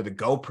 you know, the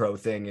GoPro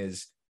thing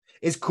is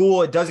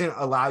cool. It doesn't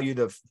allow you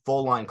the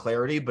full line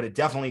clarity, but it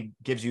definitely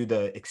gives you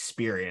the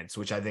experience,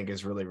 which I think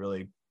is really,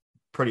 really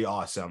pretty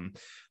awesome.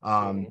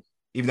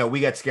 Even though we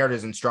get scared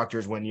as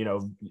instructors when, you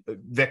know,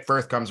 Vic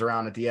Firth comes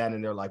around at the end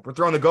and they're like, we're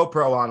throwing the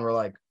GoPro on. We're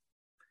like,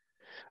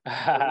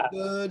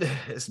 good.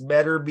 This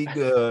better be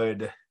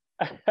good.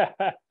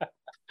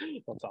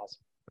 That's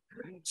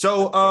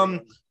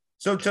awesome.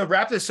 So to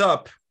wrap this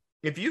up,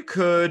 if you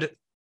could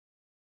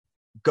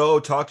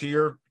go talk to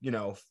your, you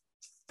know,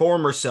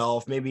 former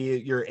self, maybe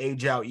your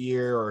age out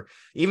year or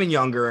even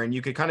younger, and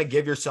you could kind of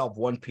give yourself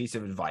one piece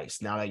of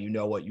advice now that you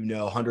know what you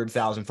know,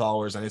 100,000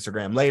 followers on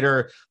Instagram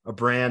later, a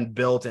brand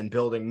built and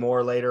building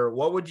more later,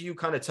 what would you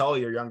kind of tell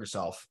your younger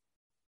self?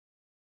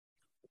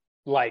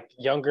 Like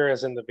younger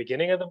as in the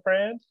beginning of the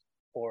brand,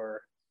 or?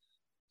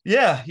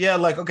 Yeah.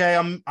 Like, okay,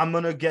 I'm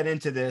going to get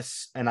into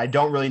this and I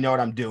don't really know what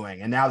I'm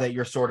doing. And now that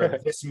you're sort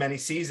of this many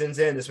seasons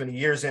in, this many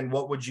years in,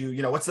 what would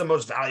you know, what's the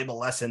most valuable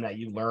lesson that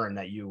you learned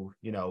that you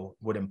know,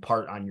 would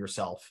impart on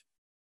yourself?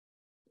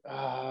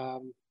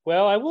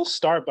 Well, I will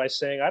start by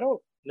saying, I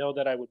don't know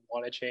that I would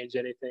want to change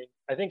anything.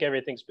 I think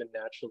everything's been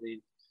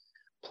naturally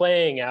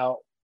playing out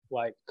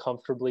like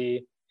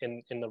comfortably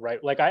in the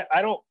right, like,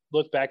 I don't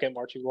look back at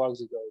marching vlogs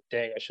and go,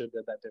 dang, I should have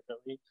done that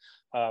differently.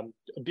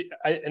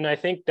 And I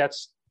think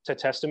that's a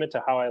testament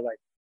to how I like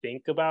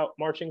think about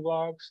marching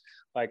vlogs.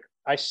 Like,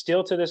 I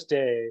still to this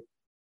day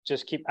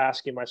just keep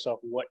asking myself,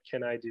 what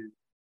can I do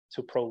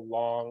to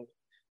prolong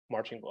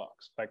marching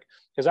vlogs? Like,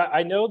 because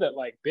I know that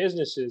like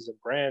businesses and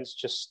brands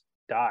just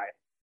die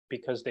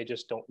because they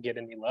just don't get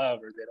any love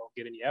or they don't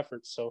get any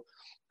efforts. So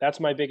that's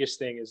my biggest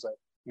thing, is like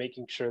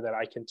making sure that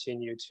I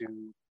continue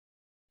to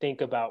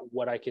think about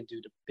what I can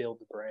do to build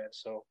the brand.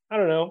 So I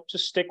don't know,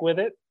 just stick with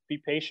it, be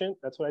patient.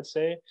 That's what I'd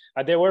say.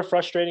 There were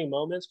frustrating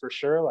moments for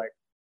sure. Like,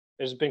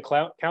 there's been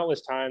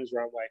countless times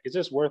where I'm like, is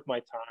this worth my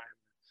time?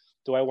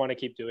 Do I want to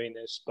keep doing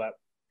this? But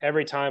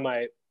every time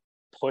I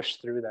push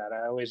through that,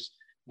 I always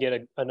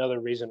get another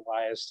reason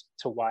why as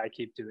to why I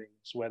keep doing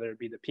this, whether it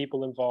be the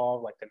people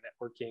involved, like the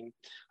networking.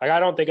 Like, I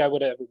don't think I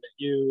would have ever met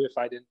you if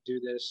I didn't do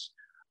this.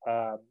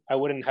 I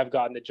wouldn't have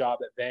gotten the job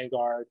at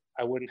Vanguard.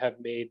 I wouldn't have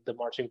made the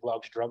Marching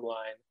Vlogs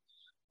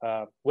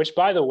drumline, which,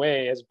 by the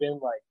way, has been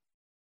like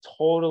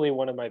totally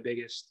one of my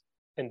biggest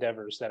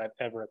endeavors that I've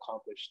ever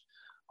accomplished.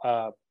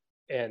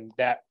 And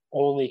that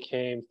only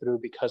came through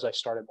because I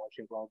started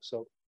marching vlogs.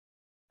 So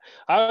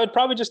I would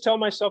probably just tell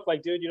myself,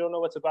 like, dude, you don't know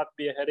what's about to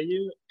be ahead of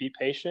you. Be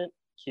patient,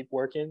 keep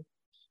working,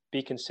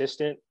 be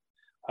consistent,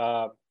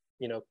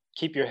 you know,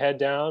 keep your head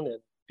down and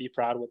be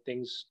proud when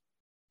things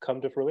come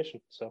to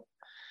fruition. So,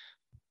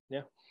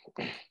 yeah.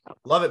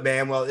 Love it,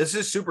 man. Well, this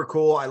is super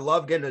cool. I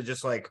love getting to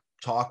just like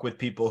talk with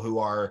people who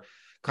are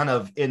kind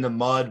of in the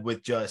mud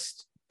with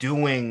just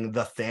doing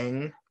the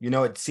thing. You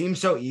know, it seems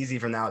so easy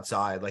from the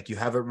outside. Like, you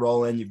have it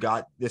rolling, you've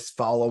got this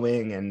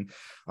following, and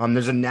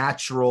there's a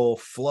natural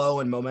flow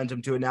and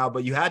momentum to it now,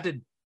 but you had to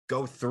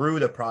go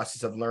through the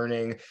process of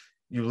learning.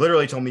 You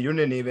literally told me you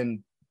didn't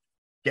even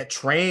get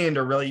trained,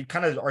 or really, you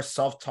kind of are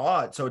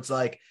self-taught. So it's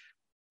like,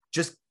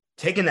 just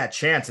taking that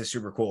chance is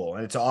super cool.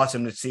 And it's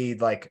awesome to see,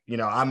 like, you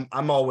know,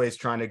 I'm always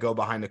trying to go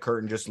behind the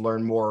curtain, just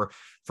learn more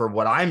for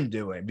what I'm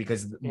doing,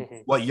 because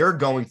what you're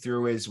going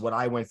through is what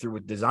I went through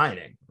with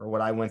designing, or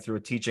what I went through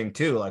with teaching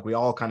too. Like, we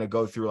all kind of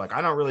go through, like,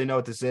 I don't really know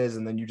what this is.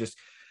 And then you just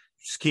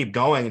keep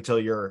going until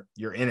you're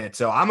in it.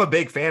 So I'm a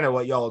big fan of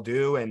what y'all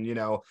do. And, you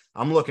know,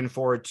 I'm looking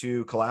forward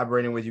to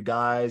collaborating with you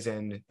guys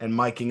and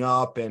miking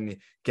up and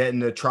getting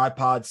the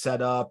tripod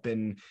set up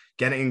and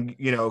getting,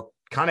 you know,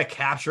 kind of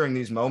capturing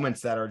these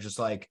moments that are just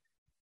like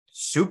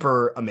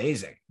super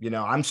amazing. You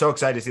know, I'm so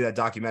excited to see that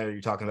documentary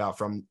you're talking about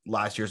from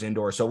last year's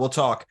indoor. So we'll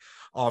talk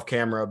off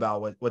camera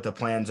about what the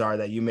plans are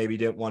that you maybe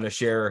didn't want to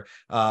share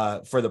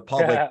for the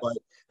public. Yeah.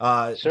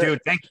 But sure. Dude,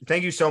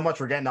 thank you so much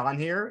for getting on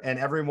here, and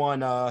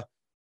everyone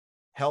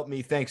help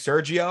me thank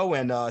Sergio,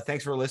 and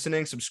thanks for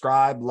listening.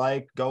 Subscribe,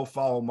 like, go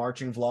follow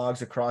Marching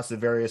Vlogs across the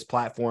various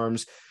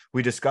platforms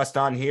we discussed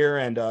on here.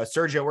 And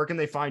Sergio, where can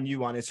they find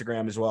you on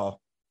Instagram as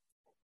well?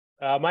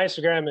 My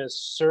Instagram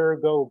is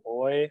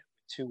Sergoboy,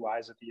 2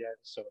 Y's at the end,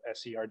 so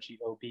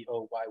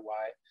SERGOBOYY.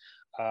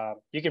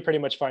 You can pretty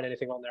much find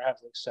anything on there. I have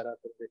links set up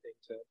and everything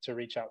to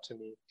reach out to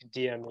me,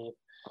 DM me.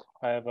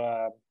 I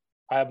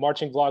have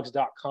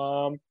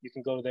marchingvlogs.com. You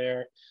can go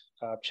there,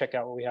 check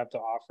out what we have to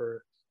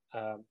offer.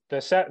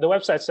 The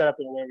website's set up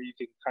in a way where you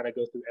can kind of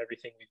go through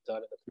everything we've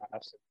done in the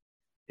past.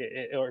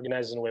 It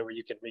organizes in a way where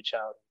you can reach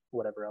out,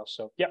 whatever else.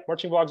 So yeah,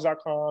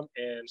 marchingvlogs.com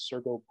and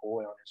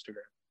Sergoboy on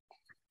Instagram.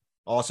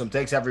 Awesome.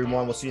 Thanks,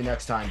 everyone. We'll see you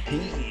next time.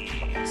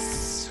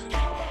 Peace.